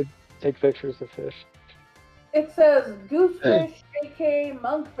 So I would take pictures of fish. it says goosefish, A.K.A.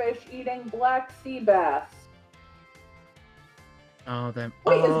 monkfish eating black sea bass. Oh, them.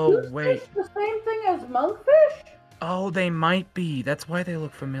 Wait, is Oh, goosefish wait. the same thing as monkfish? Oh, they might be. That's why they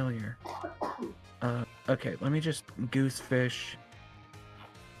look familiar. Okay, let me just goosefish.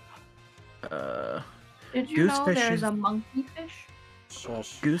 did you know Goosefish there's is- a monkey fish?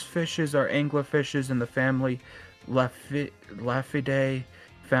 Shush. Goosefishes are anglerfishes in the family Laphidae,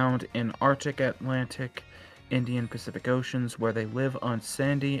 found in Arctic, Atlantic, Indian, Pacific Oceans, where they live on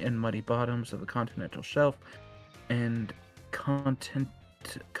sandy and muddy bottoms of the continental shelf and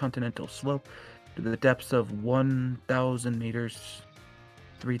continental slope to the depths of 1,000 meters,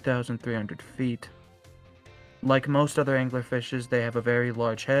 3,300 feet. Like most other anglerfishes, they have a very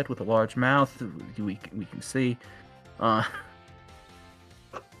large head with a large mouth. We can see.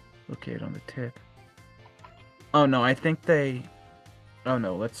 Locate on the tip. Oh no, I think they. Oh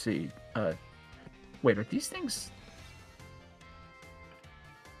no, let's see. Wait, are these things?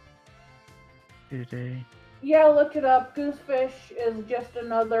 Did they? Yeah, I looked it up. Goosefish is just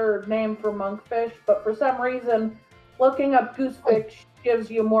another name for monkfish, but for some reason, looking up goosefish gives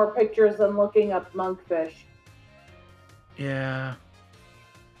you more pictures than looking up monkfish. Yeah.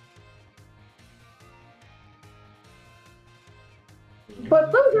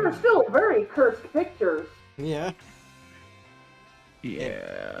 But those are still very cursed pictures. Yeah.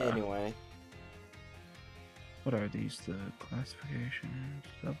 Yeah. Anyway. What are these? The classification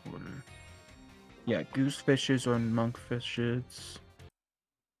suborder. Yeah, goosefishes or monkfishes.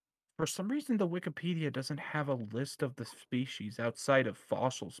 For some reason, the Wikipedia doesn't have a list of the species outside of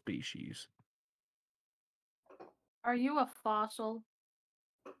fossil species. Are you a fossil?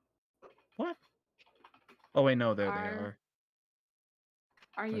 What? Oh wait, no, there they are.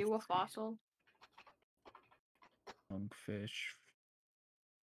 Are Let's you a see. fossil? Monkfish.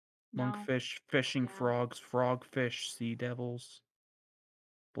 No. Monkfish, fishing No. frogs, frogfish, sea devils,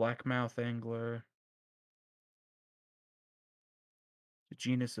 blackmouth angler. The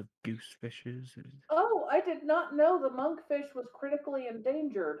genus of goosefishes. Oh, I did not know the monkfish was critically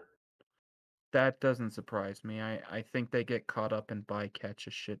endangered. That doesn't surprise me. I think they get caught up in bycatch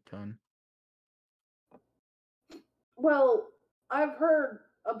a shit ton. Well, I've heard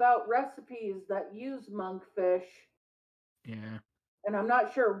about recipes that use monkfish, Yeah, and I'm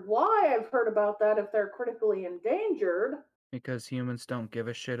not sure why I've heard about that if they're critically endangered. because humans don't give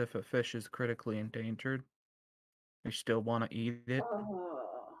a shit if a fish is critically endangered. They still want to eat it.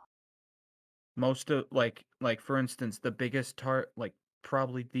 Most of like for instance, the biggest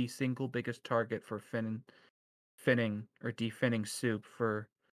probably the single biggest target for finning or definning soup for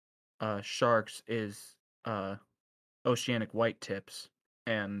sharks is oceanic white tips,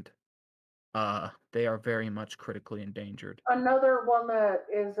 and they are very much critically endangered. Another one that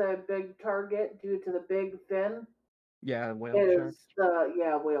is a big target due to the big fin Yeah, whale is sharks.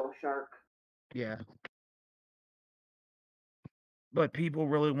 the whale shark. Yeah. But people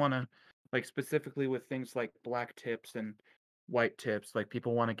really want to, like, specifically with things like black tips and white tips, like,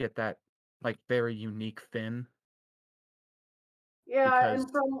 people want to get that, like, very unique fin. Yeah, Because,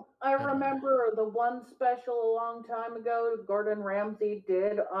 and from I remember the one special a long time ago Gordon Ramsay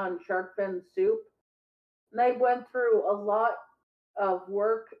did on shark fin soup. And they went through a lot of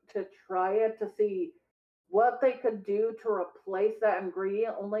work to try it to see what they could do to replace that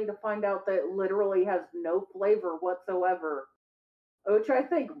ingredient, only to find out that it literally has no flavor whatsoever, which I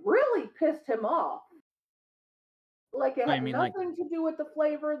think really pissed him off. Like it I had mean, like, nothing to do with the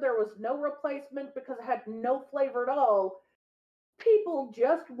flavor. There was no replacement because it had no flavor at all. People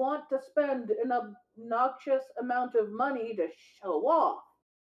just want to spend an obnoxious amount of money to show off.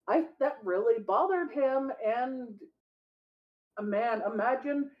 That really bothered him, and man,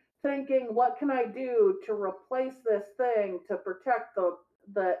 imagine thinking, what can I do to replace this thing to protect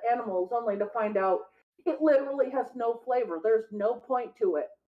the animals, only to find out it literally has no flavor. There's no point to it.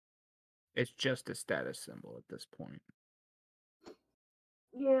 it's just a status symbol at this point.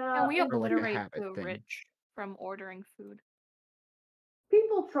 Yeah, And we and Or like a obliterate habit the thing. rich from ordering food.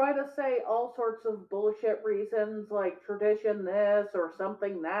 people try to say all sorts of bullshit reasons, like tradition this or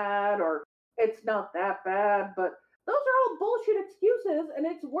something that, or it's not that bad, but those are all bullshit excuses, and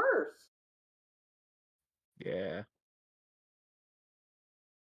it's worse. Yeah.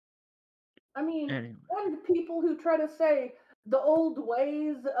 I mean, Anyway. and people who try to say the old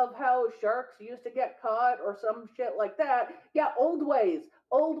ways of how sharks used to get caught or some shit like that. Yeah, old ways.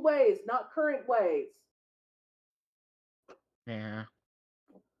 Old ways, not current ways. Yeah.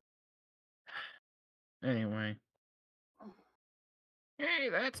 Anyway. Hey,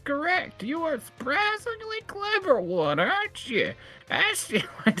 that's correct. You are a surprisingly clever one, aren't you? Ashley,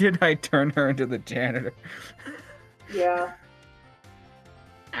 why did I turn her into the janitor? Yeah.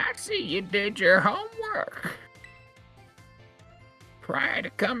 I see you did your homework. Prior to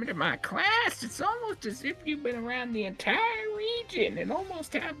coming to my class, it's almost as if you've been around the entire region and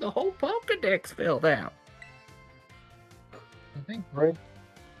almost have the whole Pokedex filled out. I think right.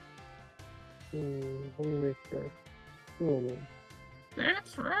 Let me make sure.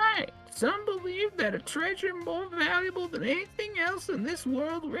 That's right. Some believe that a treasure more valuable than anything else in this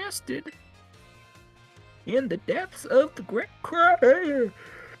world rested in the depths of the Great Crater.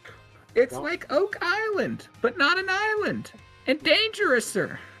 It's like Oak Island, but not an island, and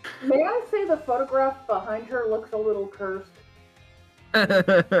dangerouser. May I say the photograph behind her looks a little cursed?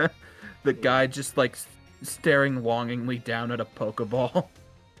 The guy just like staring longingly down at a Pokeball.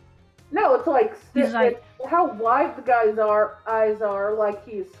 No, it's like, He's like- it's how wide the guy's eyes are, like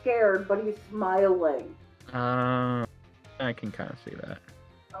he's scared, but he's smiling. I can kind of see that.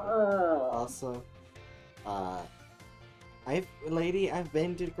 Also, I've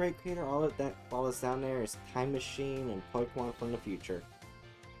been to the Great Crater. All of that while I was down there is Time Machine and Pokemon from the future.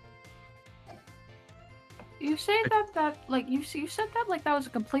 You say that like you said that like that was a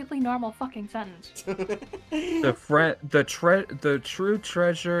completely normal fucking sentence. The true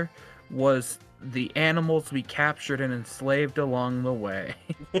treasure was the animals we captured and enslaved along the way.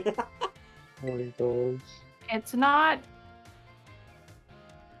 Oh my god. It's not.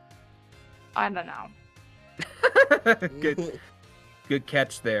 I don't know. Good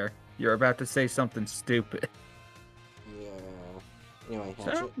catch there. You're about to say something stupid. Yeah. Anyway, So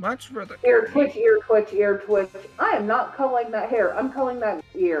Hatchet. much for the Ear twitch, ear twitch, ear twitch. I am not culling that hair. I'm culling that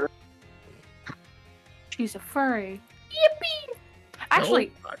ear. She's a furry. Yippee!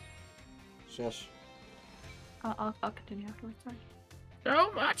 Actually, Shush. I'll continue afterwards. Sorry.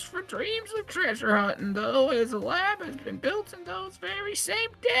 So much for dreams of treasure hunting, though, as a lab has been built in those very same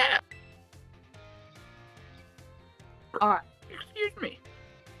depths. Alright. Excuse me.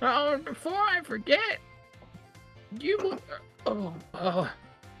 Oh, and before I forget, you would. Oh.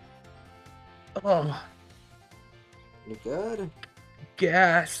 You good?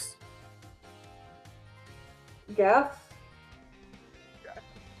 gas. Gas?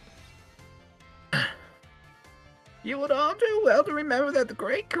 You would all do well to remember that the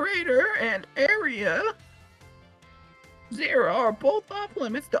Great Crater and Area Zero are both off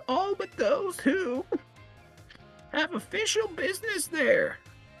limits to all but those who have official business there.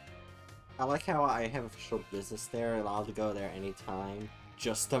 I like how I have official business there, allowed to go there anytime,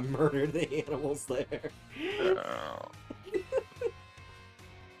 just to murder the animals there.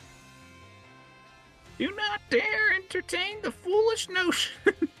 Do not dare entertain the foolish notion.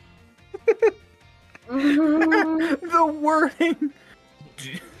 The wording.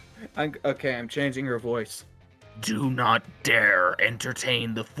 I'm changing her voice. Do not dare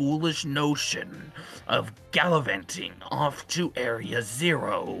entertain the foolish notion of gallivanting off to Area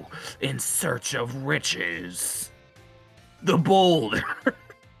Zero in search of riches. The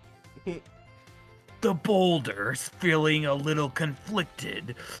Boulder's feeling a little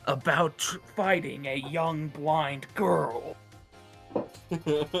conflicted about fighting a young blind girl.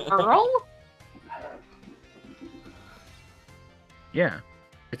 Earl? Yeah,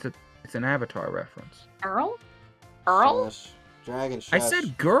 it's an Avatar reference. Earl? Earl? Shush. Dragon shush. I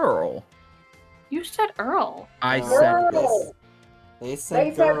said girl. You said Earl. I No, said Girl. They said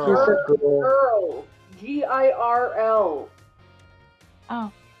They said girl. girl. Girl.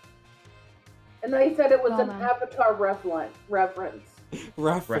 Oh. And they said it was Well an then. Avatar reference. Reference.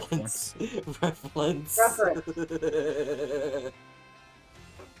 Reference.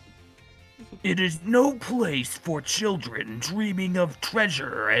 It is no place for children dreaming of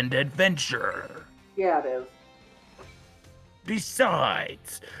treasure and adventure. Yeah, it is.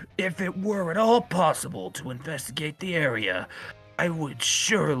 Besides, if it were at all possible to investigate the area, I would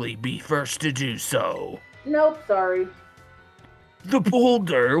surely be first to do so. Nope, sorry. The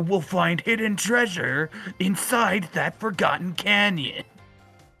Boulder will find hidden treasure inside that forgotten canyon.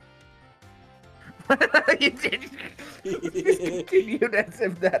 you continued as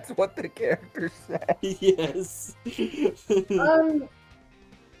if that's what the character said. Yes.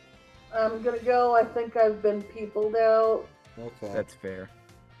 I'm gonna go. I think I've been peopled out. Okay. That's fair.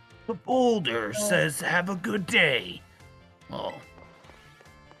 The Boulder says have a good day. Oh.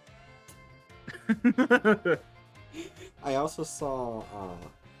 I also saw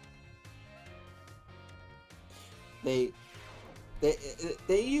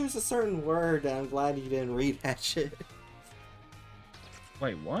They use a certain word, and I'm glad you didn't read Hatchet.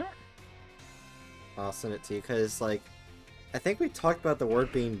 Wait, what? I'll send it to you, because, like, I think we talked about the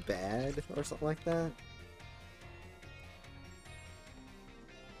word being bad, or something like that.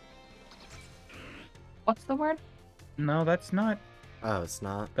 What's the word? No, that's not. Oh, it's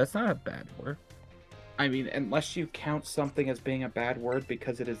not? That's not a bad word. I mean, unless you count something as being a bad word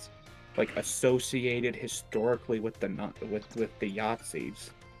because it is, like, associated historically with the with the Yahtzees.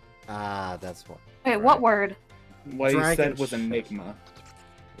 Ah, that's what. Wait, what word? What he Dragon said was sh- enigma.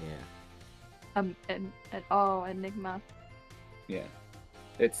 Yeah. Oh, Enigma. Yeah.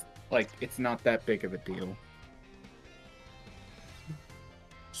 It's, like, it's not that big of a deal.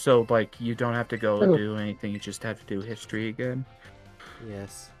 So, like, you don't have to go do anything. You just have to do history again.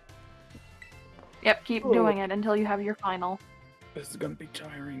 Yes. Yep, keep doing it until you have your final. This is gonna be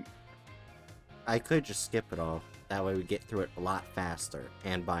tiring. I could just skip it all. That way we get through it a lot faster,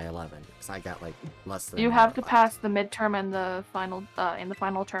 and by 11, because I got, like, less than You an have hour to left. pass the midterm and the final in the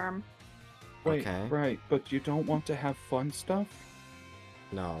final term. Wait, Okay. right, but you don't want to have fun stuff?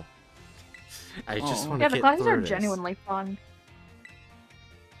 No. I just Oh. want to Yeah, get the classes through are this. genuinely fun.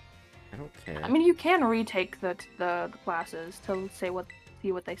 I don't care. I mean, you can retake the classes to see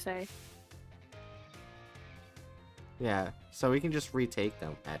what they say. Yeah, so we can just retake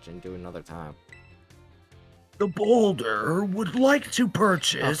them, Hatchet, and do it another time. The Boulder would like to Oh,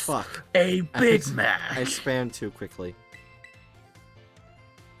 purchase fuck. a Big I Mac. spammed too quickly.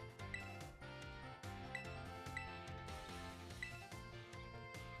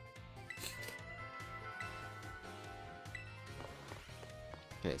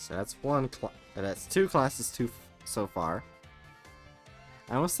 Okay, so that's that's 2 classes so far.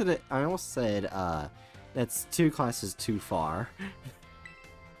 I almost said that's 2 classes too far.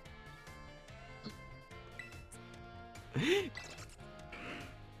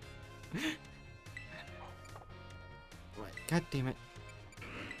 God damn it.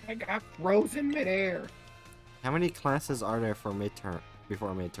 I got frozen midair. How many classes are there for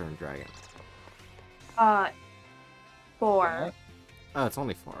before midterm, Dragon? 4 Oh, it's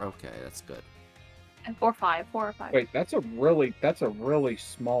only 4. Okay, that's good. or 5. 4 or 5. Wait, that's a really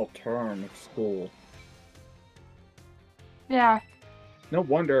small term of school. Yeah. No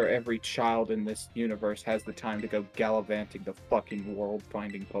wonder every child in this universe has the time to go gallivanting the fucking world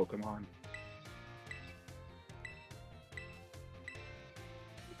finding Pokemon.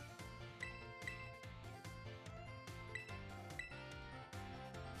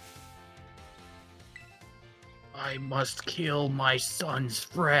 I must kill my son's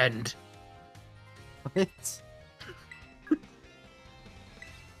friend. What?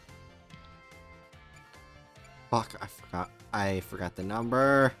 Fuck, I forgot the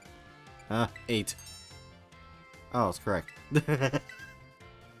number. 8. Oh, it's correct.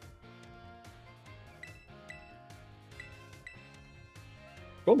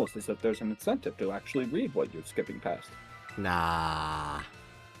 Almost as if there's an incentive to actually read what you're skipping past. Nah.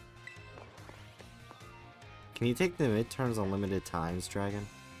 Can you take the midterms on limited times, Dragon?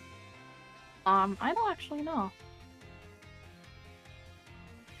 I don't actually know.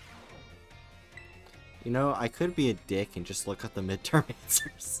 You know, I could be a dick and just look up the midterm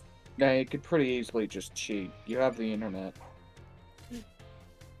answers. Yeah, you could pretty easily just cheat. You have the internet.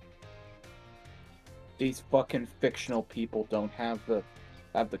 These fucking fictional people don't have the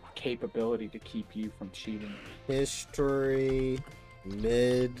capability to keep you from cheating. History,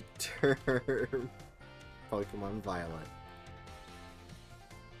 midterm, Pokemon Violet.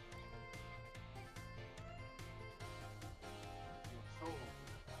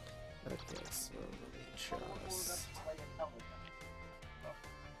 Okay, so let me just...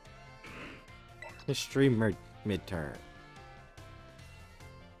 History midterm.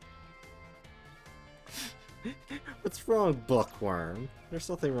 What's wrong, Bookworm? There's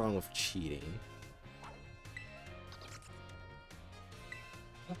nothing wrong with cheating.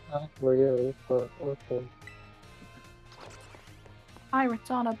 Really, but okay.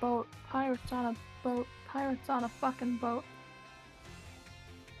 Pirates on a boat. Pirates on a boat. Pirates on a fucking boat.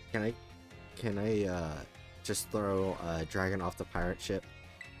 Can I just throw a dragon off the pirate ship?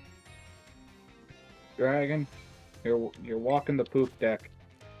 Dragon, you're walking the poop deck.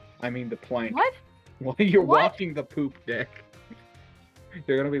 I mean the plank. What? Well, you're What? walking the poop deck.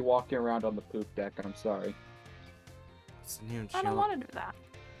 You're gonna be walking around on the poop deck, I'm sorry. I don't want to do that.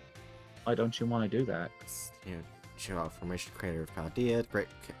 Why don't you want to do that? Chill out. Formation creator of Paldea. Great.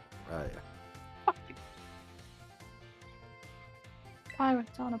 Yeah. Fuck you.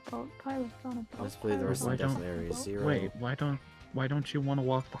 Pirates on a boat. Pirates on a boat. Let's believe the rest of Why the don't- Death Area is 0. Wait, why don't you want to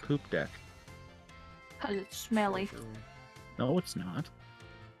walk the poop deck? Because it's smelly. No, it's not.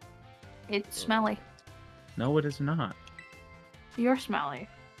 It's smelly. No, it is not. You're smelly.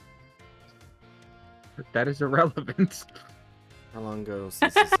 That is irrelevant. How long ago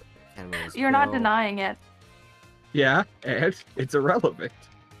since this academy was You're not built? denying it. Yeah, and it's irrelevant.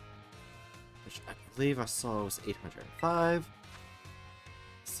 Which I believe I saw was 805.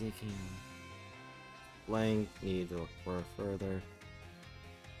 Seeking blank, need to look for further.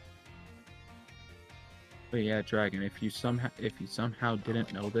 But yeah, Dragon, if you somehow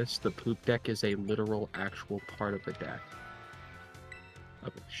didn't know this, the poop deck is a literal actual part of the deck.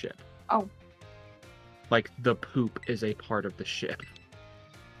 Of the ship. Oh. Like the poop is a part of the ship.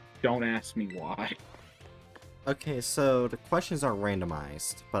 Don't ask me why. Okay, so the questions are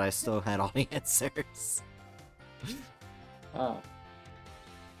randomized, but I still had all the answers. Ah.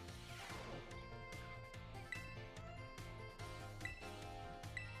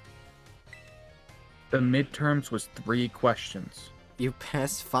 The midterms was 3 questions. You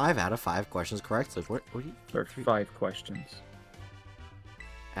passed 5 out of 5 questions correct. So what do you? Or 5 questions.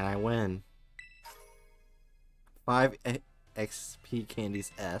 And I win. 5 XP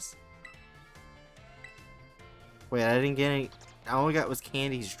candies S. Wait, I didn't get any. All I got was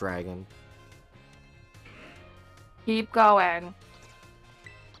Candy's Dragon. Keep going.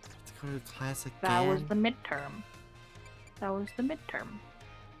 Let's go to class again. That was the midterm. That was the midterm.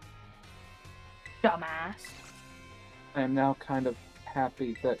 Dumbass. I am now kind of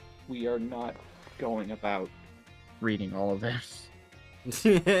happy that we are not going about. Reading all of this.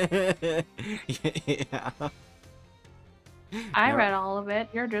 Yeah. I No. read all of it.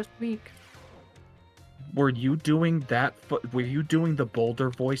 You're just weak. Were you doing that? Were you doing the Boulder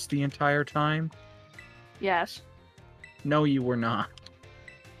voice the entire time? Yes. No, you were not.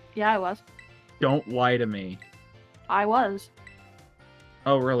 Yeah, I was. Don't lie to me. I was.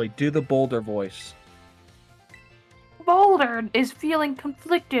 Oh, really? Do the Boulder voice. Boulder is feeling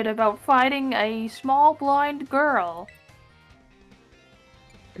conflicted about fighting a small blind girl.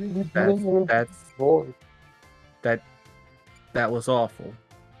 That's Boy. that was awful.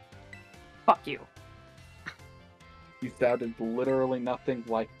 Fuck you. You sounded literally nothing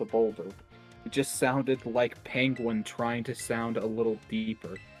like the Boulder. It just sounded like Penguin trying to sound a little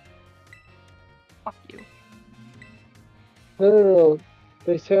deeper. Fuck you. No.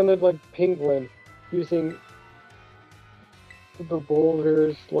 They sounded like Penguin using the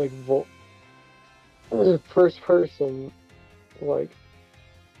Boulder's like first person, like.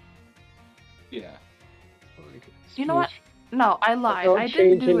 Yeah. You know what? speech No, I lied. without I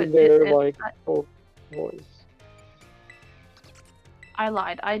didn't do changing it. their it- like voice. I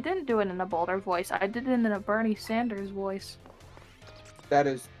lied. I didn't do it in a Boulder voice. I did it in a Bernie Sanders voice. That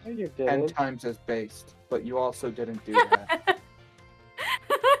is No, you 10 didn't. times as based, but you also didn't do that.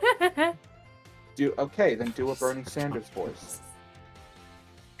 Okay, then do a Bernie Sanders voice.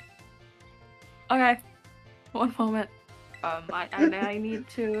 Okay. One moment. I need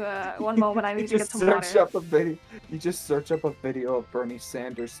to. One moment. I need to get some search water. up a video. You just search up a video of Bernie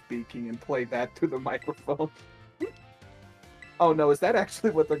Sanders speaking and play that to the microphone. Oh no, is that actually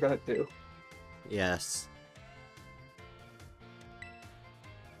what they're gonna do? Yes.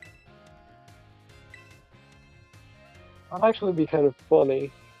 That'd actually be kind of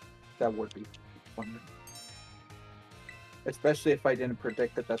funny. That would be funny. Especially if I didn't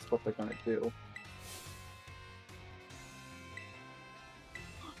predict that that's what they're gonna do.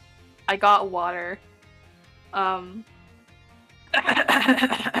 I got water.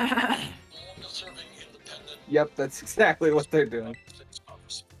 Yep, that's exactly what they're doing.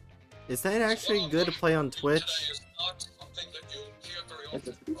 Is that actually good to play on Twitch? If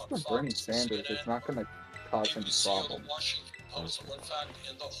it's from Bernie Sanders, it's not gonna cause any problem.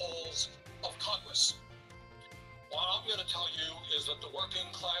 What I'm going to tell you is that the working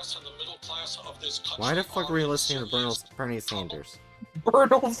class and the middle class of this country. Why the fuck were you listening to Bernie Sanders?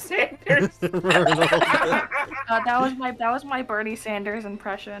 Bernie Sanders. That was my Bernie Sanders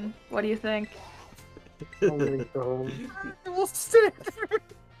impression. What do you think? Oh my god.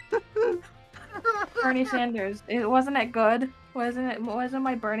 Bernie Sanders. Wasn't it good? Wasn't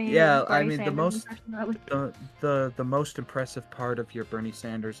my Bernie? Yeah, I Bernie mean, the Sanders most- impression really- The most impressive part of your Bernie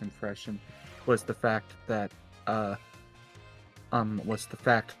Sanders impression was the fact that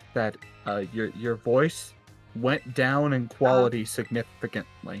your voice went down in quality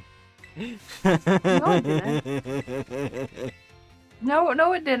significantly. it didn't.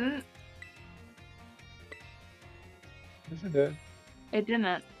 No, it didn't. Isn't it? It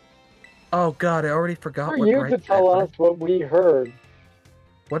didn't. Oh god, I already forgot For what you right to tell that- us what we heard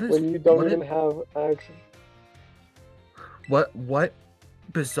What is when you don't what even is- have access. what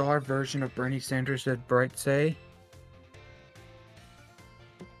bizarre version of Bernie Sanders did Bright say?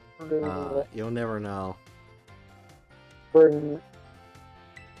 You'll never know. Burn,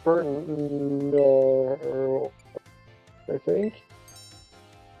 no, I think.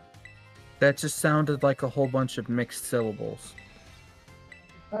 That just sounded like a whole bunch of mixed syllables.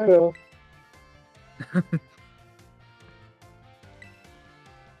 I know.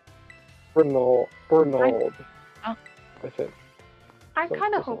 Bernald, I think. I So-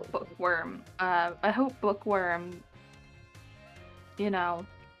 kind of something hope like that. Bookworm. I hope Bookworm. You know,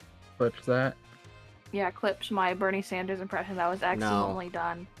 Clips that. yeah, clips my Bernie Sanders impression. That was excellently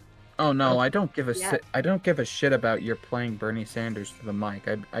done. Oh no, I don't give a Yeah. I don't give a shit about your playing Bernie Sanders to the mic.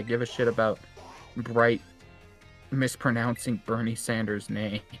 I give a shit about Bright mispronouncing Bernie Sanders'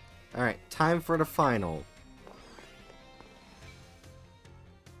 name. Alright, time for the final.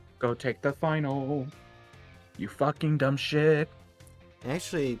 Go take the final. You fucking dumb shit.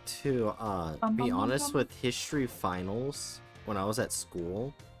 Actually, to be bum, honest bum. with history finals, when I was at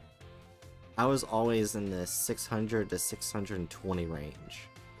school, I was always in the 600 to 620 range.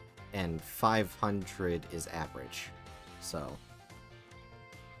 And 500 is average. So,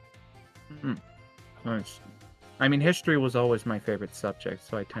 Nice. I mean, history was always my favorite subject,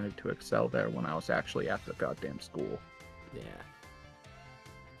 so I tended to excel there when I was actually at the goddamn school. yeah.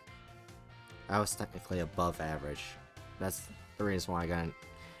 I was technically above average. That's the reason why I got an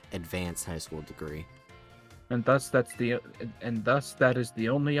advanced high school degree. And thus that is the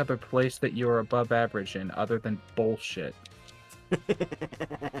only other place that you are above average in, other than bullshit.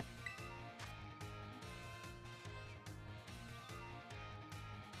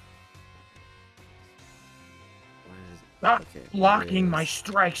 Stop Okay, blocking what my is-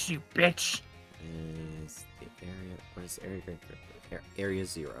 strikes, you bitch! Is the area? What is area? Area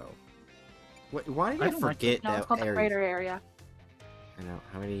 0. Why did I I don't like forget No, it's that called the area? crater area. I know.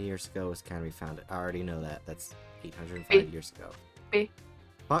 How many years ago was Canopy founded? I already know that. That's 805 B. years ago. B.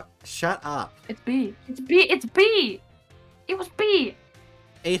 Fuck! Shut up! It's B. It's B. It's B. It was B.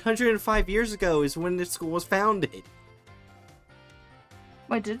 805 years ago is when this school was founded.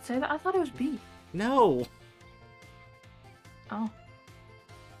 Wait, did it say that? I thought it was B. No. Oh.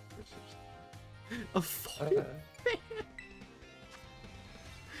 A fucking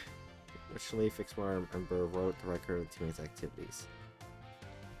Which Leaf Explorer member wrote the record of the team's activities?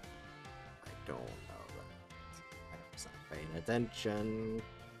 I don't know that. I was not paying attention.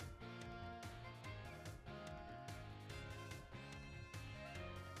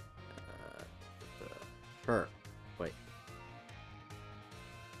 Her. Wait.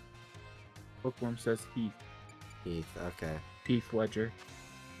 Bookworm says Heath. Heath. Okay. Heath Ledger.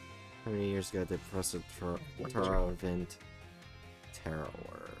 How many years ago did Professor Taro invent Tarot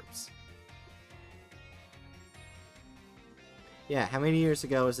Orbs? Yeah, how many years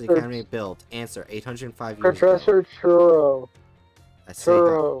ago was the Academy built? Answer, 805 years ago. Professor Churro.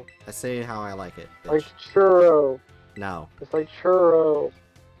 I say how I like it. Bitch. Like churro. No. It's like churro. It's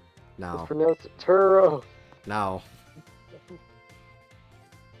No. pronounced churro. No.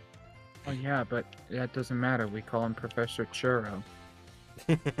 Oh yeah, but that doesn't matter. We call him Professor Churro.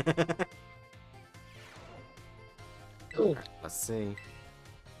 Let's see.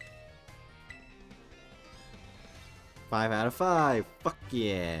 5 out of 5. Fuck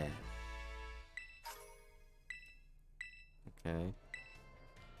yeah. Okay.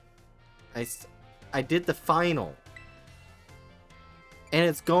 I did the final. And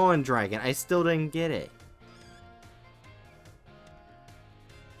it's gone, Dragon. I still didn't get it.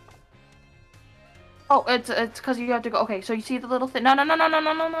 Oh, it's because you have to go. Okay, so you see the little thing. No.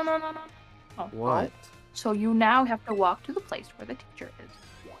 Oh, What? oh. So you now have to walk to the place where the teacher is.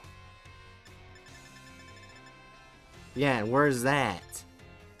 Yeah, and where's that?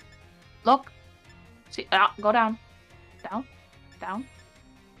 Look. See, go down. Down. Down.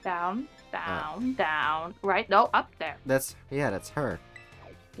 Down. Down. Down. Right? No, up there. That's her.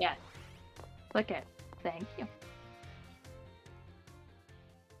 Yes. Click it. Thank you.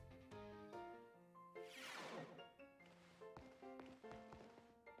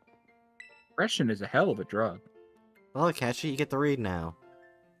 Depression is a hell of a drug. Well, Hatchet, you get to read now.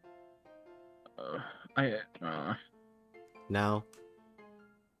 No.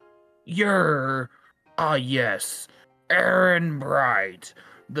 Yes, Aaron Bright,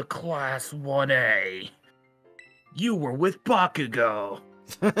 the Class 1A. You were with Bakugo,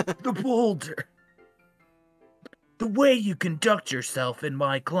 the boulder. The way you conduct yourself in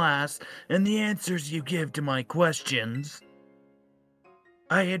my class and the answers you give to my questions,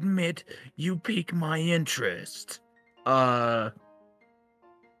 I admit you pique my interest.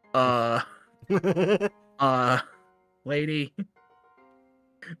 Lady,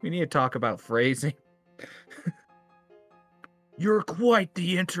 we need to talk about phrasing. You're quite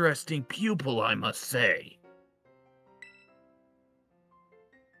the interesting pupil, I must say.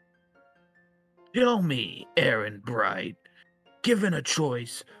 Tell me, Aaron Bright, given a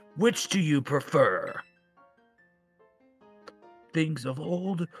choice, which do you prefer? Things of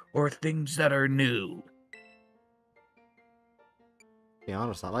old or things that are new? To be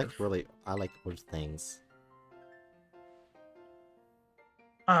honest, I like old things.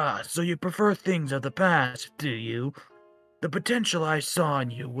 Ah, so you prefer things of the past, do you? The potential I saw in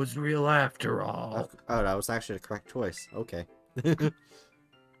you was real after all. Oh, that was actually the correct choice. Okay.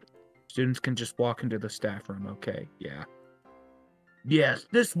 Students can just walk into the staff room, okay, yeah. Yes,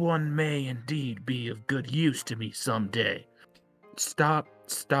 this one may indeed be of good use to me someday. Stop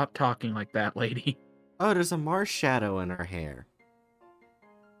talking like that, lady. Oh, there's a Mars shadow in her hair.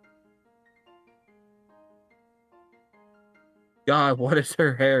 God, what is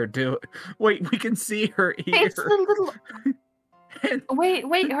her hair doing? Wait, we can see her ear. It's the little.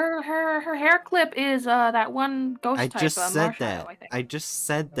 Wait, her hair clip is that one ghost I type just said Marshadow, that. I think. I just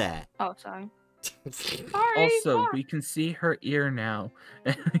said that. Oh, sorry. Sorry. Also, sorry. we can see her ear now,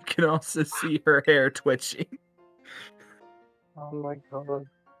 and we can also see her hair twitching. Oh my god.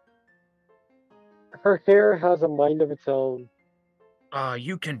 Her hair has a mind of its own.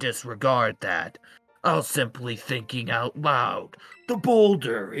 You can disregard that. I'll simply thinking out loud. The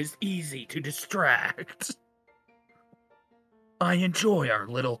boulder is easy to distract. I enjoy our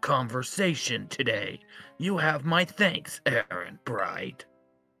little conversation today. You have my thanks, Aaron Bright.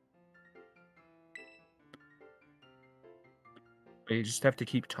 You just have to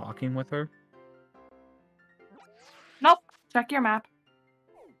keep talking with her. Nope. Check your map.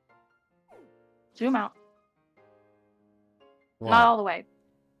 Zoom out. What? Not all the way.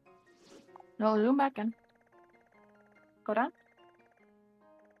 No, zoom back in. Go down.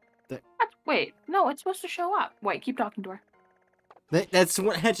 The- Wait, no, it's supposed to show up. Wait, keep talking to her. That's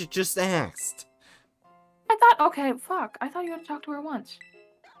what Hatchet just asked. I thought, okay, fuck. I thought you had to talk to her once.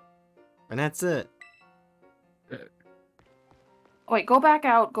 And that's it. Wait, go back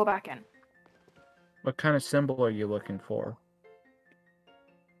out, go back in. What kind of symbol are you looking for?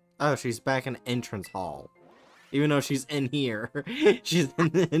 Oh, she's back in the entrance hall. Even though she's in here, she's in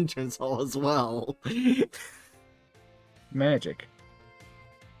the entrance hall as well. Magic.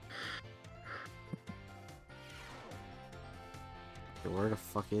 Where the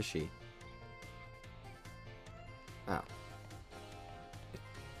fuck is she? Oh.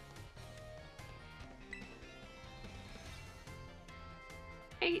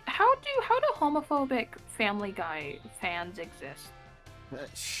 Hey, how do homophobic Family Guy fans exist?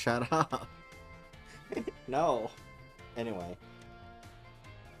 Shut up. No. Anyway.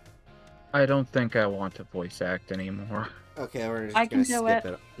 I don't think I want to voice act anymore. Okay, we're just I gonna can do skip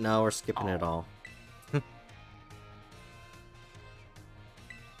it. it. No, we're skipping it all. It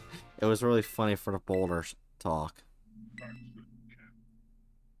was really funny for the boulders talk.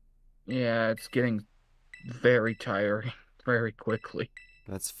 Yeah, it's getting very tiring very quickly.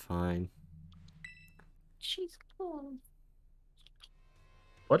 That's fine. She's cool.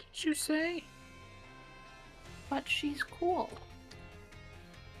 What did you say? But she's cool.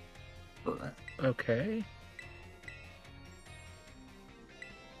 Okay.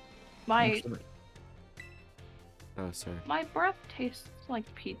 My Oh, sorry. my breath tastes like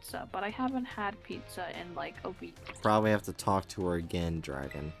pizza, but I haven't had pizza in like a week. Probably have to talk to her again,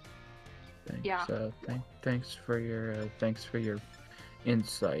 Dragon. Thanks, Yeah. Thanks for your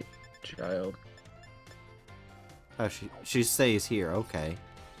insight, child. Oh, she stays here. Okay.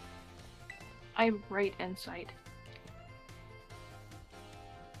 I have great insight.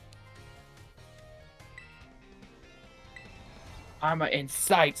 I'ma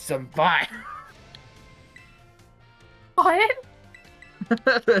incite some violence. What?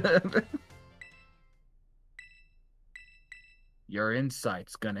 Your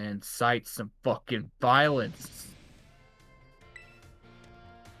insight's gonna incite some fucking violence.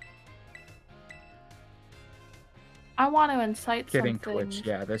 I want to incite Kidding, something. Twitch.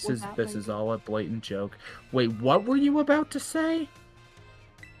 Yeah, this will is happen. all a blatant joke. Wait, what were you about to say?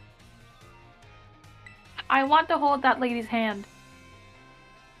 I want to hold that lady's hand.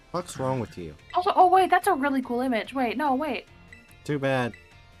 What's wrong with you? Also, oh wait, that's a really cool image. Wait, no, wait. Too bad.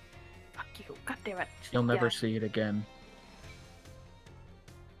 Fuck you. God damn it. You'll never Yeah. see it again.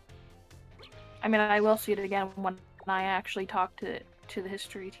 I mean, I will see it again when I actually talk to the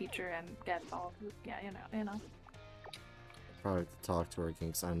history teacher and get all. Yeah, you know. Probably have to talk to her again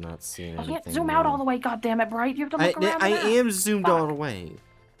because I'm not seeing I anything. can't zoom out new. all the way. God damn it, Bright! You have to look around. I the map. am zoomed all Fuck. the way.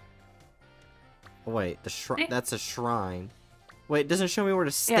 Oh, wait, the shrine. See? That's a shrine. Wait, it doesn't show me where the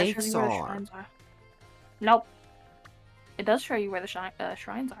Yeah, stakes show me where the are. shrines are. Nope. It does show you where the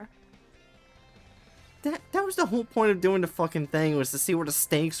shrines are. That was the whole point of doing the fucking thing, was to see where the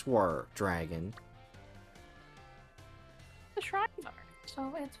stakes were, Dragon. The shrines are.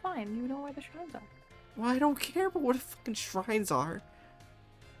 So it's fine. You know where the shrines are. Well, I don't care about what the fucking shrines are.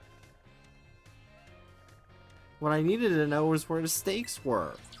 What I needed to know was where the stakes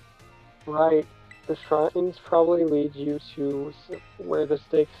were. Right. The shrines probably lead you to where the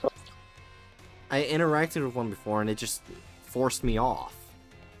stakes are. I interacted with one before and it just forced me off.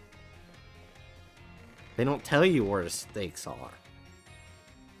 They don't tell you where the stakes are.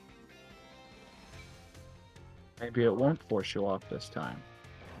 Maybe it won't force you off this time.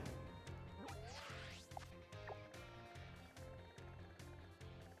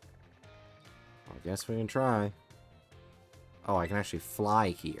 I guess we can try. Oh, I can actually fly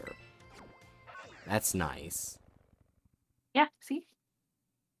here. That's nice. Yeah, see?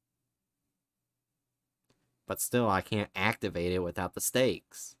 But still, I can't activate it without the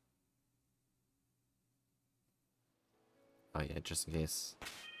stakes. Oh yeah, just in case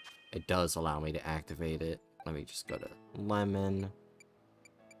it does allow me to activate it. Let me just go to Lemon.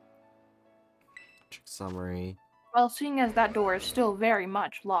 Check summary. Well, seeing as that door is still very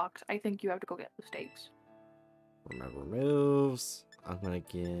much locked, I think you have to go get the stakes. Remember moves. I'm gonna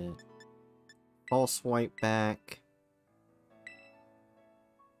get Pulse Swipe back.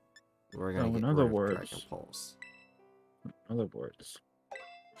 We're gonna get in rid other of words, Dragon Pulse. In other words,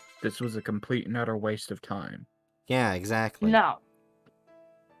 this was a complete and utter waste of time. Yeah, exactly. No.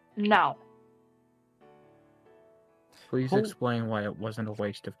 No. Please Oh. explain why it wasn't a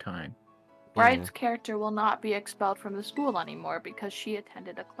waste of time. Yeah. Bright's character will not be expelled from the school anymore because she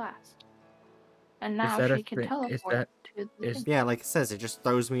attended a class. And now that a she can thing- is teleport that- to the is- thing. Yeah, like it says, it just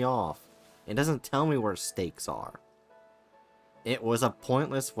throws me off. It doesn't tell me where stakes are. It was a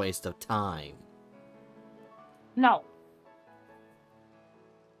pointless waste of time. No.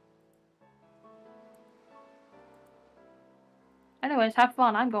 Anyways, have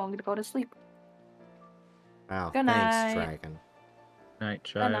fun. I'm going to go to sleep. Wow, Good thanks, night. Dragon. Night, Good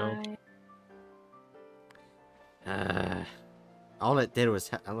child. night. All it did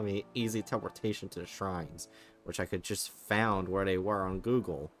was let me easy teleportation to the shrines, which I could just found where they were on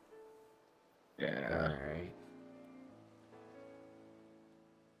Google. Yeah. Alright.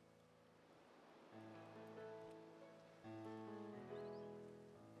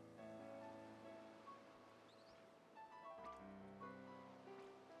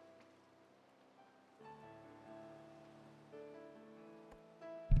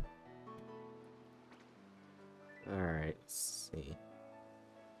 Alright, let's see.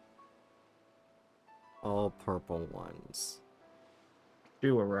 All purple ones.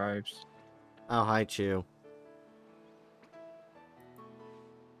 Chew arrives. Oh, hi, Chew.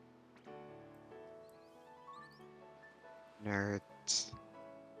 Nerds.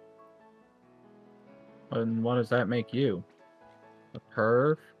 And what does that make you? A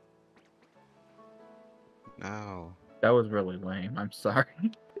perv? No. That was really lame. I'm sorry.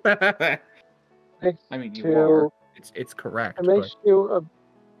 I mean, you To- are. It's correct, It but makes you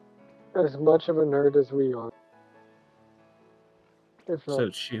as much of a nerd as we are. If not, so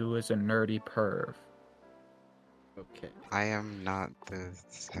Chew is a nerdy perv. Okay. I am not the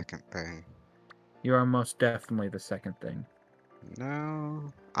second thing. You are most definitely the second thing.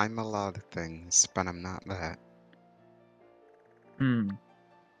 No. I'm a lot of things, but I'm not that. Hmm.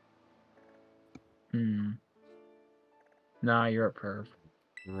 Nah, you're a perv.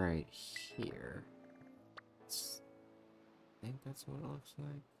 Right here. I think that's what it looks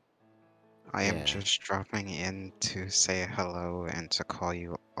like. I am Yeah. just dropping in to say hello and to call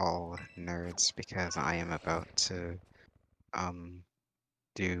you all nerds because I am about to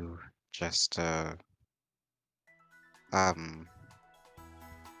do just I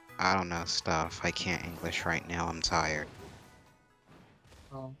don't know stuff. I can't English right now, I'm tired.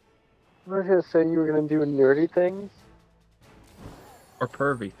 I was gonna say you were gonna do nerdy things. Or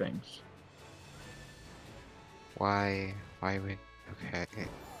pervy things. Why would okay.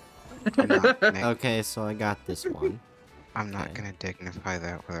 I'm not gonna, Okay, so I got this one. I'm not okay. gonna dignify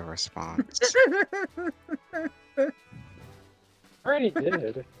that with a response. I already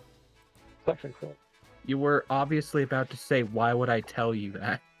did. Technically. You were obviously about to say, why would I tell you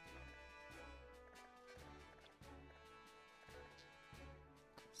that?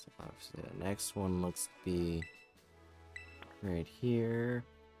 So obviously the next one looks to be right here.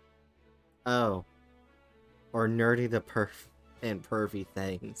 Oh. Or nerdy the and pervy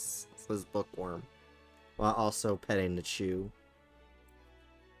things, says Bookworm. While also petting the Chew.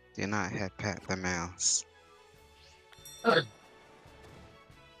 Do not head pet the mouse.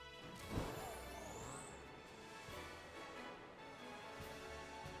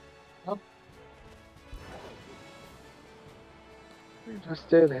 You just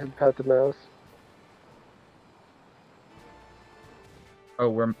did head pat the mouse. Oh,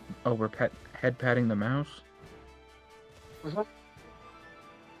 we're head patting the mouse. Mhm.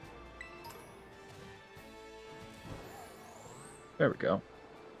 There we go.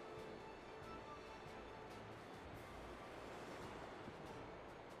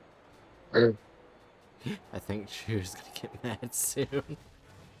 I think Chew's gonna get mad soon.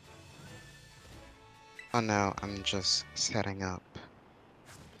 Oh no, I'm just setting up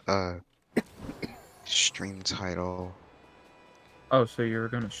a stream title. Oh, so you're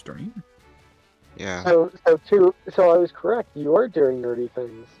gonna stream? Yeah, So I was correct. You are doing nerdy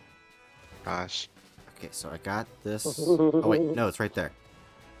things. gosh. Okay, so I got this. Oh wait, no, it's right there.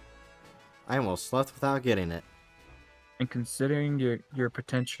 I almost left without getting it. And considering your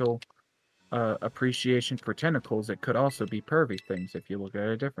potential appreciation for tentacles, it could also be pervy things if you look at it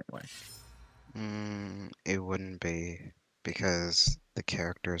a different way. It wouldn't be, because the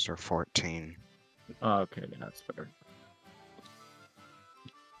characters are 14. Oh, okay, that's fair.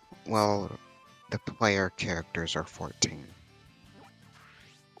 Well, the player characters are 14.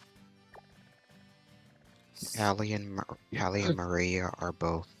 Callie and Maria are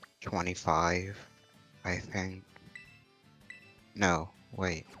both 25, I think. No,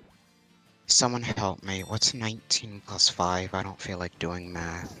 wait. Someone help me. What's 19 plus 5? I don't feel like doing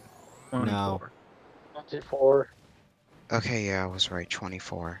math. 24. 24. Okay, yeah, I was right.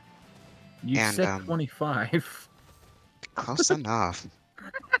 24. You And, said 25. Close enough.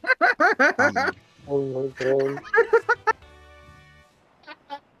 Um, Oh my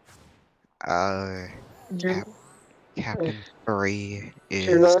god. You, Captain 3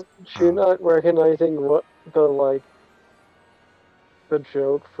 you're is not recognizing what the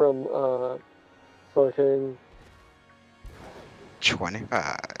joke from fucking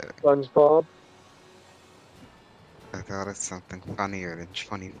 25. SpongeBob. I thought it's something funnier than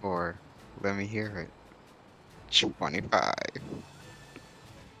 24. Let me hear it. 25.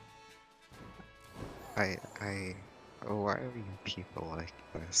 Why are you people like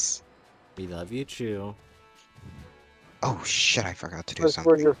this? We love you, Chew. Oh shit, I forgot to do Because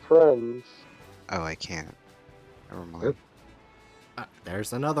we're something. your friends. Oh, I can't. Never mind.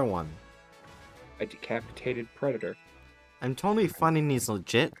 There's another one. A decapitated predator. I'm totally funding these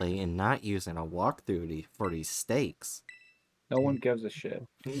legitly and not using a walkthrough for these stakes. No one gives a shit.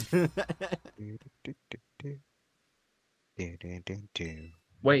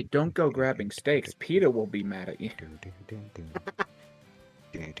 Wait, don't go grabbing steaks. PETA will be mad at you.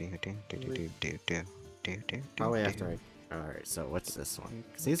 Probably after I... Alright, so what's this one?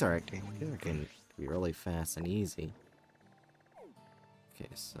 Because these are can be really fast and easy. Okay,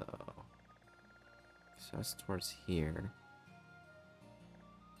 so that's towards here.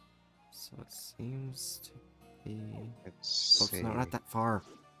 So it seems to be... Let's Oh, it's see. not that far.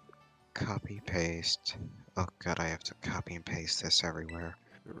 Copy paste. Oh god, I have to copy and paste this everywhere.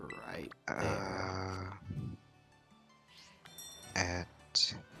 Right there. At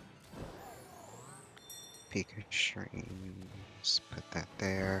Pika Streams. Put that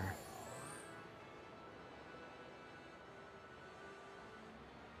there.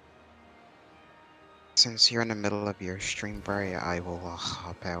 Since you're in the middle of your stream, Bray, I will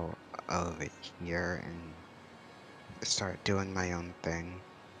hop out of it here and start doing my own thing.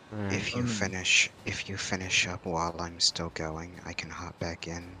 Right. If you finish up while I'm still going, I can hop back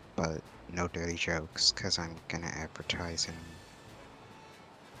in, but no dirty jokes, cause I'm gonna advertise in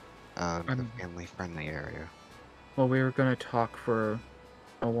the family-friendly area. Well, we were gonna talk for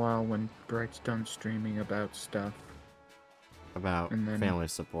a while when Bright's done streaming about stuff. About And then- family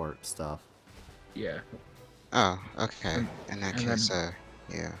support stuff. Yeah. Oh, okay. In that case,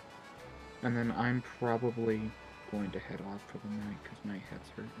 yeah. And then I'm probably going to head off for the night because my head's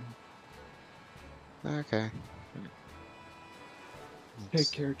hurting. Okay.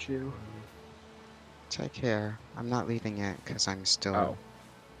 Take care, Chew. Take care. I'm not leaving yet because I'm still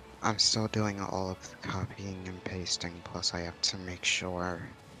doing all of the copying and pasting, plus I have to make sure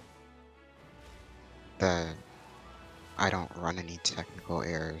that I don't run any technical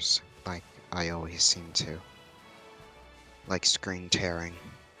errors like I always seem to. Like screen tearing.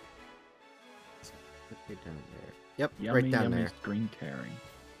 Right down there. Yep, Yummy, right down yummy there. screen tearing.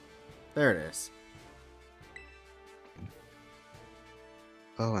 There it is.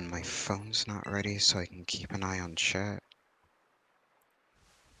 Oh, and my phone's not ready, so I can keep an eye on chat.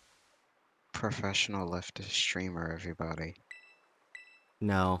 Professional leftist streamer, everybody.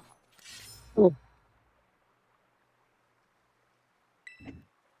 No. Ooh.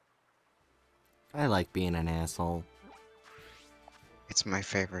 I like being an asshole. It's my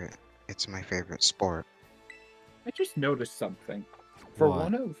favorite It's my favorite sport. I just noticed something. For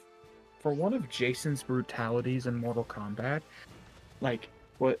What? one of Jason's brutalities in Mortal Kombat, like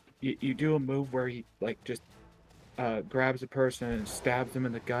what you do a move where he like just grabs a person and stabs them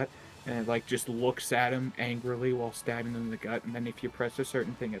in the gut, and like just looks at him angrily while stabbing them in the gut, and then if you press a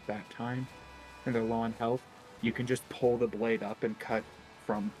certain thing at that time and they're low on health, you can just pull the blade up and cut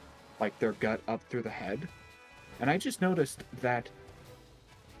from like their gut up through the head. And I just noticed that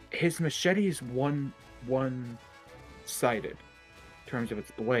his machete is one-sided in terms of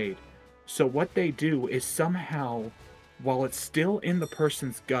its blade. So what they do is somehow, while it's still in the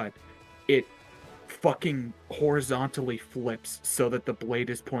person's gut, it fucking horizontally flips so that the blade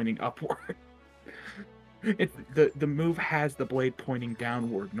is pointing upward. The move has the blade pointing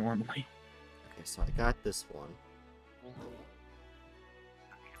downward normally. Okay, so I got this one.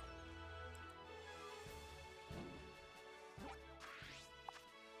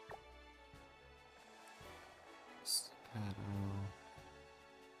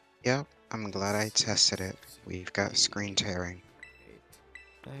 Yep, I'm glad I tested it. We've got screen tearing.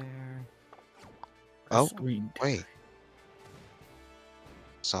 There. Oh, Screen wait.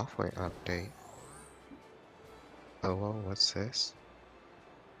 Software update. Oh, well, what's this?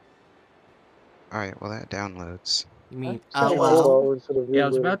 Alright, well that downloads. You mean Say well? instead of Yeah, I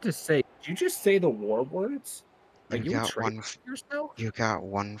was Lulu. about to say, did you just say the war words? Are You you a got traitor one. yourself? You got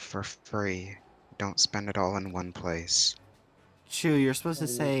one for free. Don't spend it all in one place. Chew, you're supposed to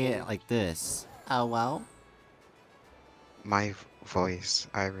say it like this. Oh well? My voice.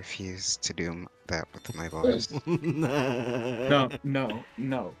 I refuse to do that with my voice.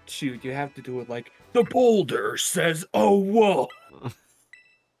 No. Shoot, you have to do it like, the boulder says, oh, whoa.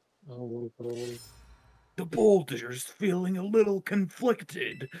 Oh my god. The boulder's feeling a little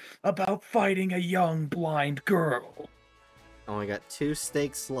conflicted about fighting a young blind girl. Only got 2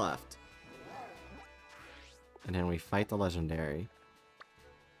 stakes left. And then we fight the legendary.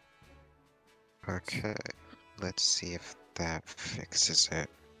 Okay, let's see if that fixes it.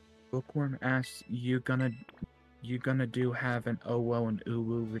 Bookworm asks, you gonna do have an Owo and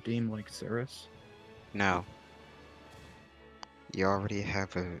Uwu redeem like Cirrus? No. You already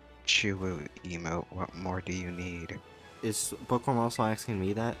have a Chewu emote. What more do you need? Is Bookworm also asking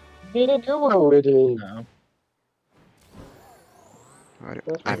me that? Need a duo already. No. That's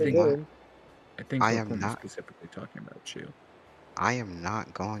I'm what they think- not. did. I think I am Bookworm is not- specifically talking about you. I am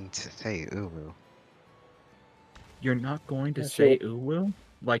not going to say Uwu. You're not going to That's say it. Uwu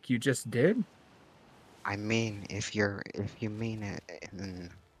like you just did? I mean, if you mean it in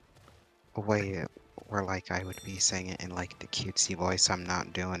a way where like I would be saying it in like the cutesy voice, I'm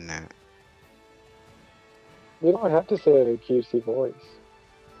not doing that. You don't have to say it in a cutesy voice.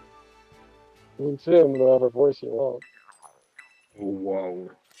 You can say it in whatever voice you want. Whoa.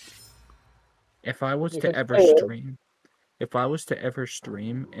 If I was You to can ever say it. stream, if I was to ever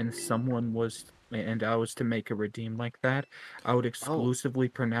stream and I was to make a redeem like that, I would exclusively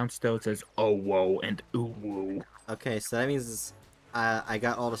pronounce those as Owo and Uwu. Okay, so that means I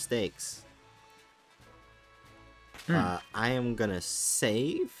got all the stakes. I am gonna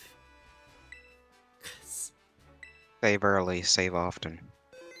save. 'Cause, Save early, save often.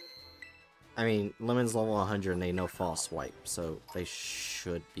 I mean, Lemon's level 100 and they know false swipe, so they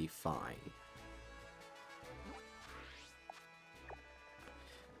should be fine.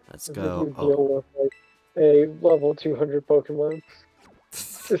 Let's As if go. you deal with like a level 200 Pokemon.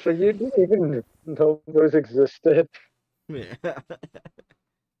 So you didn't even know those existed.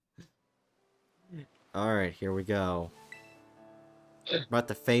 Alright, here we go. About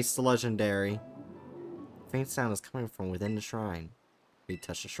to face the legendary. Faint sound is coming from within the shrine. Will you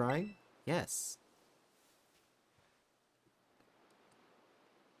touch the shrine? Yes.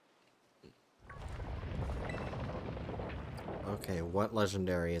 Okay, what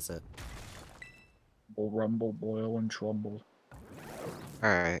legendary is it? Rumble, boil, and trumble.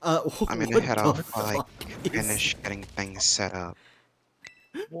 Alright, I'm what gonna head the off while I fuck is- finish getting things set up.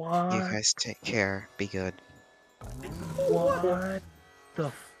 What? You guys take care. Be good. What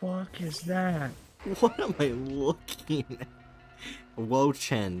the fuck is that? What am I looking at?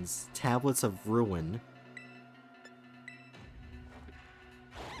 Wochens, Tablets of Ruin.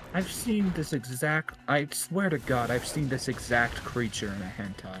 I've seen this exact. I swear to God, I've seen this exact creature in a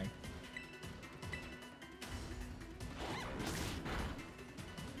hentai.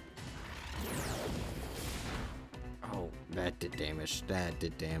 Oh, that did damage. That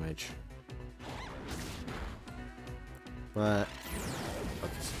did damage. But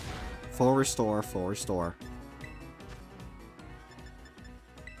okay. Full restore, full restore.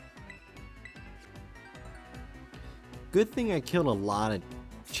 Good thing I killed a lot of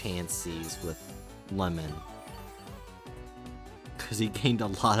chances with Lemon. Because he gained a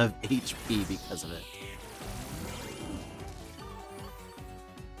lot of HP because of it.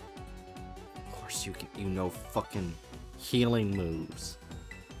 Of course you know fucking healing moves.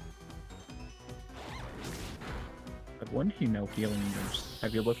 But when do you know healing moves?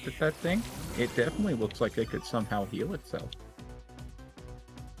 Have you looked at that thing? It definitely looks like it could somehow heal itself.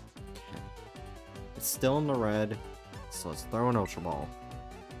 Okay. It's still in the red, so let's throw an Ultra Ball.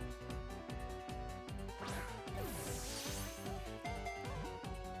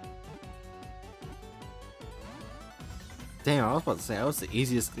 Damn, I was about to say, that was the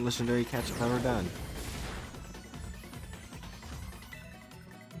easiest legendary catch I've ever done.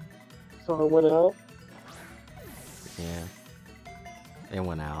 So it went out. Yeah. It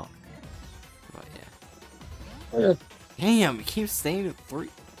went out. But yeah. Yeah. Damn, it keeps staying at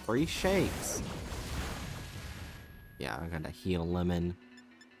three shakes. Yeah, I gotta heal Lemon.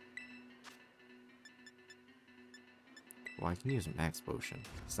 Well, I can use a max potion.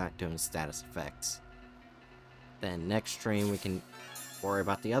 It's not doing status effects. Then next stream we can worry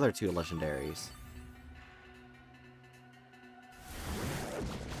about the other two legendaries.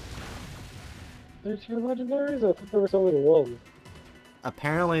 There's two legendaries? I thought there was only one.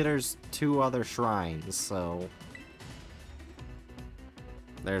 Apparently there's 2 other shrines, so...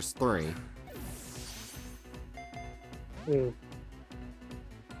 There's 3. Hmm.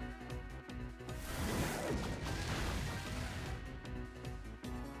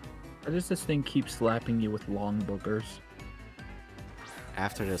 Or does this thing keep slapping you with long boogers?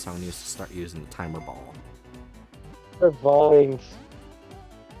 After this, I'm gonna start using the timer ball. They're vines.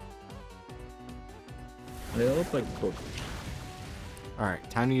 They look like boogers. Alright,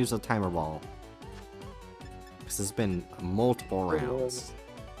 time to use the timer ball. Because it's been multiple rounds.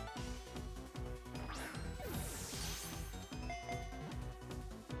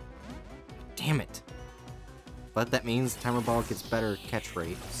 Damn it! But that means timer ball gets better catch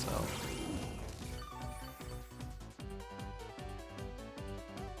rate, so...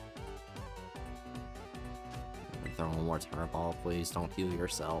 Throw one more timer ball, please. Don't heal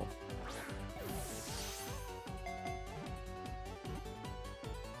yourself.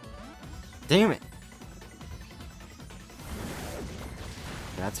 Damn it!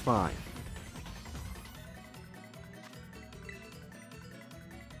 That's fine.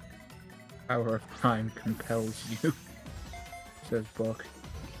 Power of time compels you, says Buck.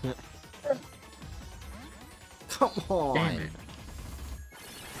 Come on! Damn it.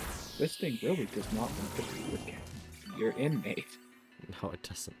 This thing really does not want to be with your inmate. No, it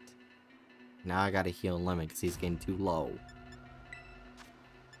doesn't. Now I gotta heal Lemon because he's getting too low.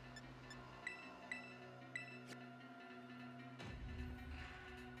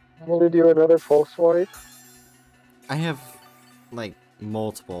 Want to do another full swipe? I have, like,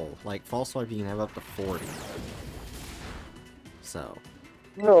 multiple. Like, false swipe you can have up to 40. So,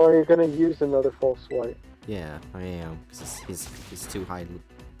 No, are you gonna use another full swipe? yeah, I am. Because he's too high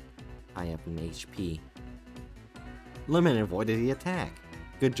up in HP. Lemon avoided the attack.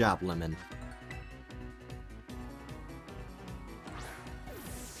 Good job, Lemon.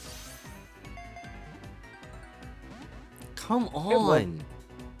 Come on!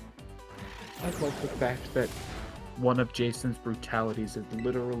 I love the fact that one of Jason's brutalities is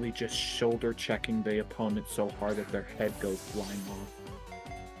literally just shoulder checking the opponent so hard that their head goes flying off.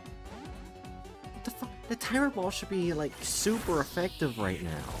 What the fuck? The timer ball should be, like, super effective right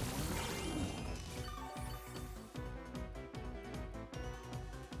now.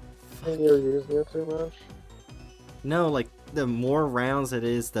 And you're using it too much? No, like, the more rounds it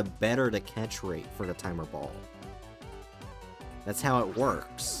is, the better the catch rate for the timer ball. That's how it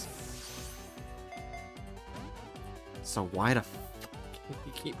works. So why the f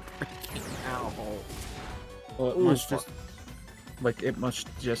you keep breaking out? Well, it Ooh, must fuck. just... Like, it must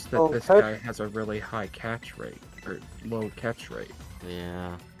just that Oh, this catch- guy has a really high catch rate, or low catch rate.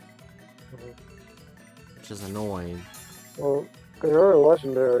 Yeah. Which is annoying. Well, they are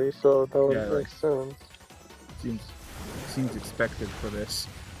legendary, so that would Yeah, make sense. Seems expected for this.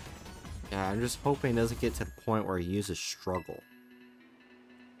 Yeah, I'm just hoping it doesn't get to the point where he uses struggle.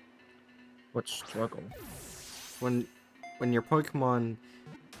 What struggle? When your Pokemon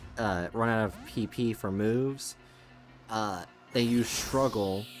run out of PP for moves, they use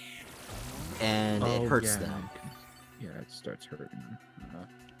struggle and it hurts yeah, them. Yeah, it starts hurting them.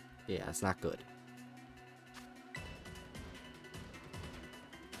 Yeah, it's not good.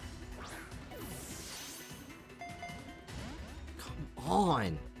 Come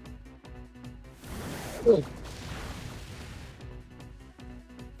on! Ugh.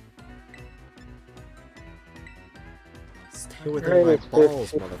 Stay Within Right, my it's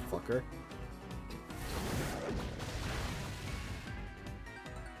balls, 15. motherfucker.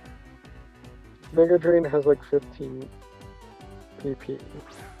 Mega Drain has like 15 PP.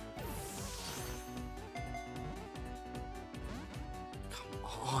 Come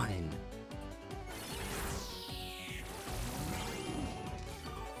on.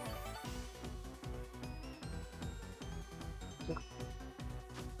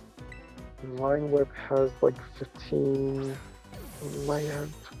 Line Whip has like 15. Might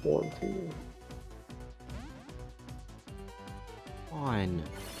have 20. On.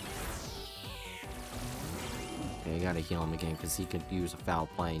 Okay, I gotta heal him again because he could use a foul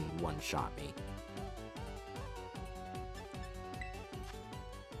play and one-shot me.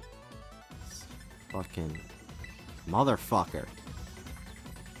 Fucking motherfucker.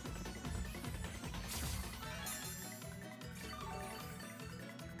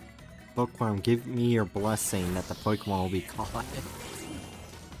 Bookworm, give me your blessing that the Pokemon will be caught.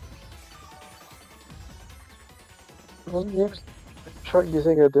 Well, you just try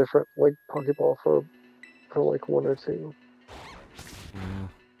using a different like Pokeball for like one or two. Yeah.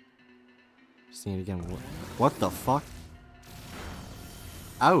 Just need to get him. What the fuck?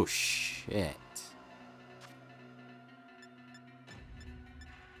 Oh shit.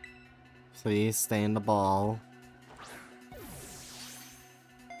 Please stay in the ball.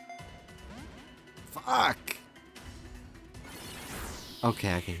 Fuck!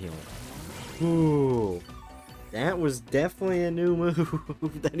 Okay, I can heal it. Ooh. That was definitely a new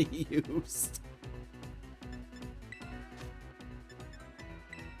move that he used.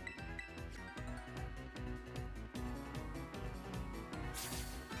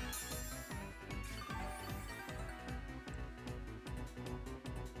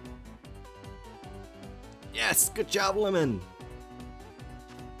 Yes, good job, Lemon.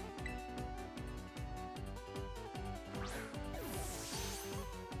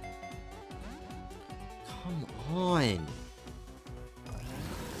 Come on.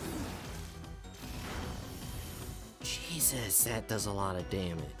 Jesus, that does a lot of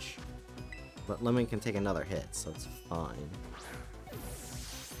damage. But Lemon can take another hit, so it's fine.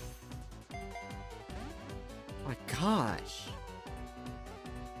 My gosh.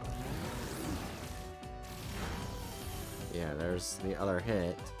 Yeah, there's the other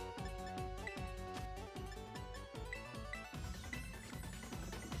hit.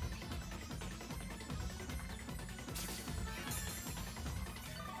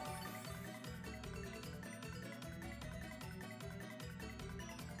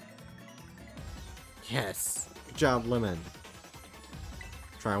 Yes! Good job, Lemon.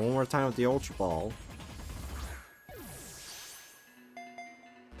 Try one more time with the Ultra Ball.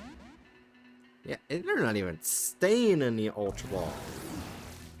 Yeah, they're not even staying in the Ultra Ball.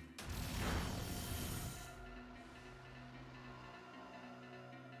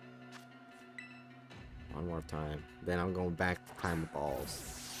 One more time. Then I'm going back to Timer Balls.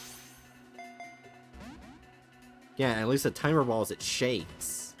 Yeah, at least the Timer Balls, it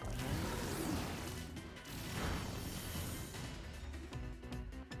shakes.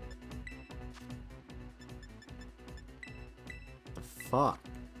 The fuck?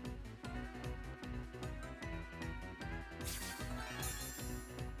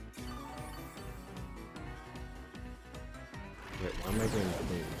 Wait, why am I getting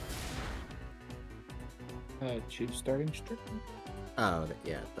clean? Choose starting strip. Oh,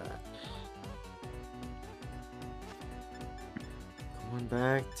 yeah, that. Going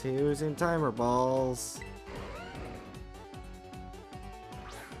back to using Timer Balls.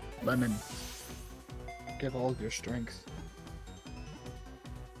 Lemon. Give all your strength.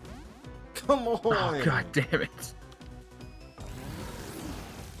 Come on! Oh, god damn it.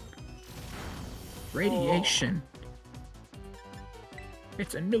 Radiation.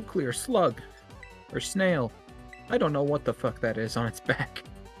 It's a nuclear slug. Or snail. I don't know what the fuck that is on its back.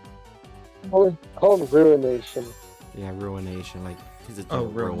 Called Ruination. Yeah, Ruination, like, because it's Oh, a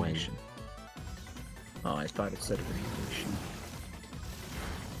ruin. ruination. Oh, I thought it said radiation.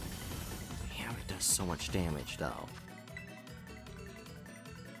 Damn, it does so much damage, though.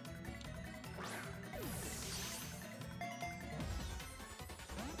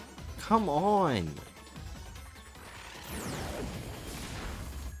 Come on!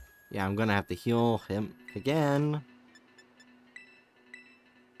 Yeah, I'm gonna have to heal him again.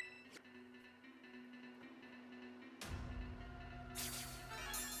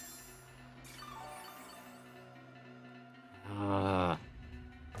 That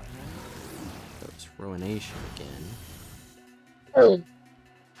was Ruination again. Oh.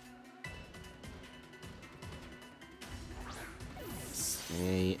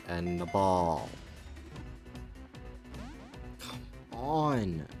 Stay in the ball.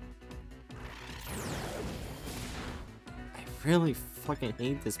 on. I really fucking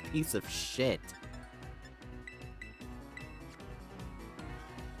hate this piece of shit.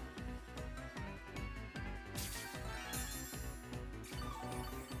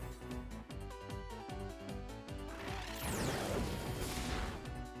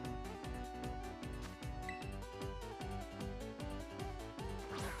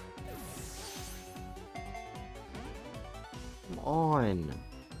 Come on.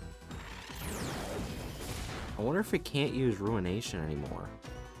 I wonder if we can't use Ruination anymore.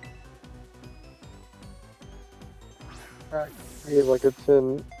 Yeah, like it's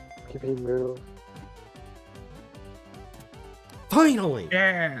in PP move. Finally!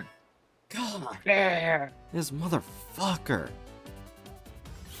 Yeah. God! Yeah. This motherfucker!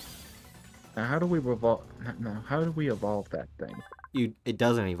 Now, how do we evolve? No, how do we evolve that thing? It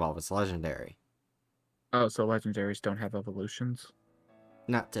doesn't evolve, it's legendary. Oh, so legendaries don't have evolutions?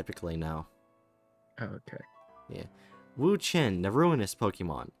 Not typically, no. Oh, okay. Yeah. Wu Chen, the ruinous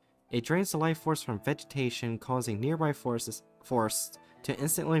Pokemon. It drains the life force from vegetation, causing nearby forests to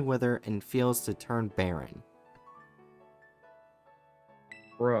instantly wither and fields to turn barren.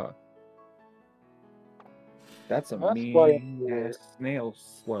 Bruh. That's a That's why mean-ass snail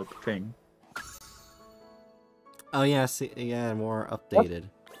slug thing. Oh yeah, see, yeah, more updated.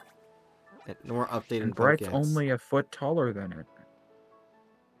 More updated And Bright's Pokédex. only a foot taller than it.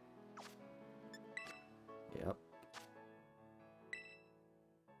 Yep.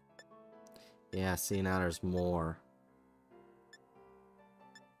 Yeah, see, now there's more.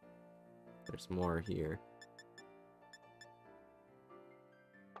 There's more here.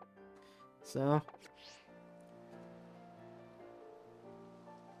 So...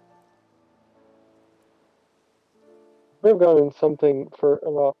 we've gotten something for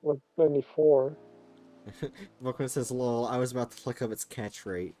about like 94. Bookman says, lol, I was about to look up its catch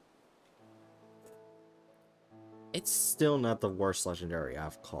rate. It's still not the worst legendary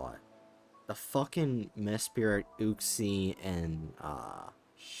I've caught. The fucking Mesprit, Uxie, and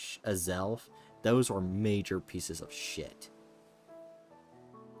Azelf, those were major pieces of shit.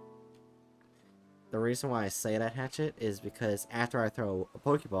 The reason why I say that, Hatchet, is because after I throw a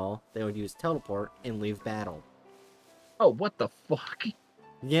Pokeball, they would use Teleport and leave battle. Oh, what the fuck?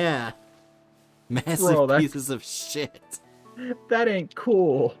 Yeah. Massive Bro, pieces of shit. That ain't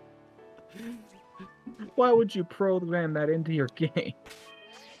cool. Why would you program that into your game?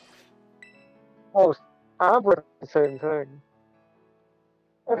 Oh, Abra, the same thing.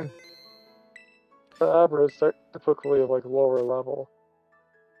 The Abra is typically like lower level.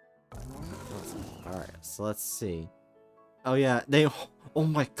 Alright, so let's see. Oh yeah, they... Oh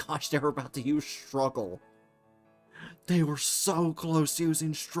my gosh, they were about to use Struggle. They were so close to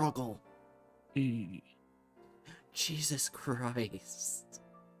using Struggle. Jesus Christ.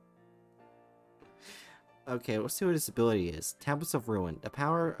 Okay, let's see what his ability is. Tablets of Ruin. The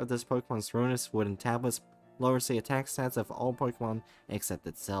power of this Pokemon's ruinous wooden tablets lowers the attack stats of all Pokemon except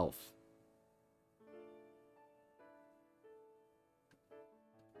itself.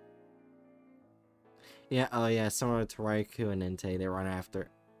 Yeah, oh yeah, similar to Raikou and Entei, they run after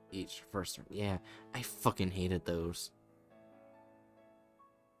each first turn. Yeah, I fucking hated those.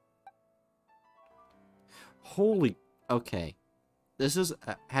 Holy... Okay. This is...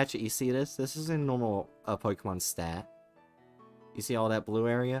 Hatchet, you see this? This is a normal Pokemon stat. You see all that blue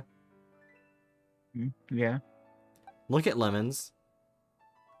area? Yeah. Look at Lemons.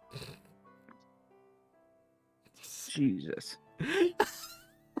 Jesus.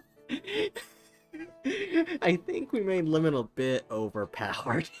 I think we made Lemon a bit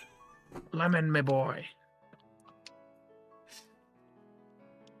overpowered. Lemon, my boy.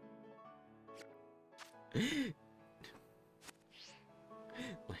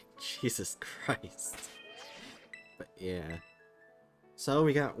 Like, Jesus Christ. But yeah. So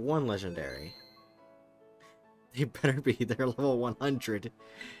we got one legendary. They better be their level 100.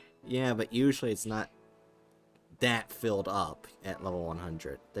 Yeah, but usually it's not that filled up at level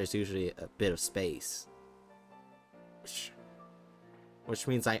 100. There's usually a bit of space. Which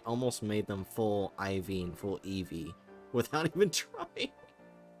means I almost made them full IV and full EV without even trying.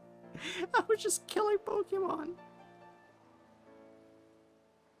 I was just killing Pokemon.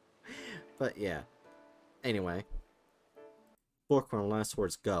 But yeah. Anyway. Pokemon last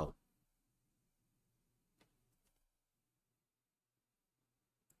words go.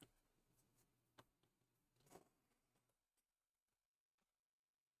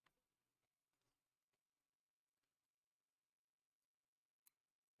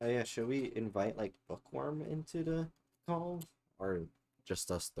 Oh yeah, should we invite like Bookworm into the call? Or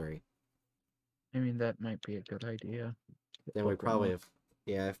just us three? I mean, that might be a good idea. then we Bookworm probably will. have.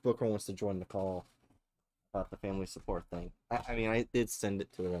 Yeah, if Booker wants to join the call about the family support thing. I mean, I did send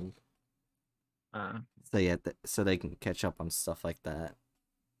it to them. So yeah, so they can catch up on stuff like that.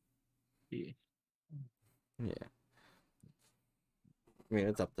 Yeah. Yeah. I mean,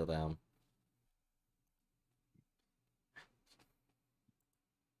 it's up to them.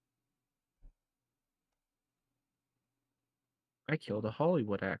 I killed a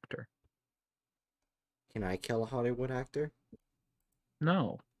Hollywood actor. Can I kill a Hollywood actor?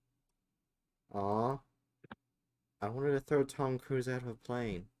 No. Aw. I wanted to throw Tom Cruise out of a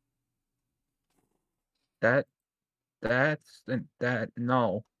plane. That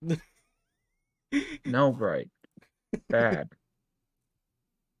no. No, Bright. Bad.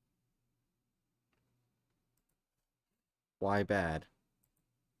 Why bad?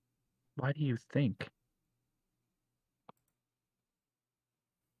 Why do you think?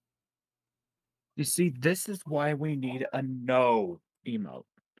 You see, this is why we need a no emote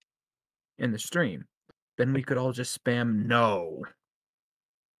in the stream. Then we could all just spam no.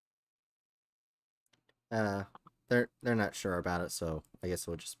 They're not sure about it, so I guess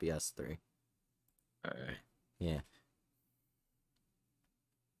it'll just be us three. Yeah.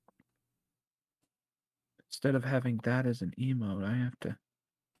 Instead of having that as an emote, I have to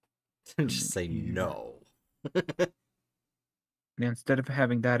Just say no. And instead of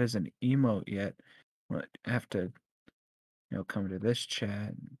having that as an emote yet, I have to, come to this chat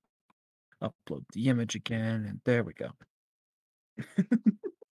and upload the image again, and there we go.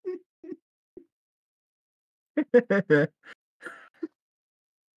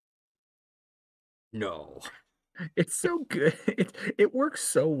 No. It's so good. It works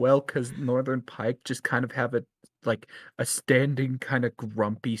so well because Northern Pike just kind of have a standing kind of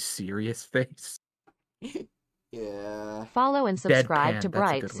grumpy serious face. Yeah. Follow and subscribe Deadpan, to that's a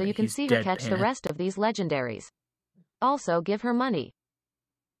Bright good so way. you can He's see her catch the deadpan. rest of these legendaries. Also, give her money.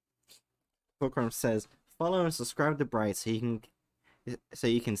 Bookworm says, follow and subscribe to Bright so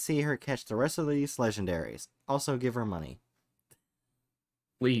you can see her catch the rest of these legendaries. Also give her money.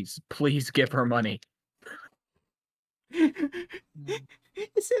 Please give her money. Is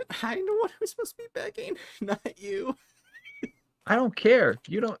it I the one who's supposed to be begging? Not you. I don't care.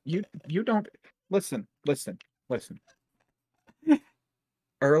 You don't listen.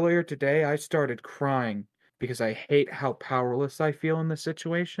 Earlier today I started crying because I hate how powerless I feel in this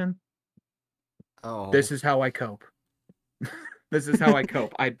situation. Oh. This is how I cope. This is how I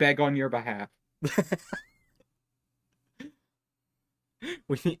cope. I beg on your behalf.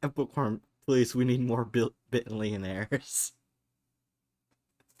 We need a Bookworm. Please, we need more billionaires.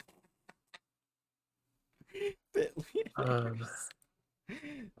 Billionaires.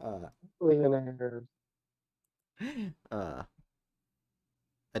 Billionaires.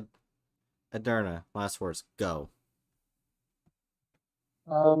 Aderna, last words, go.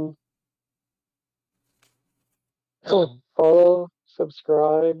 Follow,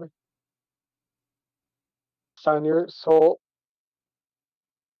 subscribe, sign your soul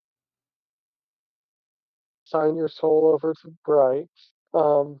over to Bright.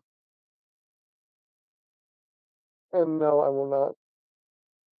 And no, I will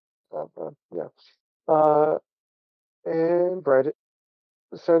not. Yeah. And Bright,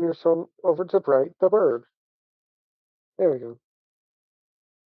 send your soul over to Bright the bird. There we go.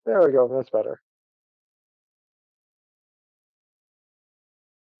 That's better.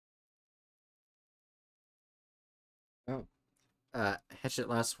 Oh. Hatchet,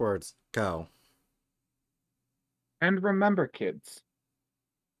 last words, go. And remember, kids,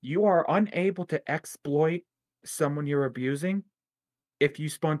 you are unable to exploit someone you're abusing if you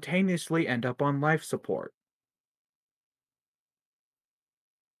spontaneously end up on life support.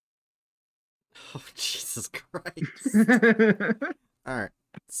 Oh, Jesus Christ. Alright,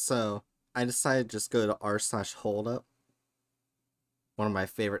 so I decided to just go to r/holdup, one of my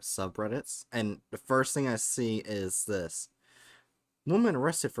favorite subreddits, and the first thing I see is this. Woman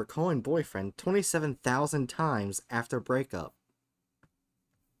arrested for calling boyfriend 27,000 times after breakup.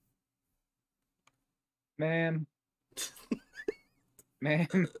 Man, we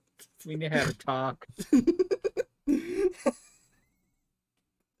need to have a talk.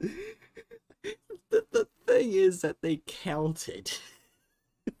 The thing is that they counted.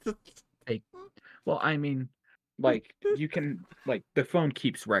 Well, I mean, you can, the phone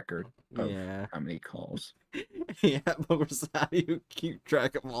keeps record of how many calls. Yeah, but how do you keep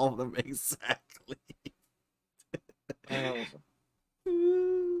track of all of them exactly?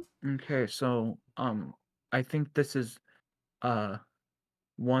 Okay, so, I think this is,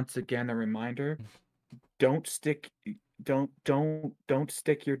 once again a reminder. Don't stick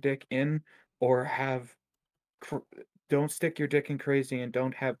your dick in or have don't stick your dick in crazy and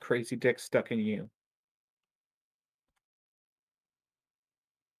don't have crazy dick stuck in you.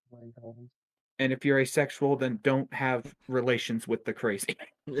 And if you're asexual, then don't have relations with the crazy.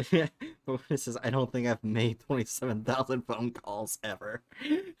 This is, I don't think I've made 27,000 phone calls ever.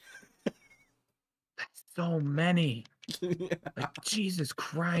 That's so many. Like, Jesus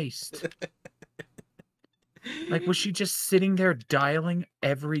Christ. Like, was she just sitting there dialing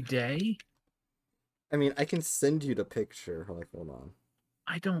every day? I mean, I can send you the picture. Like, hold on.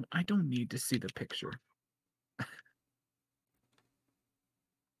 I don't need to see the picture.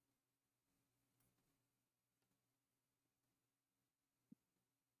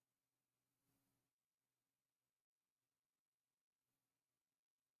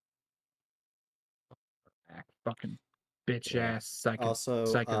 Fucking bitch Yeah. ass Also,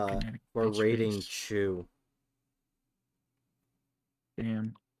 psychokinetic we're bitch rating face. Chew.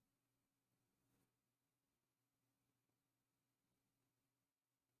 Damn.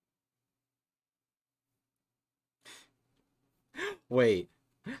 Wait,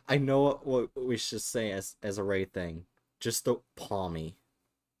 I know what we should say as a rate thing. Just the Palmy.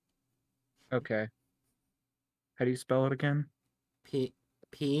 Okay. How do you spell it again? Pawmi.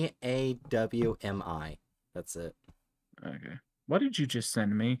 That's it. Okay. What did you just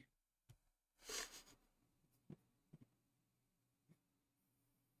send me?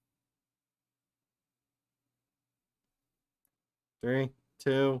 Three,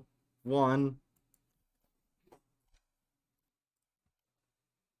 two, one.